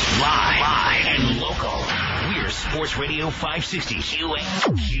Concepts. Live and local. We're Sports Radio 560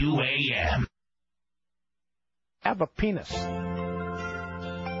 QAM. Have a penis.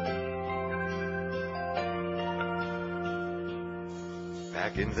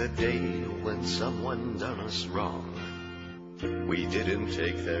 Back in the day when someone done us wrong, we didn't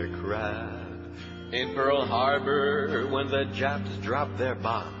take their crap. In Pearl Harbor, when the Japs dropped their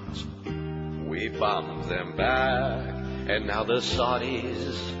bombs, we bombed them back. And now the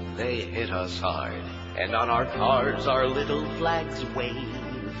Saudis, they hit us hard, and on our cars our little flags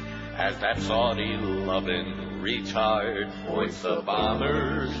wave, as that Saudi-loving retard points the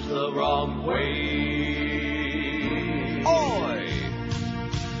bombers the wrong way. Oi!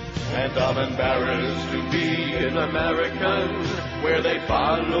 And I'm embarrassed to be an American, where they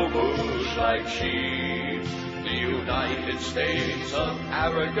follow Bush like sheep. Do you United States of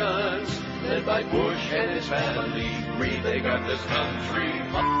arrogance, led by Bush and his family, they got this country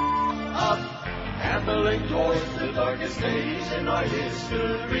up, ambling towards the darkest days in our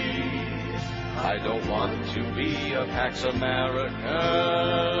history. I don't want to be a Pax American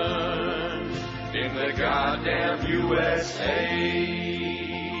in the goddamn USA.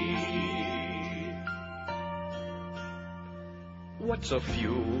 What's a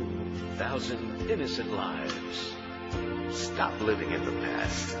few thousand innocent lives? Stop living in the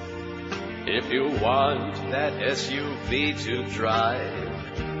past. If you want that SUV to drive,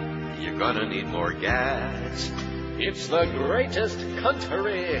 you're gonna need more gas. It's the greatest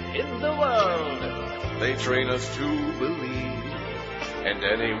country in the world. They train us to believe, and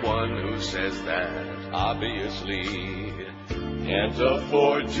anyone who says that obviously can't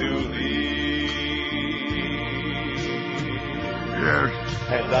afford to leave.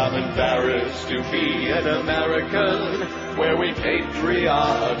 And I'm embarrassed to be an American where we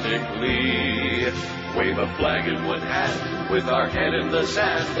patriotically wave a flag in one hand with our head in the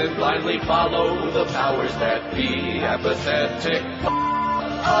sand and blindly follow the powers that be. Apathetic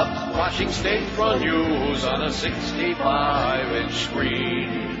up, watching State Front News on a 65-inch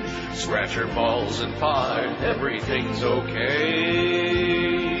screen. Scratch your balls and fart, everything's okay.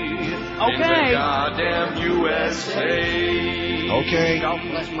 In the goddamn USA. Okay. God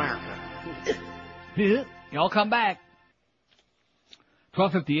bless America. Y'all come back.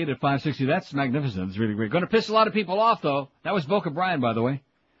 12:58 at 560. That's magnificent. It's really great. Going to piss a lot of people off, though. That was Boca Brian, by the way.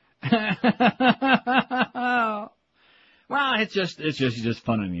 Well, it's just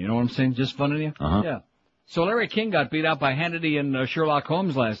funning you. You know what I'm saying? Just funning you. Uh-huh. Yeah. So Larry King got beat out by Hannity and Sherlock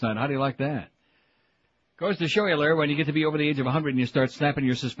Holmes last night. How do you like that? Goes to show you, Larry, when you get to be over the age of 100 and you start snapping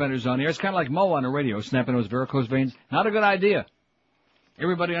your suspenders on the air, it's kind of like Mo on the radio, snapping those varicose veins. Not a good idea.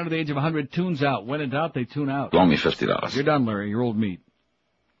 Everybody under the age of 100 tunes out. When in doubt, they tune out. Loan me $50. You're done, Larry. You're old meat.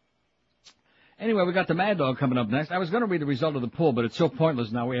 Anyway, we got the Mad Dog coming up next. I was going to read the result of the poll, but it's so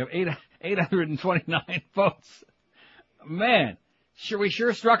pointless now. We have 829 votes. Man, we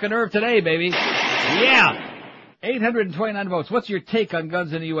sure struck a nerve today, baby. Yeah. 829 votes. What's your take on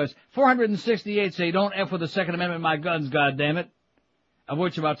guns in the U.S.? 468 say don't F with the Second Amendment, my guns, goddammit. Of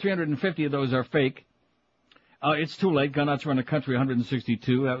which about 350 of those are fake. It's too late. Gun nuts run the country,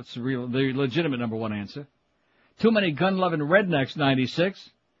 162. That's the legitimate number one answer. Too many gun-loving rednecks, 96.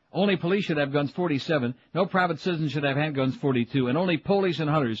 Only police should have guns, 47. No private citizens should have handguns, 42. And only police and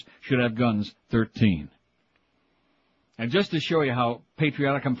hunters should have guns, 13. And just to show you how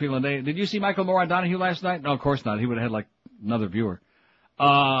patriotic I'm feeling today, did you see Michael Moore on Donahue last night? No, of course not. He would have had like another viewer.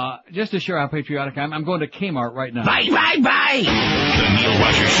 Just to show how patriotic I'm going to Kmart right now. Bye, bye, bye! The Neil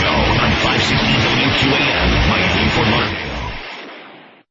Rogers Show on 560 WQAM.